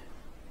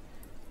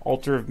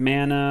 Altar of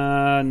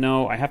Mana.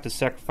 No, I have to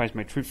sacrifice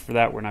my troops for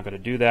that. We're not going to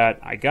do that.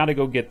 I got to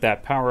go get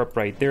that power up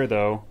right there,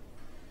 though.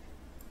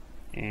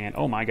 And,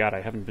 oh my god,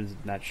 I haven't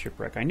visited that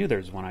shipwreck. I knew there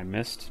was one I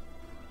missed.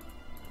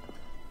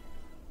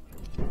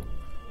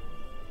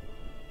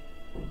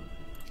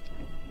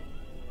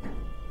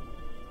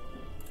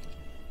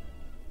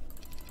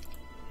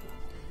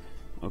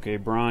 Okay,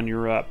 Braun,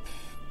 you're up.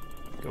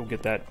 Go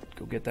get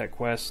that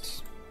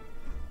quest.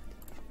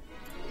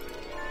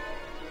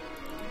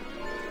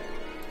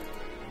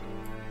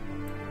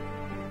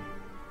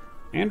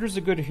 Andrew's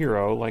a good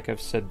hero, like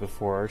I've said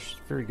before. She's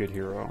a very good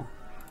hero.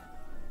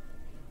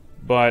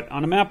 But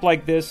on a map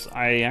like this,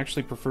 I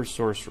actually prefer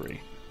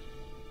sorcery.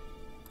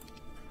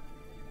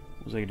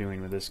 What was I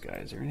doing with this guy?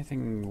 Is there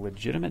anything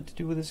legitimate to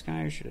do with this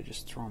guy, or should I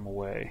just throw him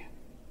away?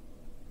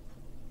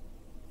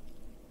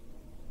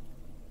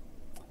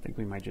 I think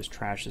we might just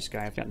trash this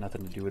guy. I've got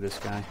nothing to do with this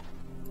guy.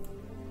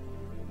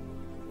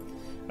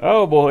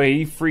 Oh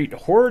boy, Ifrit,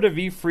 Horde of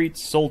Ifrit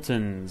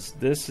Sultans.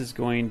 This is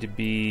going to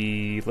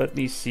be... Let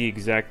me see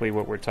exactly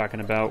what we're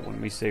talking about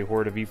when we say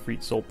Horde of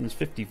Ifrit Sultans.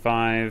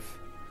 55.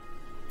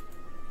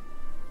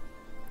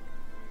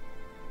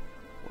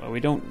 Well, we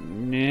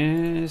don't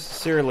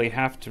necessarily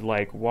have to,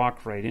 like,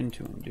 walk right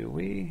into them, do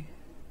we?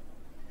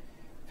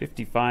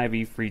 55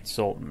 Ifrit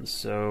Sultans,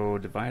 so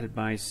divided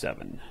by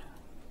 7.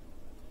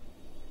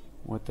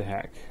 What the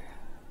heck?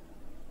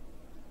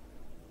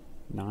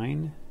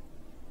 9?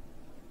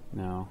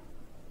 No.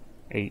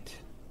 8.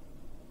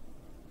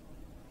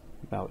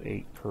 About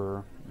 8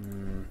 per.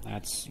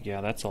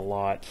 That's a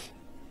lot.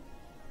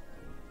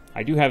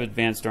 I do have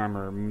advanced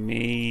armor.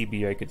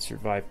 Maybe I could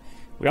survive.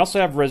 We also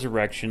have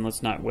resurrection.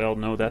 Let's not... Well,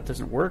 no, that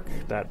doesn't work.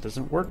 That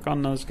doesn't work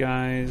on those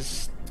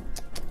guys.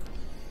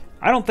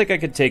 I don't think I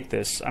could take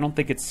this. I don't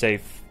think it's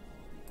safe.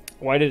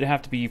 Why did it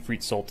have to be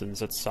Ifrit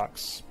Sultans? That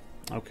sucks.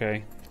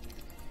 Okay.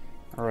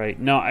 Alright.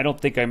 No, I don't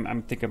think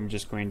I'm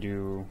just going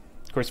to...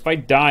 Of course, if I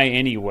die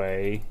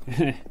anyway,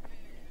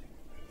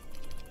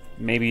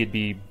 maybe it'd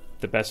be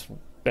the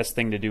best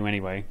thing to do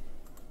anyway.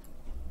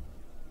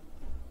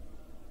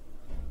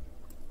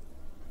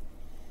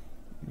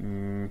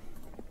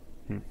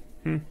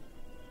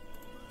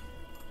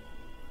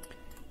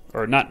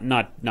 Or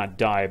not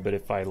die, but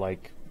if I,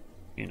 like,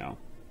 you know,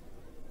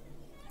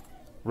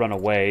 run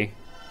away,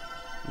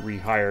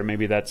 rehire,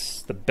 maybe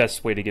that's the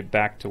best way to get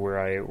back to where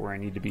I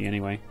need to be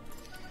anyway.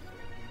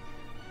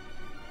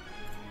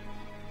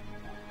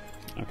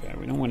 Okay,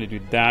 we don't want to do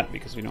that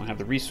because we don't have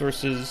the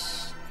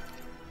resources.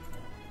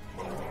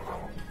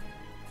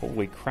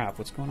 Holy crap,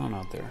 what's going on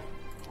out there?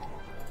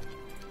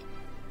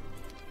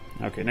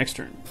 Okay, next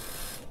turn.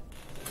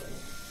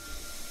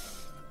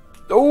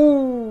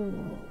 Oh!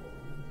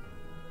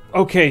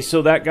 Okay,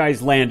 so that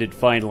guy's landed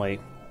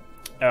finally.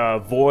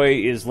 Voy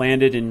is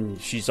landed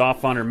and she's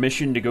off on her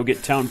mission to go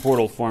get Town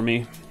Portal for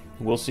me.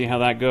 We'll see how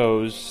that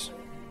goes.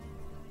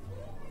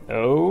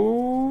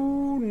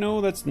 Oh,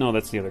 no, that's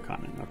the other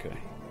continent. Okay.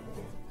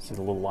 See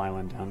the little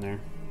island down there.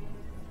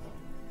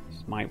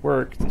 This might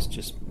work. This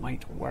just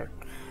might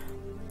work.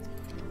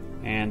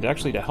 And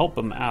actually, to help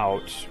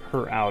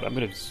her out, I'm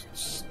going to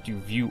do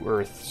View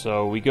Earth.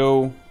 So we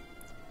go...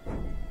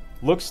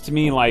 Looks to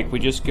me like we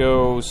just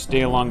go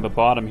stay along the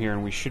bottom here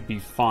and we should be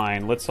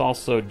fine. Let's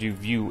also do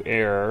View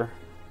Air.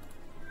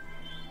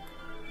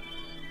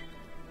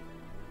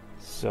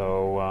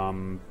 So,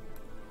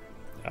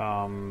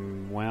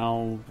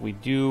 well,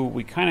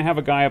 we kind of have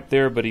a guy up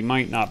there, but he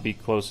might not be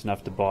close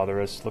enough to bother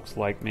us, looks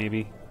like,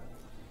 maybe.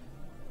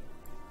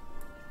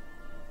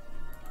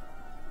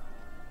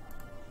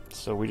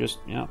 So we just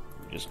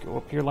go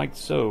up here like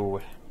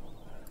so.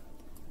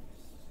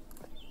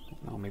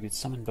 Oh, maybe it's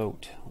summon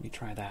boat. Let me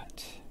try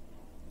that.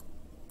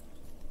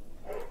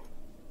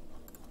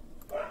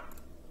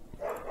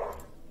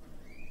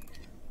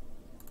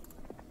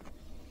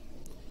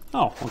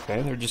 Oh,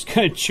 okay, they're just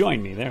gonna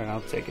join me there. I'll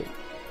take it.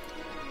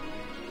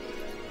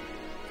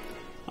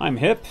 I'm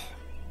hip.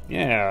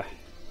 Yeah.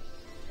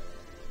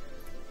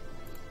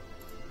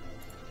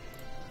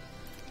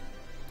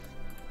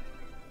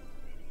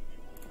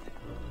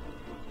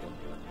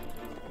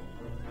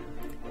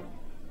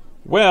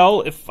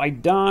 Well, if I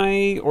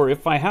die or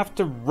if I have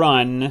to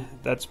run,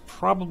 that's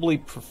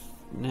probably...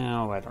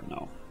 No, I don't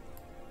know.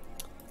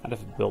 I'd have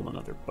to build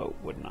another boat,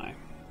 wouldn't I?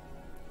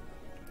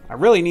 I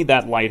really need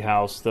that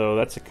lighthouse, though.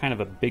 That's a kind of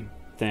a big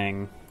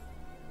thing.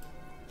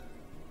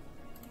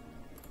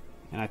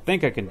 And I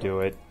think I can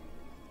do it.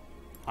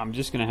 I'm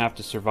just going to have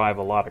to survive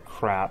a lot of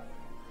crap.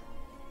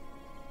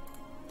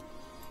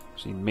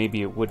 Actually,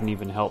 maybe it wouldn't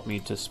even help me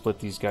to split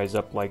these guys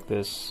up like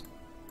this.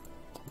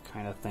 I'm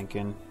kind of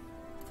thinking.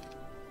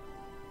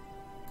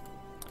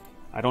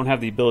 I don't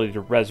have the ability to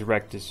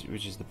resurrect,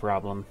 which is the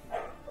problem.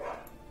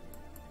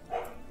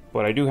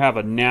 But I do have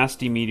a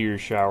nasty meteor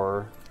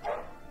shower.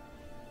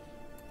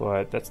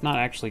 But that's not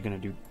actually going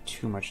to do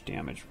too much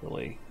damage,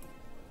 really.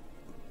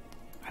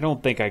 I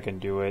don't think I can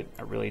do it.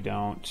 I really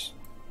don't.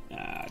 Nah,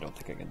 I don't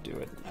think I can do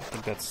it. I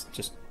think that's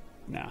just...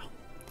 Nah.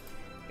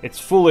 It's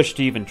foolish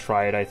to even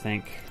try it, I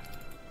think.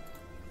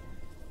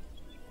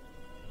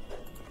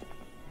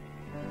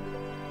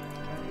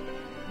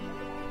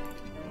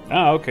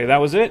 Oh, okay, that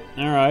was it?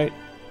 Alright.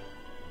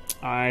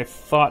 I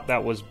thought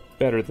that was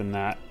better than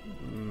that.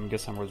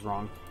 Guess I was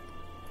wrong.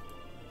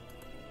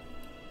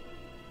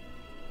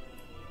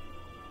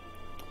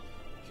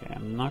 Okay,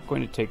 I'm not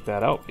going to take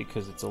that out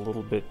because it's a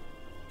little bit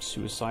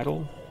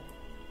suicidal.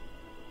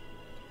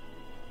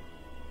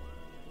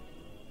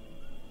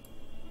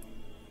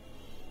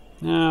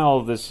 Now,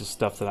 all this is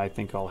stuff that I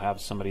think I'll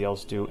have somebody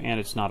else do, and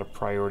it's not a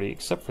priority,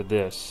 except for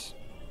this.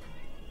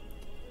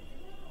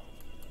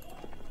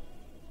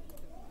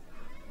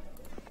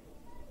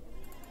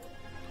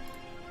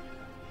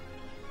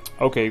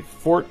 Okay,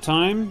 fort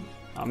time.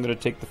 I'm going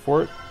to take the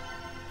fort.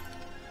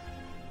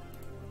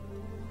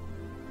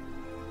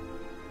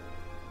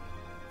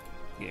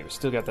 Yeah, we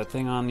still got that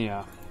thing on,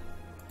 yeah.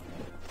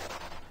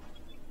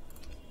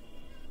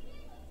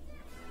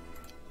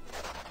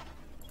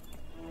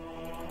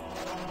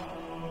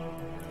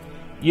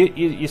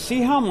 You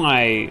see how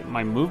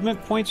my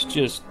movement points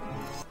just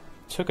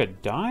took a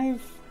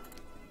dive?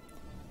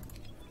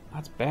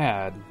 That's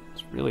bad.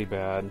 It's really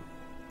bad.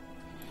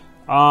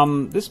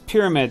 This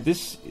pyramid,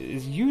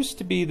 used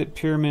to be that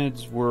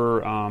pyramids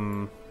were,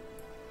 oh,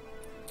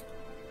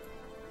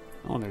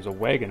 and there's a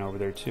wagon over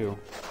there, too.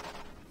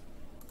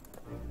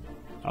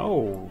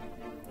 Oh.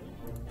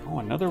 Oh,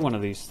 another one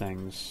of these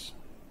things.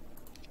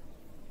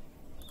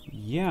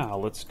 Yeah,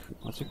 let's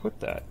equip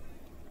that.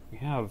 We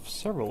have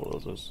several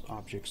of those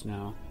objects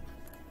now.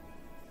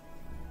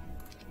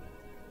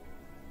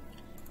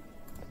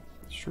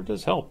 Sure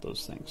does help,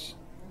 those things.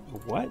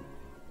 What?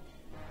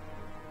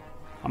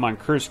 I'm on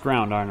cursed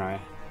ground, aren't I?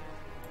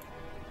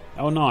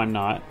 Oh, no, I'm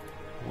not.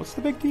 What's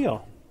the big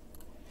deal?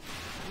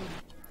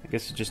 I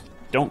guess you just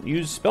don't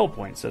use spell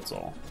points, that's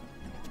all.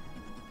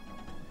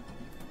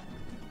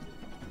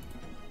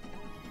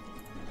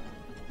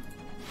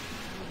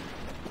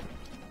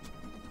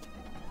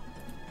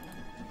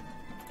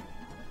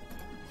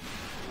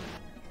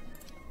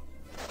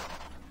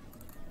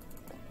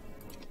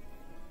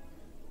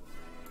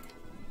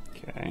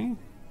 Okay.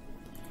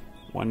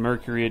 1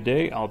 mercury a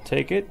day, I'll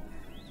take it.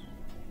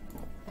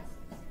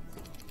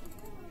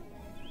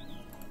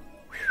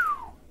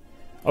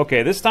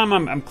 Okay, this time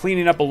I'm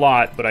cleaning up a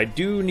lot, but I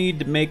do need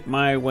to make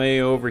my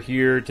way over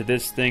here to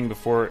this thing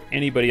before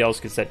anybody else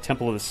gets that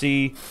Temple of the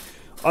Sea.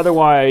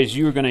 Otherwise,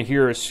 you're going to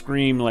hear a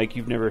scream like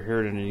you've never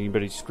heard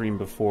anybody scream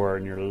before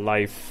in your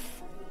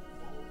life.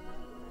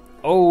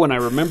 Oh, and I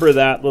remember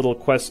that little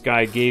quest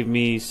guy gave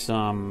me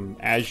some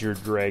Azure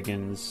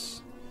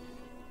Dragons.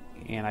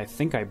 And I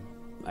think I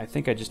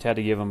just had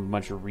to give him a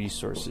bunch of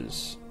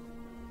resources.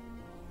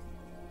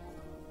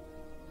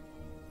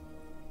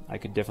 I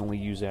could definitely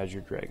use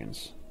Azure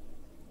Dragons.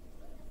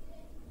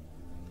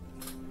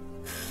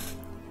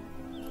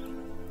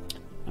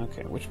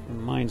 Okay, which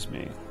reminds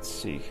me, let's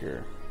see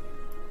here.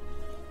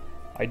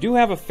 I do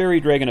have a fairy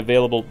dragon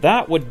available.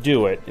 That would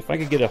do it. If I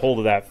could get a hold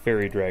of that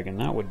fairy dragon,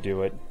 that would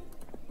do it.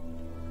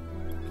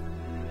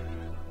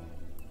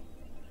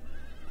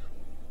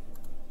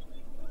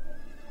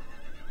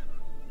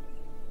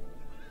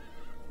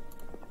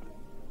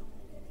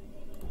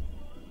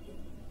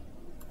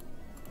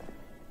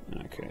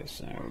 Okay,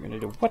 so we're gonna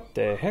do... What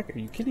the heck? Are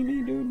you kidding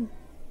me, dude?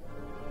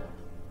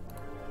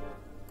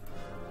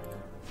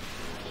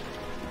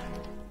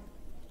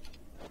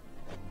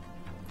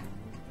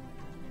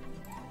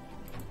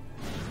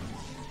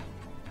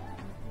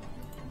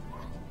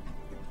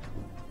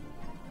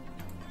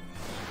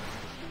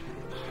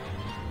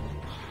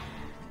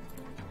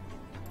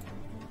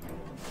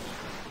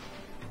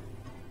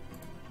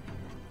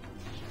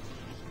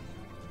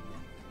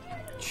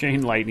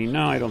 Chain lightning?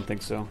 No, I don't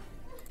think so.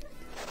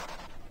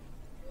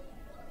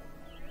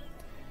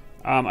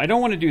 I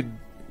don't want to do...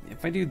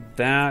 If I do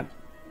that...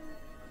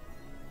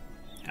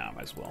 I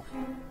might as well.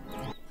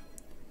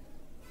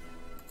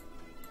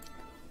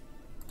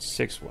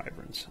 6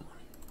 wyverns.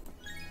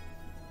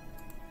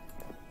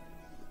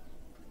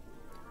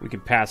 We can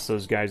pass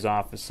those guys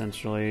off,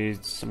 essentially.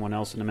 Someone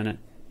else in a minute.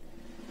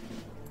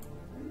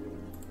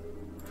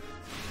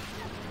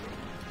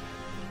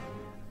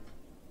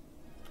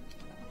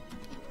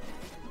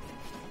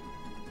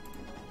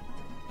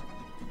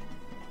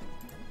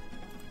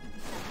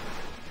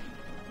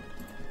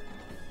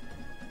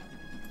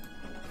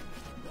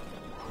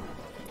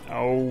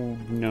 Oh,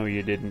 no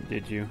you didn't,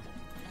 did you?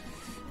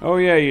 Oh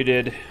yeah, you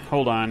did.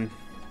 Hold on.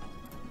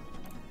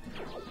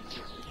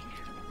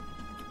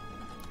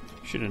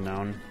 Should have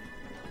known.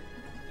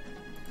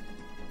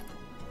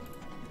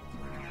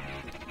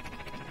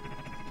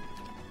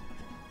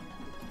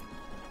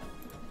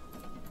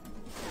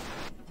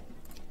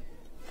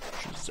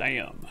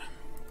 Shazam.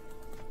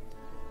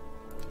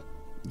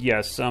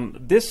 Yes,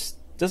 this...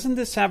 Doesn't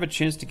this have a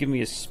chance to give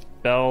me a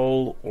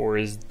spell, or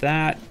is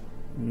that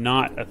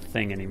not a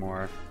thing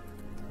anymore?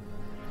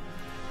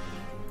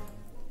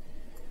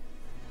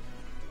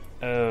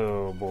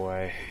 Oh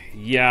boy.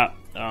 Yeah,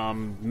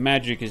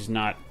 magic is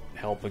not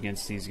help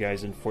against these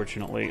guys,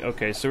 unfortunately.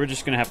 Okay, so we're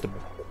just gonna have to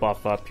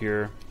buff up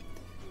here.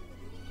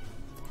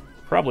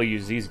 Probably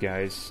use these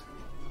guys.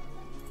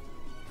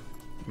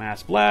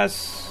 Mass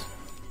Bless.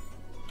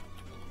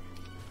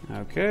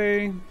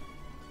 Okay.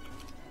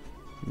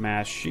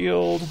 Mass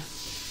Shield.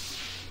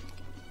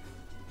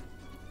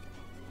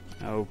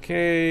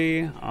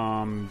 Okay.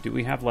 Do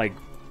we have, like,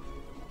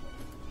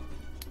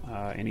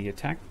 any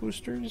attack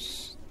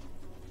boosters?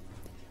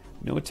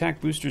 No attack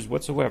boosters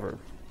whatsoever.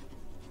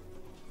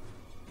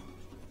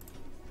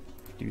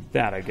 Do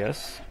that, I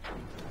guess.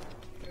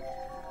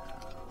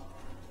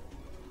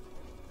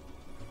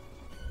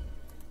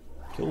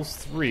 Kills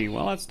 3.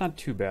 Well, that's not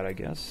too bad, I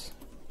guess.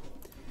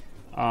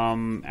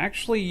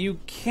 Actually, you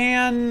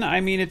can... I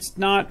mean, it's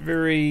not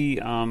very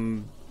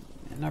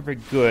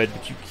good,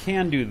 but you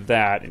can do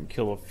that and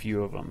kill a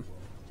few of them.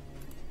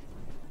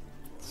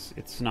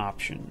 It's an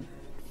option.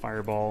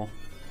 Fireball.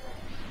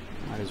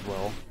 Might as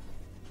well.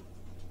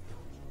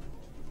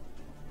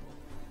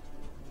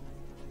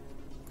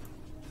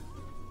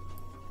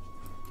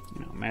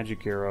 You know,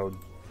 magic arrow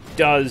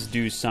does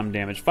do some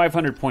damage.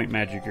 500 point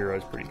magic arrow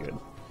is pretty good.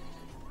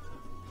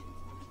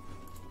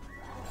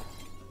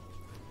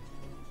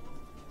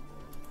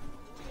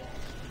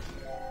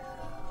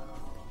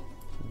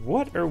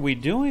 What are we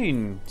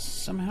doing?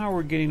 Somehow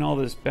we're getting all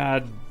this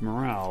bad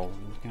morale.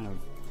 It's kind of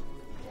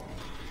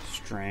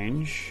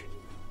strange.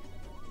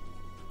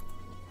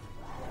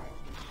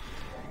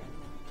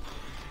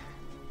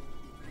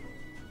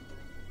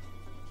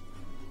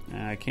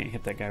 I can't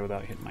hit that guy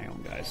without hitting my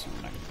own guy, so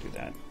I'm not going to do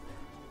that.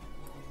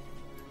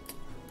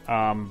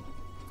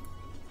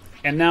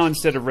 And now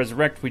instead of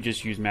Resurrect, we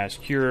just use Mass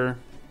Cure.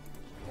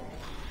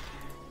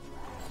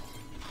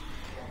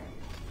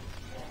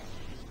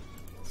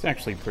 It's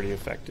actually pretty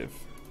effective.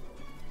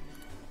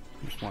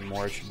 Just one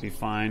more should be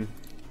fine.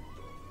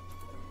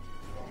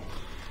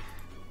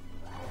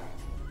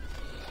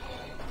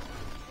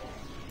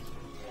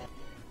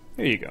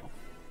 There you go.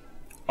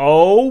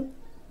 Oh,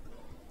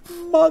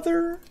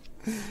 mother.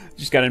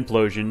 Just got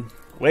Implosion.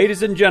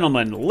 Ladies and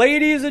gentlemen,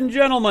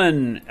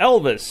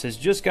 Elvis has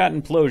just got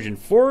Implosion.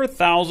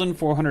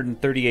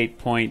 4,438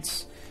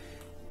 points.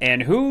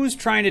 And who's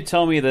trying to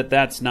tell me that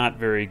that's not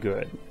very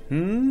good?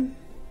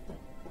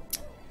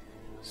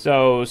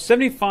 So,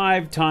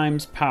 75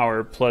 times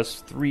power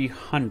plus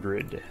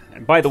 300.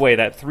 And by the way,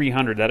 that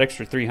 300, that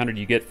extra 300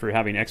 you get for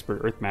having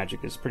Expert Earth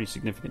Magic is pretty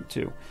significant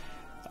too.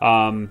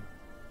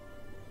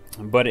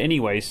 But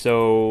anyway,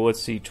 so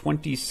let's see,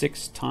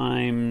 26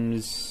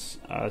 times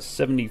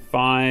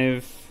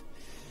 75.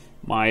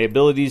 My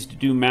abilities to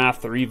do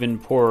math are even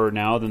poorer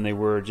now than they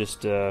were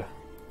just a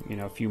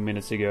few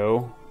minutes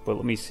ago. But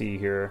let me see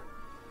here.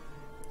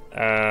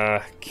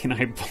 Can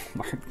I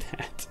bookmark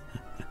that?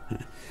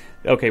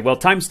 Okay, well,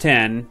 times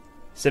 10,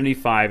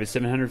 75 is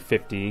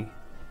 750,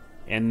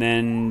 and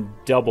then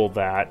double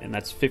that, and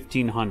that's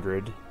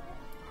 1,500.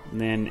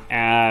 And then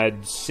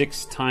add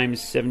 6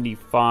 times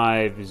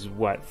 75 is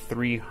what,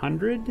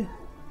 300?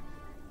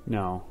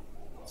 No.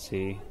 Let's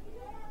see.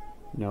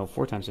 No,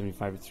 4 times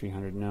 75 is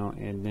 300. No,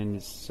 and then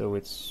so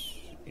it's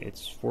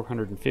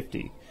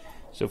 450.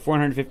 So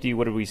 450,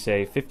 what did we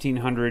say?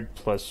 1,500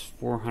 plus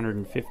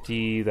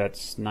 450,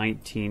 that's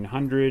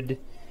 1,900.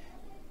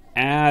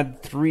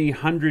 Add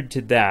 300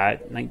 to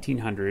that,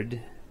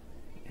 1,900,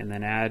 and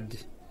then add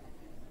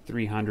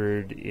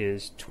 300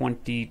 is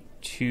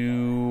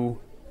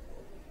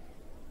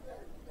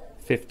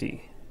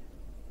 2,250.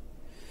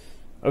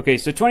 Okay,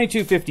 so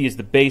 2,250 is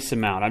the base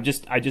amount. I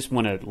just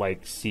want to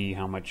like see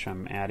how much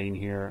I'm adding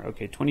here.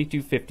 Okay,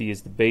 2,250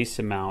 is the base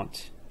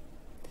amount,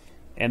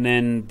 and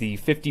then the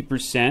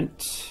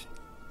 50%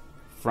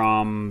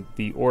 from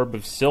the Orb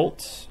of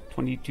Silt,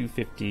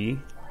 2,250.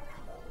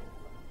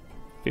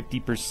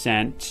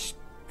 50%,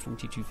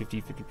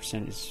 2250,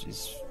 50%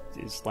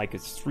 is like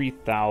it's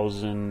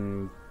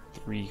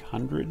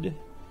 3,300.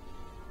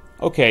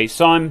 Okay,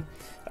 so I'm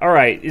all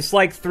right. It's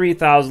like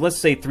 3,000. Let's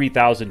say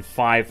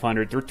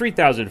 3,500 or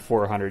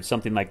 3,400,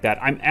 something like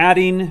that. I'm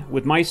adding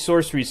with my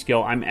sorcery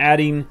skill. I'm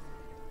adding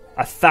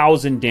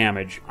 1,000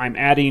 damage. I'm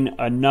adding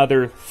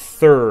another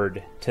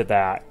third to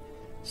that.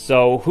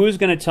 So who's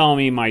going to tell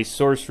me my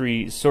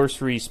sorcery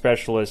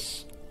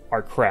specialists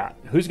are crap?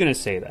 Who's going to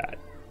say that?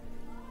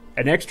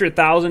 An extra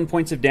 1,000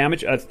 points of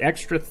damage, an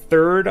extra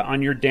third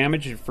on your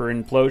damage for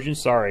Implosion.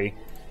 Sorry,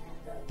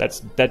 that's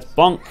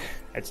bunk.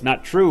 It's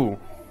not true.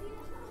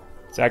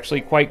 It's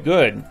actually quite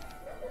good.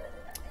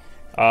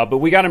 But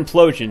we got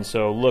Implosion,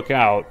 so look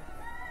out.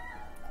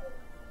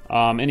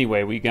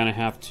 Anyway, we're gonna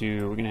have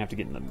to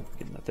get in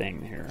the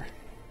thing here.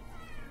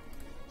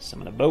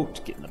 Summon a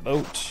boat. Get in the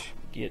boat.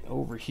 Get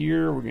over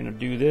here. We're gonna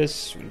do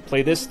this. We're gonna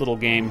play this little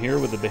game here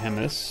with the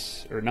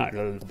behemoths, or not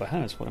the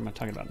behemoths. What am I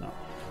talking about now?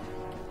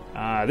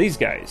 These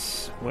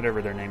guys,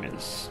 whatever their name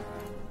is.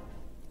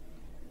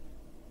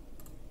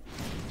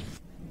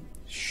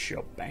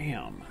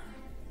 Shabam.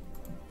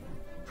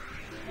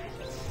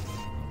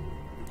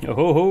 Oh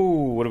ho ho!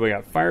 What do we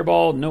got?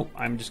 Fireball? Nope,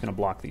 I'm just gonna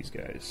block these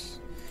guys.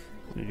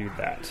 I'm gonna do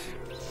that.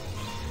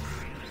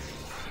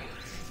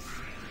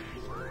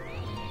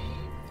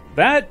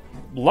 That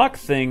luck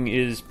thing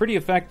is pretty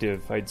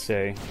effective, I'd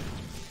say.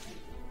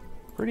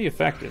 Pretty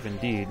effective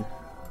indeed.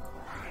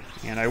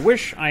 And I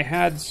wish I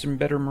had some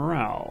better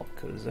morale,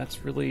 because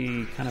that's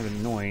really kind of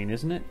annoying,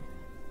 isn't it?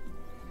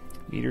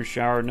 Meteor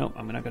shower. Nope,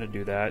 I'm not going to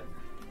do that.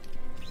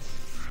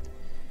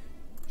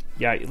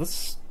 Yeah,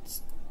 let's...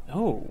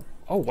 Oh,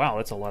 wow,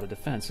 that's a lot of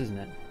defense, isn't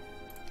it?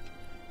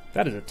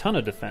 That is a ton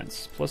of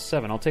defense. Plus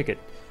 7, I'll take it.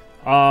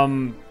 Blah,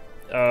 blah,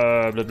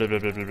 blah, blah,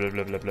 blah, blah,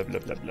 blah, blah, blah,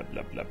 blah, blah, blah,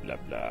 blah, blah,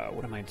 blah.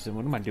 What am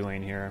I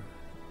doing here?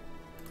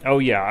 Oh,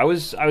 yeah, I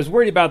was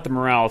worried about the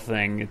morale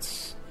thing.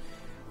 It's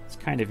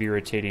kind of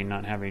irritating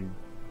not having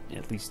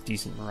at least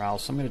decent morale.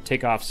 So I'm going to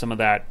take off some of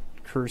that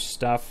curse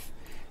stuff.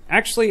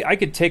 Actually, I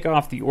could take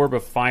off the Orb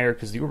of Fire,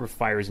 because the Orb of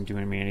Fire isn't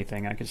doing me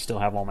anything. I can still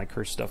have all my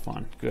curse stuff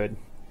on. Good.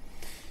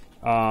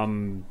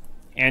 And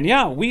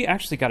yeah, we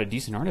actually got a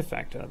decent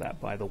artifact out of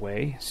that, by the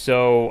way.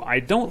 So I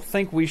don't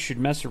think we should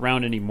mess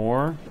around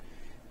anymore,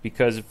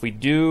 because if we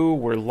do,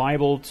 we're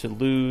liable to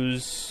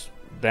lose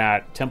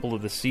that Temple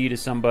of the Sea to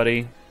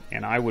somebody.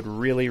 And I would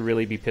really,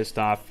 really be pissed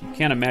off. You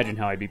can't imagine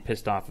how I'd be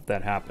pissed off if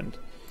that happened.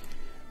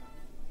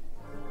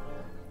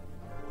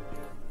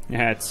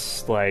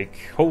 That's like,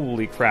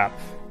 holy crap.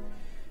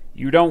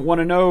 You don't want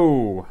to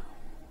know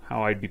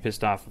how I'd be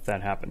pissed off if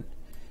that happened.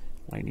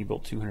 Lightning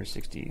bolt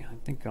 260. I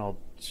think I'll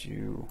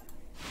do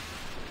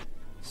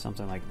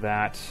something like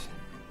that.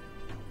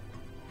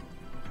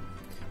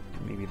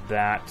 Maybe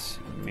that.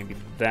 Maybe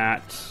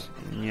that.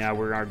 Yeah,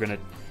 we are gonna...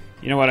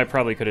 You know what? I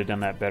probably could have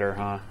done that better,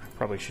 huh?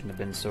 Probably shouldn't have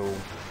been so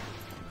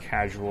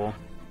casual.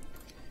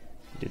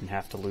 Didn't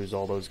have to lose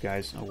all those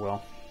guys. Oh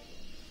well.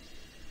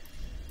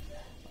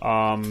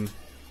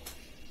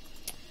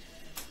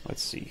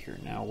 Let's see here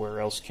now.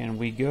 Where else can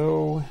we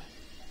go?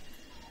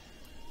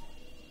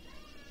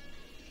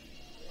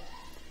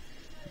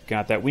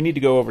 Got that. We need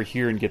to go over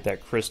here and get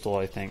that crystal,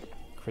 I think.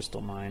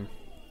 Crystal mine.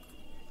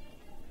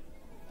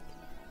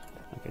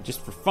 Okay,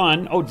 just for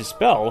fun. Oh,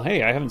 Dispel.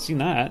 Hey, I haven't seen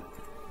that.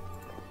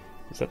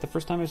 Is that the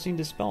first time I've seen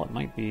Dispel? It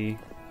might be.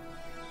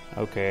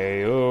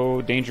 Okay.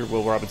 Oh, Danger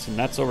Will Robinson.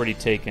 That's already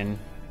taken.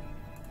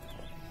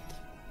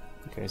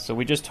 Okay, so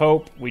we just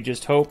hope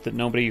that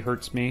nobody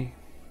hurts me.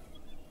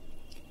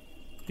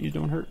 Please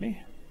don't hurt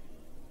me.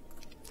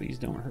 Please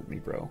don't hurt me,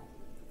 bro.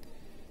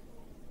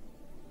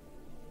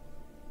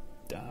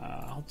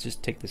 I'll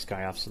just take this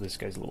guy off so this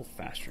guy's a little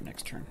faster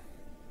next turn.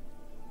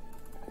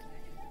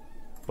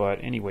 But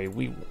anyway,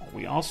 we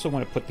also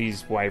want to put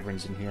these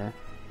wyverns in here.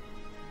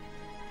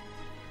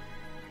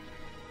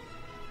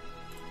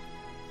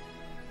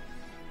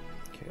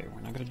 Okay,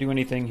 we're not going to do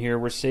anything here.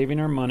 We're saving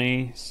our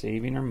money.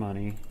 Saving our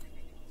money.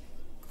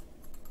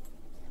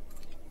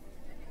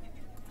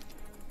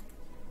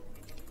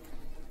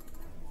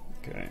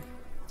 Okay.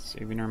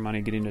 Saving our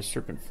money, getting a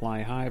Serpent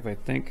Fly Hive, I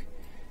think.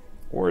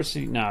 Or a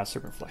city... Nah,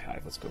 Serpent Fly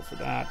Hive. Let's go for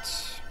that.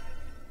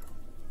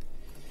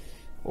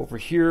 Over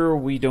here,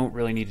 we don't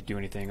really need to do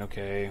anything.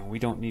 Okay, we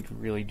don't need to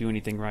really do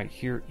anything right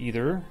here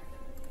either.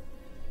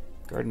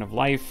 Garden of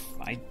Life,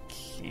 I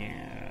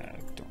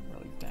can't... Don't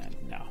really...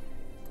 No.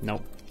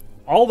 Nope.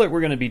 All that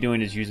we're going to be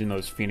doing is using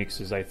those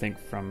phoenixes, I think,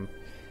 from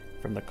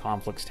the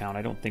Conflicts Town.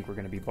 I don't think we're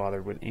going to be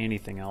bothered with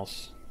anything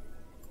else.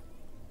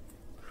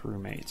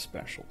 Crewmate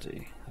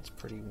specialty. That's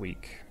pretty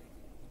weak.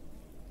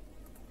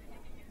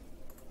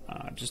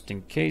 Just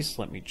in case,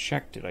 let me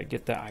check. Did I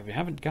get that? I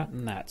haven't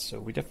gotten that, so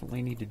we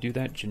definitely need to do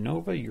that.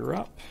 Genova, you're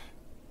up.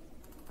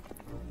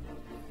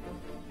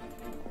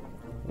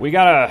 We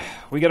gotta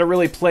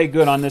really play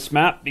good on this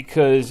map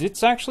because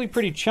it's actually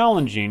pretty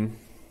challenging.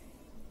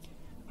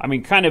 I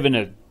mean, kind of in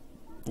a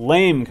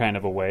lame kind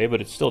of a way,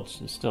 but it's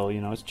still,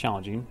 you know, it's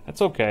challenging.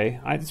 That's okay.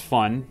 It's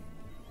fun.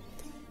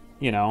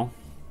 You know,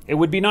 it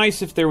would be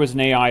nice if there was an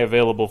AI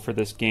available for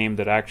this game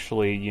that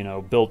actually, you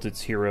know, built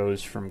its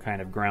heroes from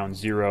kind of ground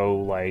zero,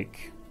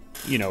 like,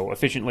 you know,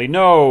 efficiently.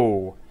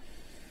 No!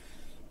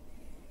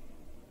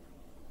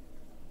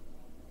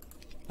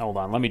 Hold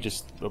on, let me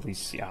just at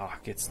least see. Ah,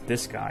 it's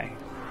this guy.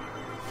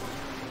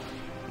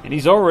 And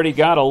he's already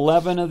got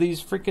 11 of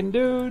these freaking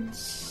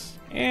dudes.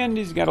 And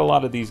he's got a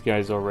lot of these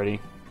guys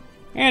already.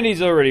 And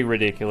he's already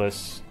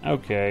ridiculous.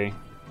 Okay.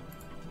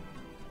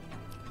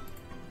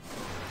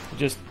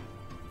 Just...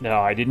 No,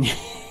 I didn't...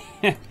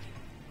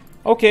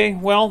 Okay,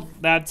 well,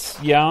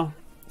 that's... Yeah.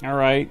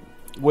 Alright.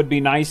 Would be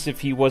nice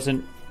if he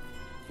wasn't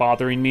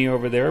bothering me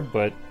over there,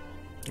 but...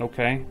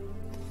 Okay.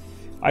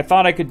 I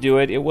thought I could do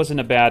it. It wasn't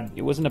a bad...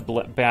 It wasn't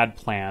a bad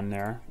plan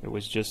there. It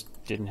was just...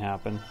 Didn't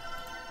happen.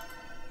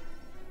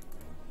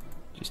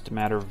 Just a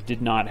matter of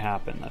did not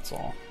happen, that's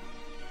all.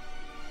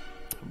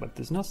 But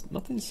there's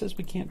nothing that says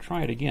we can't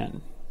try it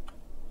again.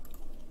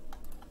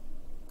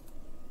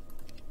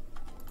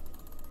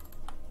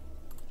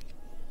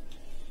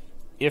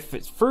 If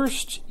at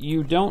first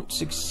you don't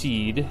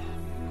succeed,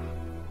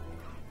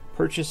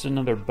 purchase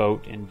another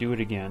boat and do it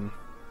again.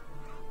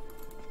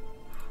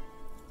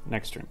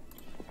 Next turn.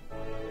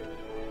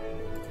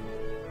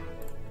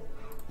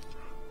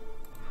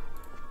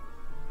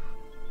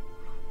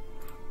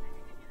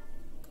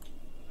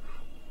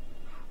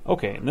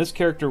 Okay, in this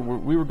character,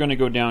 we were going to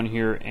go down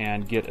here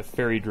and get a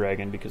fairy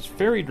dragon, because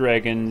fairy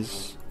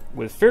dragons...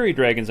 With fairy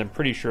dragons, I'm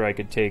pretty sure I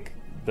could take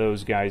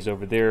those guys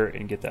over there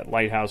and get that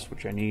lighthouse,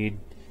 which I need.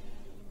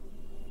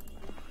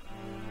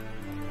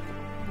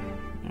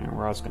 And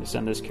we're also going to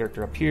send this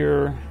character up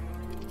here.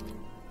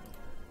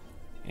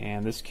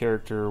 And this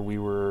character, we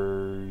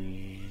were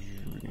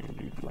going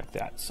to do like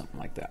that, something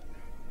like that.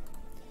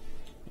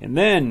 And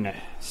then,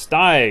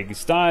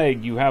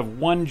 Steig, you have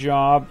one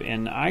job,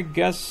 and I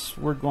guess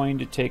we're going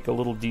to take a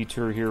little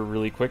detour here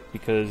really quick,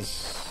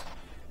 because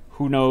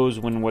who knows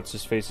when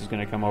What's-His-Face is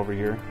going to come over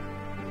here.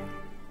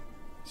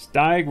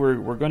 Steig,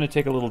 we're going to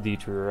take a little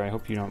detour. I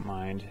hope you don't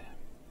mind.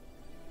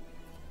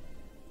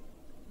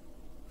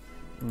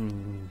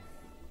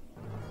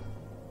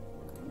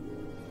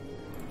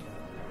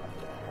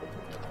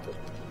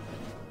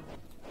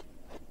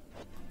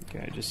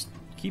 Okay, just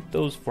keep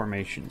those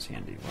formations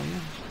handy, will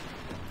you?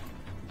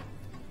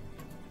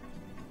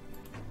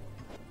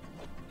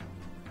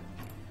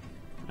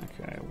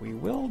 Okay, we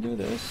will do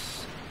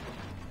this.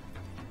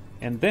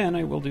 And then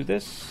I will do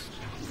this.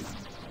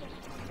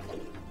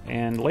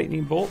 And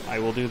lightning bolt, I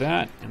will do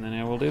that, and then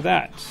I will do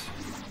that.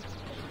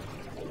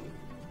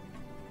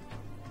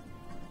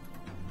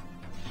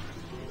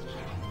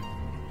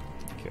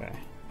 Okay.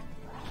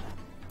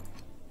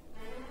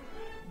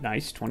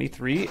 Nice,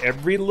 23.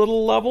 Every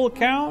little level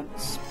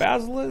counts.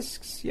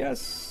 Basilisks,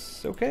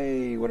 yes.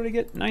 Okay, what did I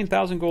get?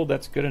 9,000 gold,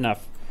 that's good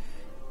enough.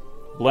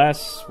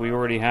 Bless, we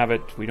already have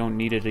it. We don't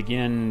need it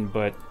again,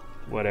 but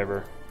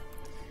whatever.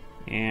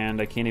 And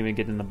I can't even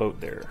get in the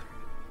boat there.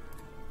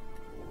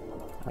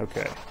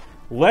 Okay.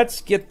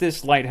 Let's get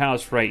this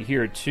lighthouse right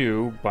here,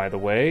 too, by the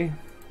way.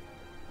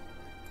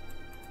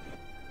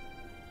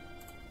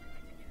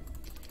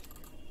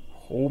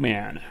 Oh,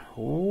 man.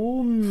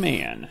 Oh,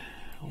 man.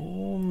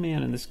 Oh,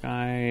 man, and this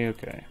guy...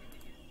 Okay.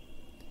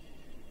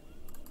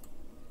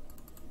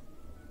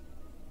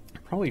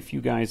 Probably a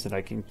few guys that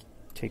I can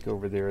take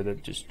over there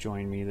that just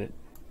join me that...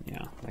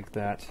 Yeah, like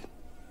that.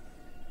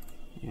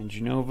 And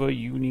Genova,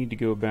 you need to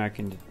go back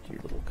into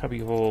your little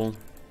cubbyhole.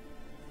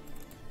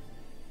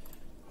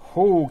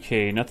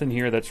 Okay, nothing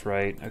here, that's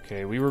right.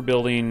 Okay, we were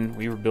building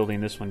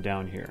this one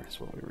down here. That's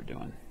what we were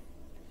doing.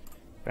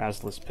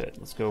 Basilisk Pit,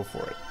 let's go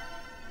for it.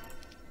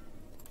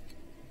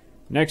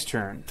 Next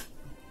turn.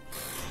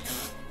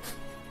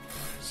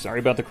 Sorry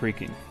about the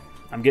creaking.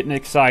 I'm getting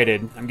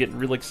excited. I'm getting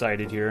real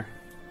excited here.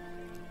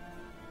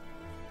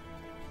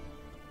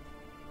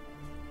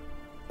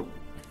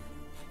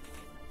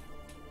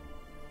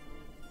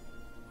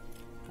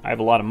 I have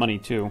a lot of money,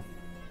 too.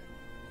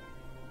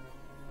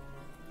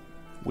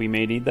 We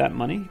may need that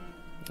money.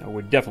 Oh,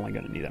 we're definitely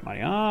going to need that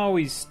money. Oh,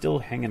 he's still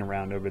hanging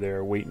around over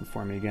there waiting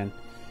for me again.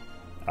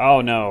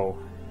 Oh, no.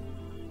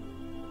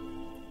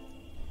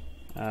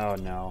 Oh,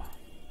 no.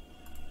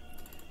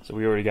 So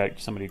we already got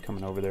somebody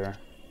coming over there.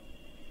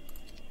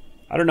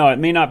 I don't know. It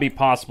may not be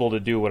possible to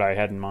do what I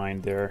had in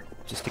mind there.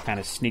 Just to kind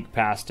of sneak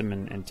past him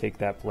and take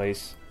that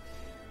place.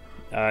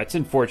 It's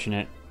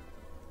unfortunate.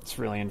 It's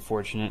really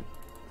unfortunate.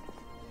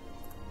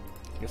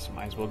 I guess I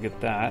might as well get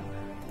that.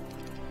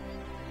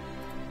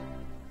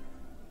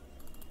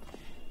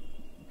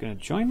 Gonna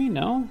join me?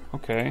 No?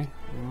 Okay.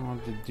 I'll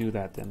do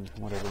that then.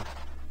 Whatever.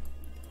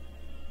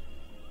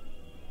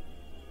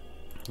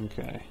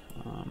 Okay.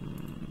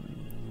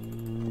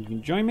 You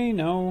can join me?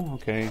 No?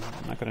 Okay.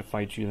 I'm not gonna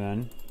fight you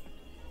then.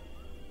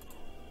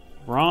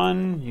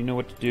 Ron, you know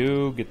what to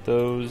do. Get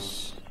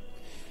those.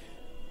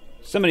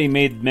 Somebody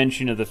made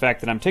mention of the fact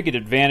that I'm taking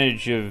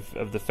advantage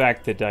of the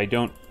fact that I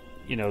don't,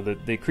 you know,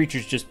 the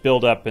creatures just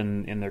build up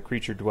in their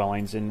creature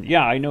dwellings. And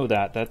yeah, I know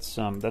that. That's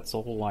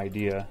the whole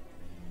idea.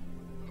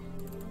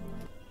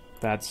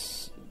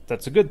 That's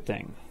a good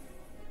thing.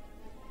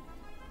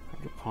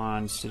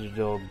 Pond,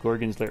 Citadel,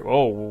 Gorgon's Lair.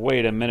 Oh,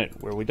 wait a minute.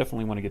 Where we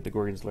definitely want to get the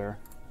Gorgon's Lair.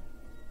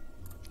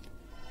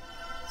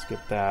 Let's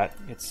get that.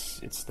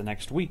 It's the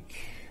next week.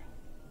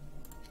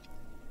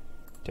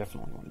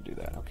 Definitely want to do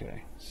that.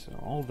 Okay, so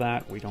all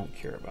that we don't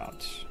care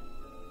about.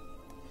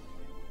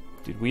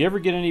 Did we ever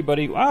get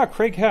anybody? Ah,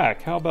 Craig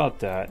Hack. How about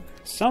that?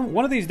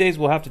 One of these days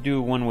we'll have to do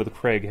one with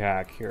Craig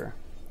Hack here.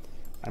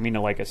 I mean,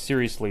 like a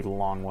seriously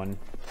long one.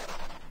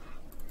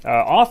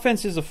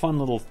 Offense is a fun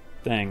little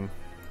thing.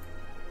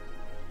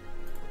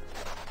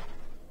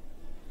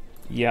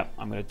 Yep,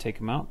 I'm going to take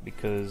him out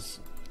because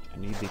I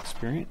need the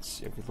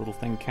experience. Every little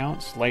thing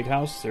counts.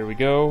 Lighthouse, there we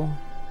go.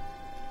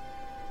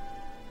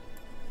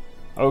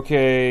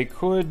 Okay,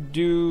 could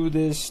do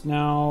this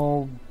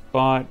now,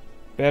 but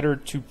better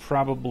to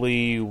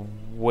probably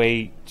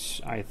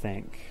wait, I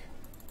think.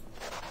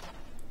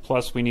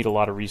 Plus, we need a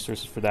lot of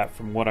resources for that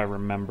from what I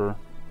remember.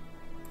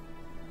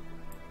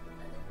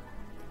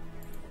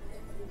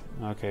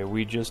 Okay,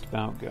 we just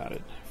about got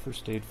it.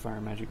 First aid,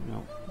 fire magic,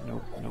 nope,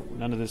 nope, nope.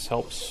 None of this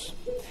helps.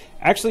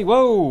 Actually,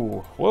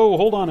 whoa! Whoa,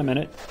 hold on a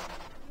minute.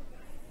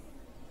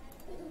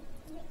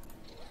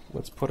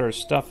 Let's put our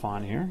stuff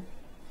on here.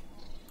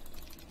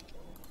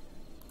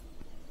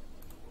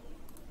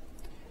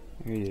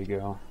 Here you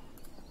go.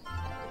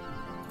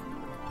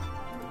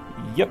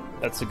 Yep,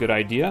 that's a good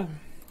idea.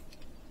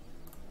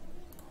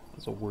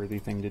 That's a worthy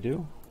thing to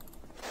do.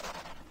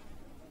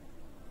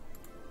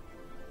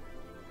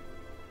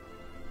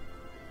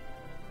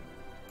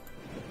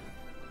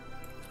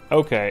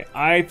 Okay,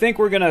 I think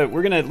we're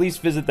gonna at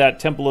least visit that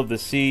Temple of the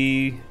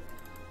Sea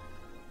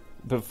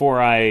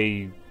before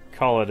I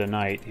call it a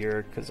night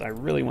here, because I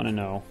really want to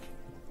know.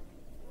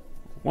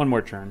 One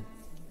more turn.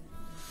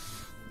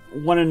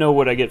 Want to know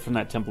what I get from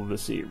that Temple of the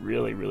Sea.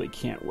 Really, really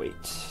can't wait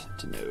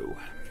to know.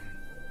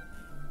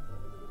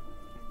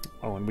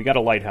 Oh, and we got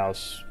a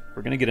lighthouse.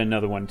 We're gonna get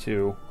another one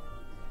too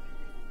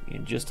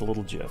in just a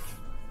little jiff.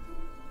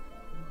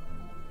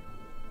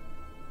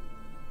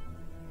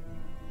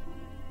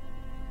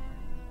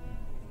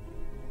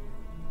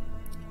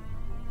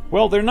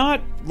 Well, they're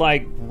not,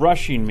 like,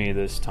 rushing me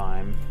this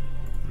time.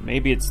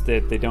 Maybe it's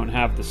that they don't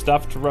have the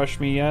stuff to rush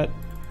me yet.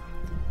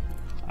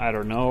 I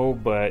don't know,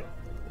 but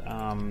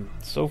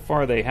so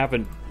far they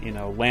haven't, you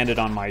know, landed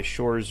on my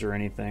shores or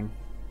anything.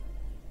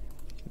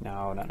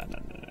 No.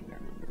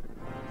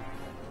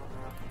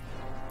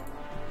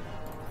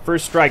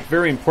 First strike,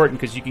 very important,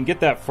 because you can get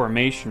that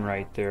formation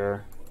right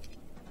there.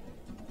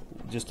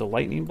 Just a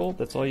lightning bolt?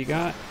 That's all you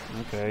got?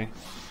 Okay.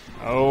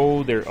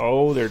 Oh,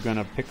 they're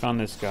gonna pick on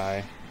this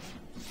guy.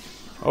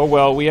 Oh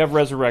well, we have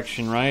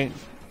resurrection, right?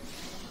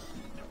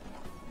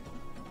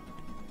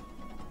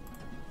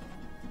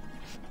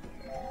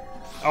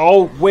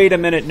 Oh, wait a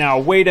minute now.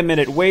 Wait a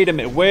minute. Wait a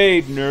minute.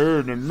 Wait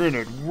a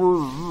minute. Oh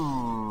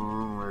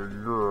my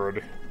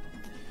god.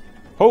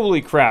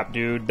 Holy crap,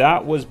 dude.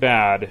 That was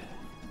bad.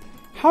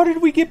 How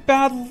did we get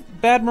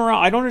bad morale?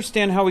 I don't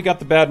understand how we got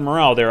the bad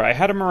morale there. I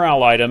had a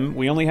morale item.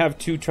 We only have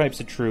 2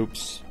 types of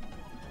troops.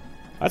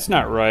 That's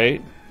not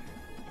right.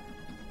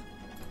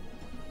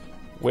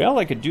 Well,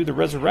 I could do the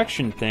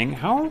resurrection thing.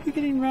 How are we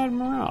getting bad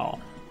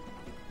morale?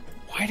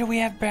 Why do we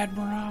have bad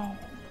morale?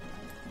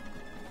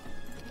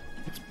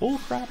 It's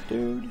bullcrap,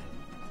 dude.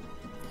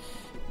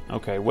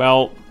 Okay,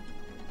 well...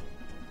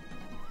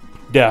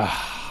 Duh.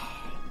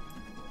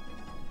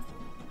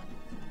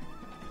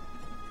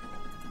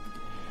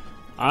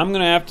 I'm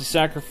gonna have to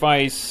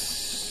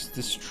sacrifice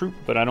this troop,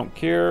 but I don't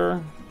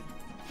care.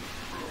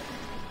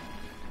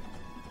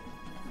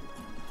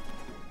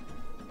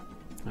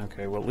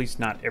 Okay, well, at least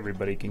not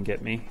everybody can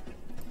get me.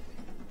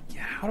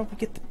 Yeah, how do we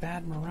get the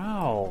bad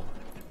morale?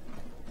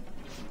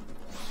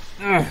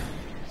 Ugh.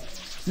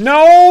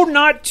 No,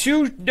 not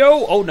too...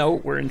 No! Oh, no,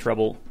 we're in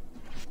trouble.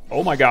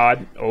 Oh, my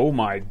God. Oh,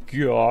 my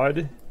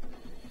God.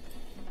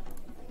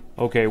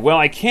 Okay, well,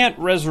 I can't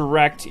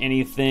resurrect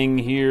anything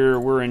here.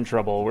 We're in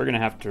trouble. We're gonna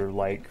have to,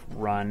 like,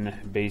 run,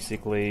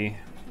 basically.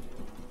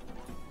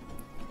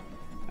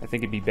 I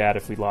think it'd be bad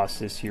if we lost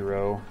this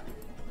hero.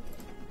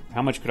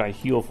 How much could I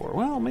heal for?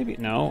 Well, maybe...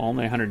 No,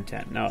 only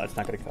 110. No, that's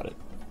not gonna cut it.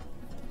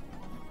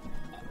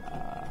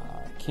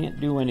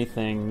 Can't do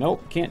anything.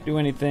 Nope, can't do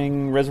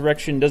anything.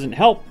 Resurrection doesn't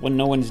help when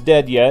no one's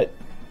dead yet.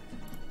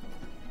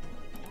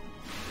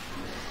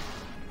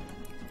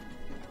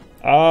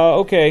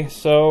 Okay,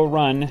 so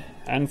run.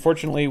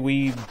 Unfortunately,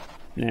 we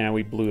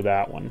blew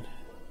that one.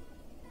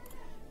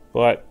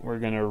 But we're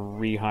gonna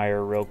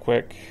rehire real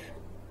quick.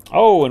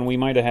 Oh, and we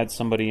might have had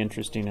somebody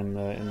interesting in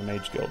the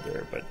Mage Guild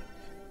there, but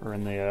or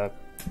in the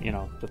you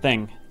know, the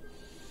thing.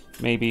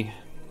 Maybe.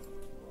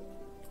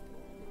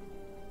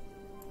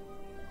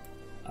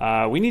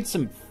 We need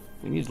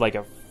like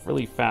a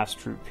really fast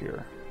troop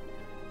here.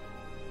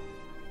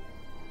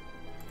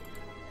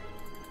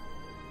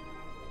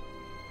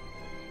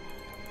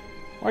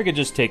 Or I could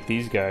just take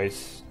these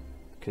guys,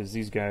 because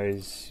these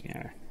guys,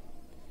 yeah.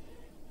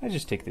 I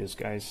just take those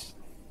guys.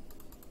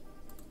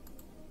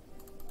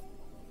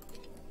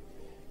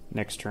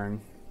 Next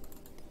turn.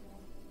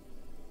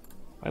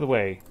 By the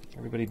way,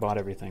 everybody bought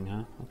everything,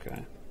 huh?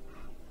 Okay.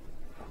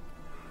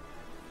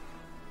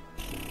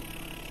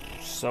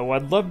 So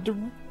I'd love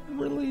to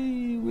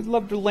we'd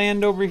love to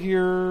land over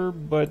here,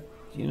 but,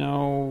 you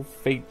know,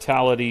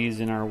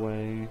 fatality's in our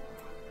way.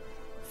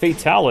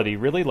 Fatality,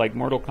 really? Like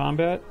Mortal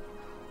Kombat?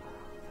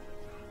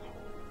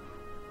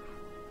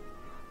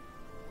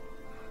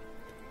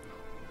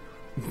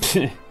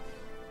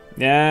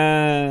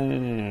 Yeah,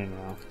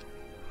 no.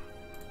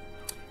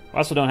 We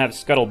also don't have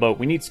Scuttleboat.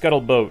 We need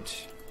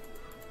Scuttleboat.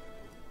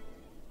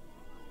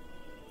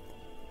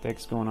 What the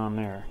heck's going on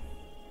there?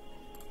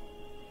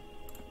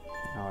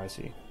 Oh, I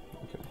see.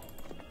 Okay.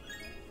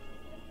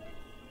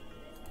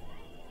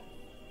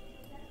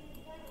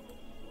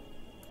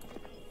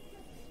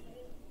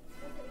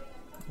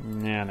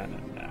 No.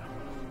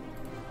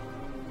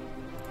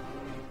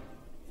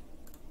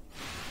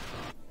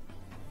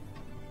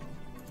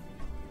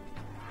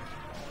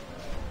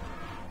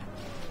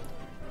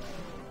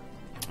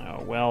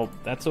 Oh, well,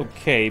 that's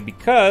okay,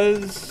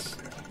 because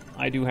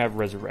I do have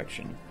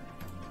Resurrection.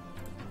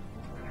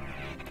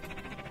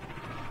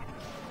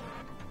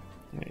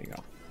 There you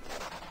go.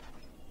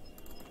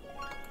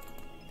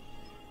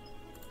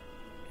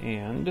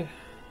 And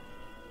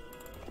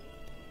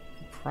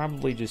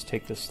probably just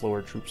take the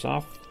slower troops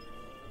off.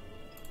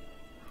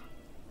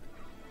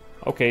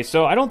 Okay,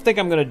 so I don't think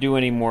I'm going to do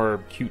any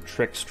more cute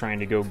tricks trying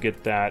to go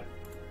get that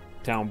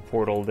town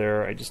portal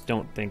there. I just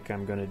don't think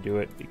I'm going to do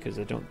it because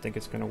I don't think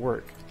it's going to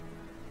work.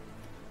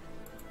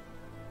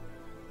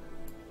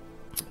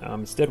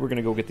 Instead, we're going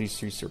to go get these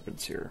 3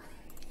 serpents here.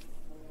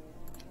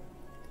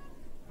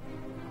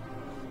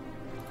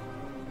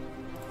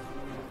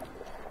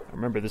 I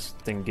remember this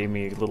thing gave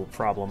me a little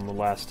problem the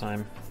last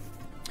time.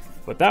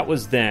 But that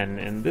was then,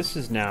 and this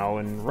is now,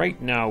 and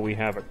right now we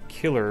have a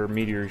killer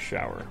meteor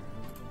shower.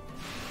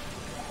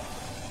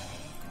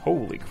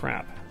 Holy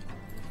crap.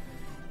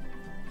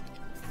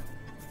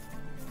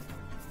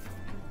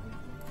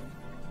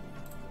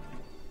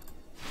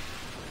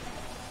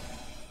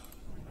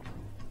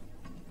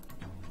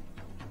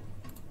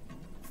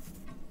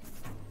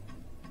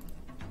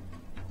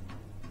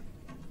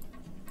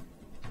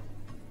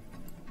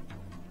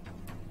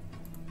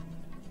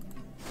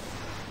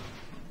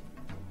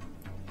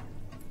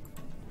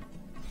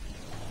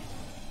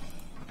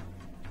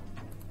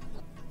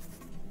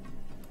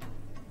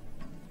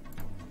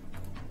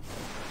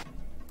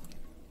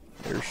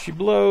 There she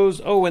blows.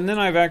 Oh, and then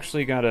I've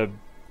actually got a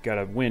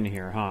win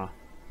here, huh?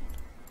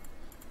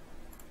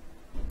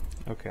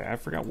 Okay, I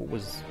forgot what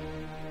was...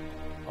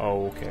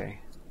 Oh, okay.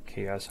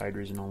 Chaos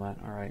Hydras and all that.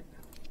 Alright.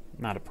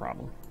 Not a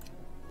problem.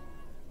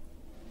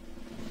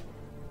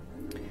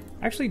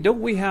 Actually,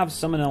 don't we have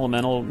Summon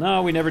Elemental?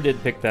 No, we never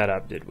did pick that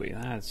up, did we?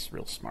 That's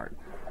real smart.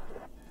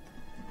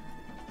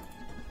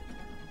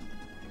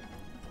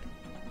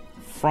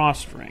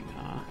 Frost Ring,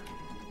 huh?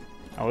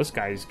 Oh, this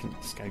guy's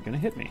gonna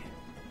hit me.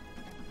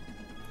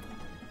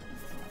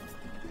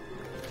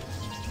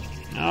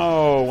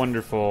 Oh,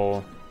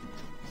 wonderful.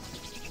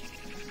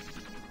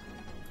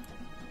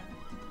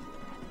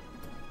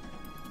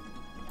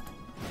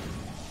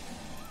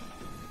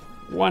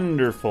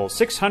 Wonderful.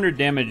 600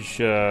 damage,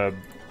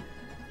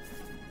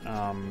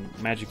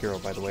 magic arrow,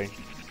 by the way.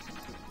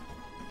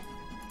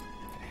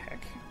 Heck.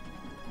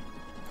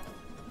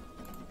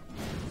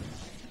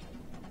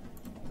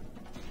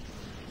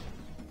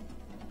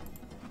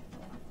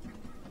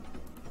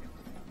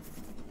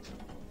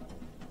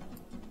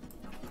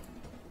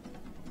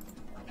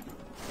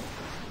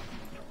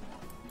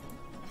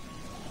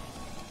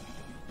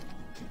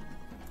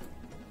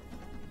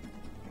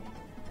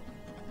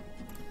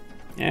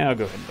 Yeah, I'll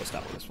go ahead and bust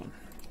out with this one.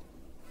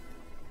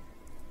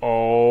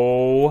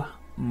 Oh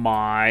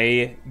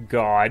my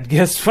god.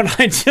 Guess what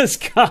I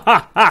just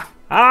got?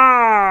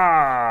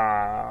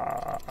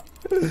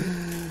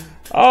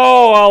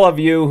 Oh, all of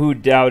you who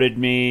doubted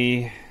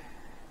me.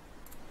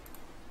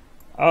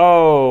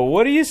 Oh,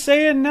 what are you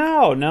saying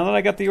now? Now that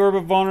I got the Orb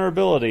of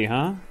Vulnerability,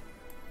 huh?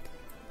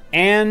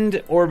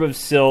 And Orb of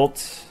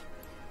Silt.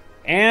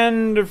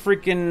 And a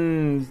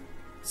freaking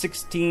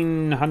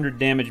 1600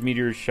 damage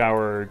Meteor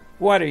Shower.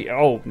 What are you?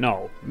 Oh,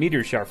 no.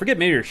 Meteor Shower. Forget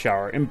Meteor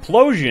Shower.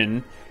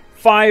 Implosion.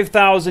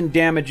 5,000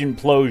 damage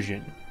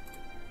Implosion.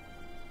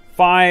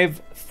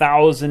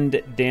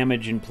 5,000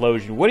 damage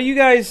Implosion. What do you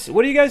guys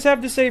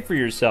have to say for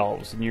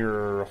yourselves and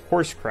your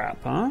horse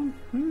crap, huh?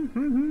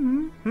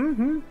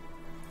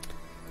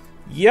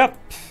 Yep.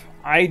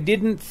 I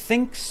didn't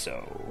think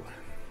so.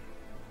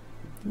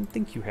 Didn't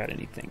think you had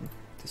anything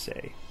to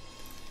say.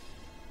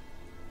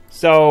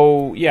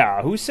 So,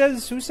 yeah, who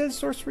says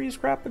sorcery is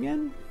crap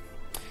again?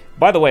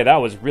 By the way, that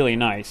was really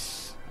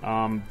nice.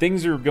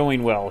 Things are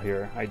going well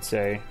here, I'd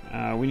say.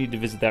 We need to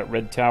visit that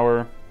red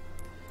tower.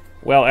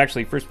 Well,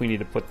 actually, first we need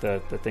to put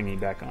the thingy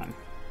back on.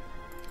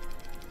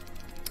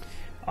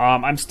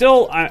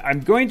 I'm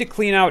going to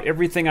clean out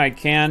everything I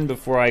can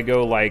before I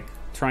go, like,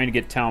 trying to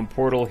get Town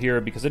Portal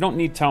here, because I don't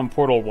need Town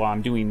Portal while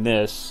I'm doing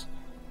this.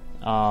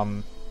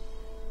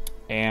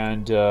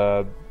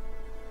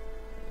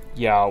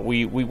 Yeah,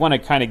 we want to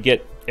kind of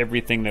get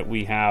everything that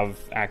we have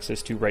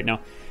access to right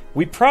now.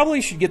 We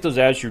probably should get those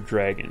Azure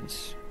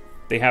Dragons.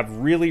 They have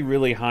really,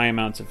 really high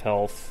amounts of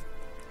health.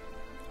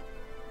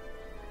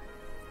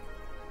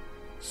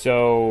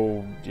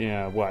 So,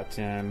 yeah, what?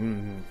 I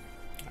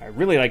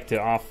really like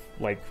to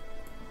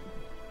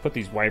put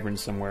these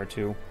wyverns somewhere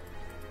too.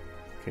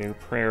 Okay,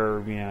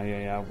 prayer.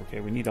 Yeah. Okay,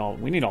 we need all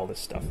this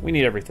stuff. We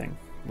need everything.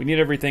 We need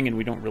everything, and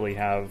we don't really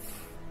have.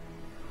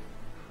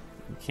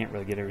 We can't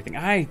really get everything.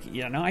 I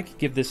could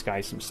give this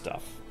guy some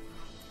stuff.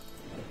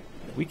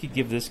 We could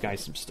give this guy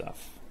some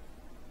stuff.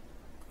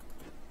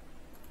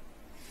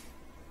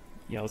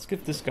 Yeah, let's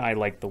give this guy,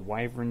 like, the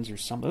wyverns or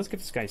something. Let's give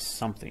this guy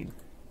something.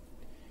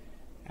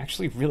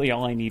 Actually, really,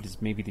 all I need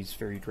is maybe these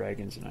fairy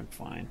dragons, and I'm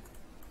fine.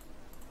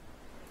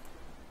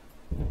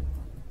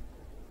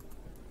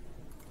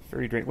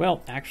 Fairy dragon.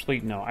 Well,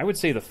 actually, no. I would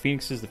say the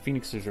phoenixes. The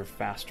phoenixes are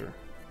faster.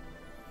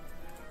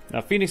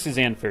 Now, phoenixes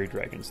and fairy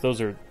dragons. Those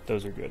are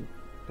good.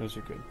 Those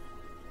are good.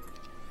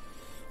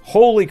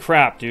 Holy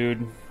crap,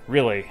 dude.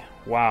 Really.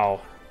 Wow.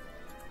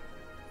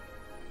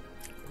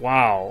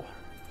 Wow.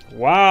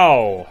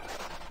 Wow.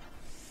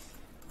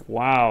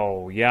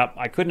 Wow. Yep.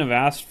 I couldn't have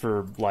asked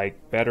for,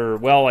 like, better...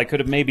 Well, I could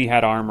have maybe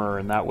had armor,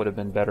 and that would have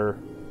been better.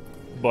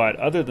 But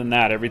other than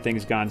that,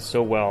 everything's gone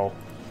so well.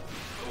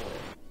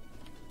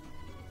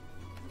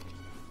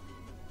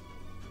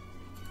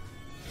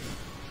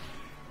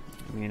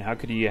 I mean, how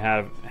could you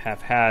have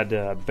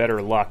had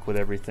better luck with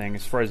everything,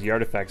 as far as the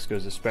artifacts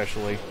goes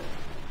especially.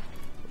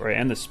 Right,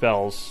 and the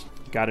spells.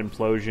 Got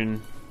Implosion.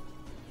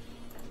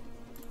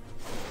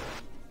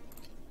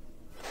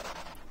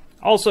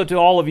 Also, to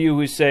all of you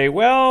who say,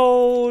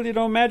 well, you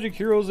know, magic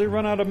heroes, they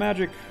run out of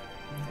magic.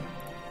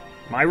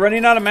 Am I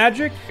running out of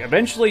magic?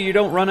 Eventually you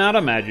don't run out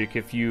of magic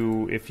if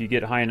you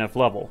get high enough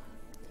level.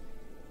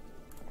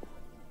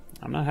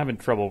 I'm not having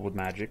trouble with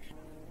magic.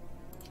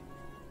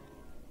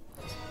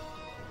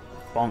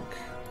 Bunk.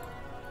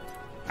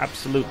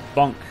 Absolute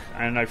bunk.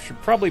 And I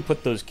should probably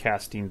put those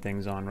casting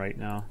things on right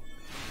now.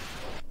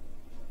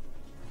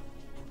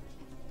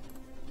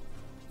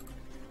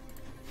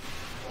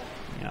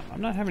 Yeah,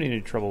 I'm not having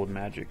any trouble with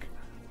magic.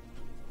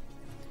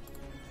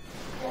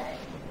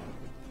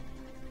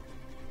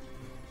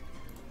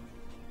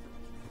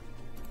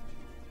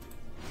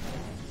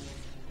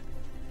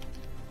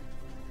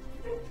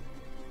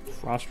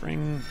 Frost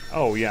ring.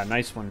 Oh yeah,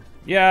 nice one.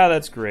 Yeah,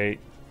 that's great.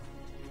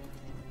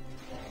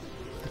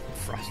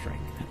 Frost ring.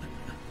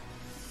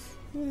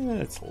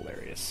 That's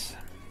hilarious.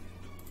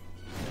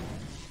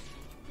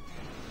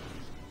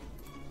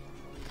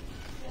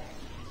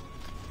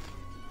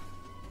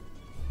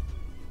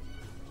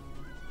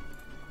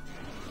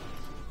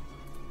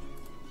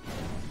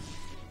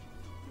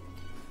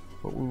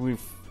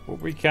 What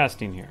were we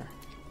casting here?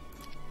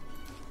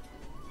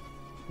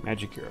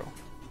 Magic arrow.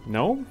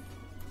 No?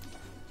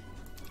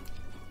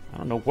 I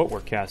don't know what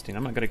we're casting.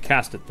 I'm not going to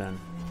cast it then.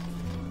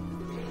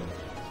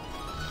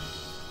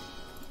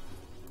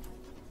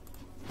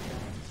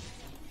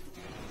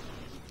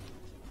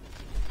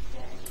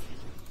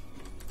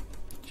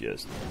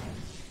 Just...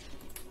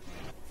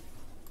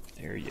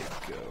 There you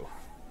go.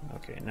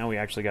 Okay, now we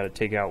actually got to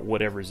take out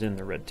whatever's in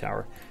the red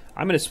tower.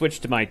 I'm going to switch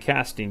to my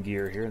casting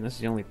gear here, and this is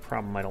the only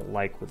problem I don't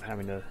like with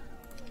having to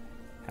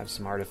have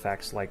some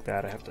artifacts like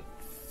that. I have to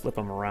flip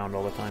them around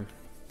all the time.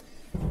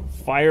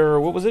 Fire,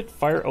 what was it?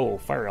 Fire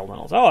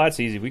elementals. Oh, that's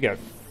easy. We got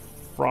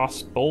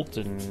frost bolt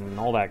and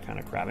all that kind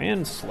of crap.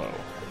 And slow.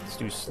 Let's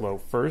do slow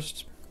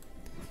first.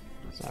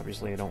 So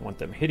obviously I don't want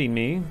them hitting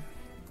me.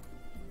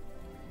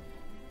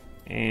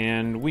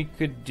 And we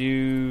could do,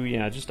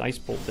 yeah, just ice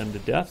bolt them to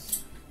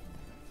death.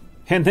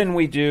 And then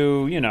we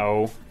do, you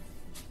know,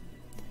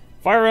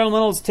 fire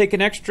elementals take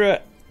an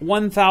extra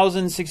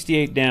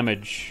 1,068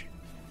 damage.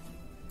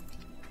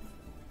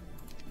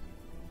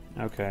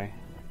 Okay.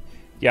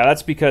 Yeah,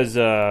 that's because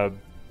they're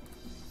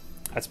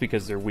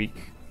weak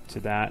to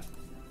that,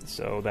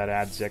 so that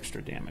adds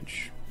extra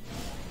damage.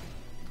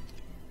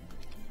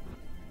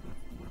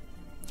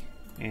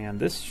 And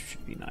this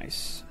should be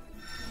nice.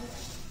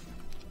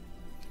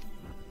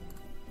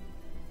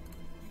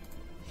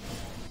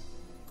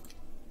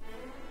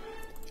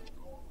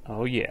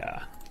 Oh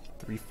yeah,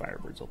 3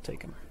 Firebirds, I'll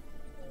take them.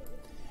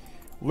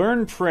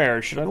 Learn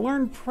prayer. Should I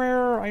learn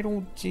prayer? I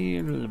don't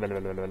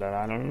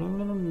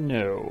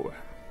know.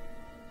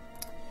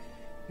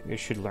 I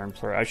should learn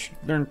prayer. I should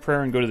learn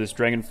prayer and go to this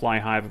Dragonfly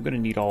Hive. I'm going to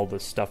need all the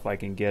stuff I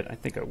can get. I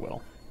think I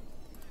will.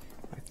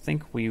 I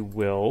think we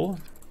will.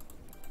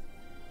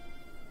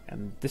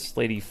 And this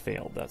lady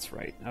failed. That's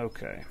right.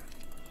 Okay.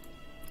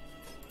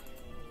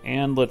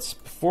 And let's,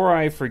 before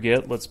I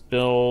forget, let's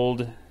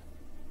build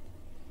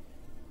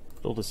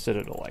a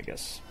citadel, I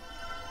guess.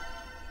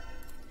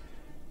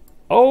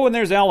 Oh, and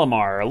there's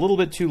Alamar. A little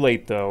bit too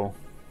late, though.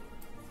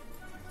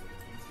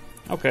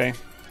 Okay.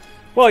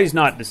 Well, he's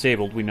not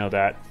disabled. We know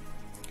that.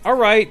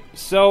 Alright,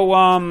 so,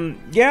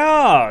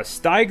 yeah,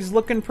 Steig's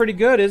looking pretty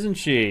good, isn't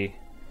she?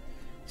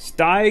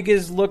 Steig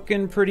is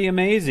looking pretty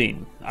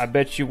amazing. I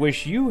bet you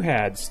wish you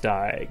had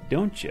Steig,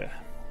 don't you?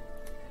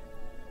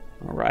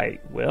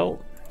 Alright,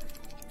 well,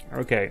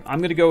 okay, I'm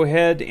going to go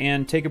ahead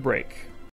and take a break.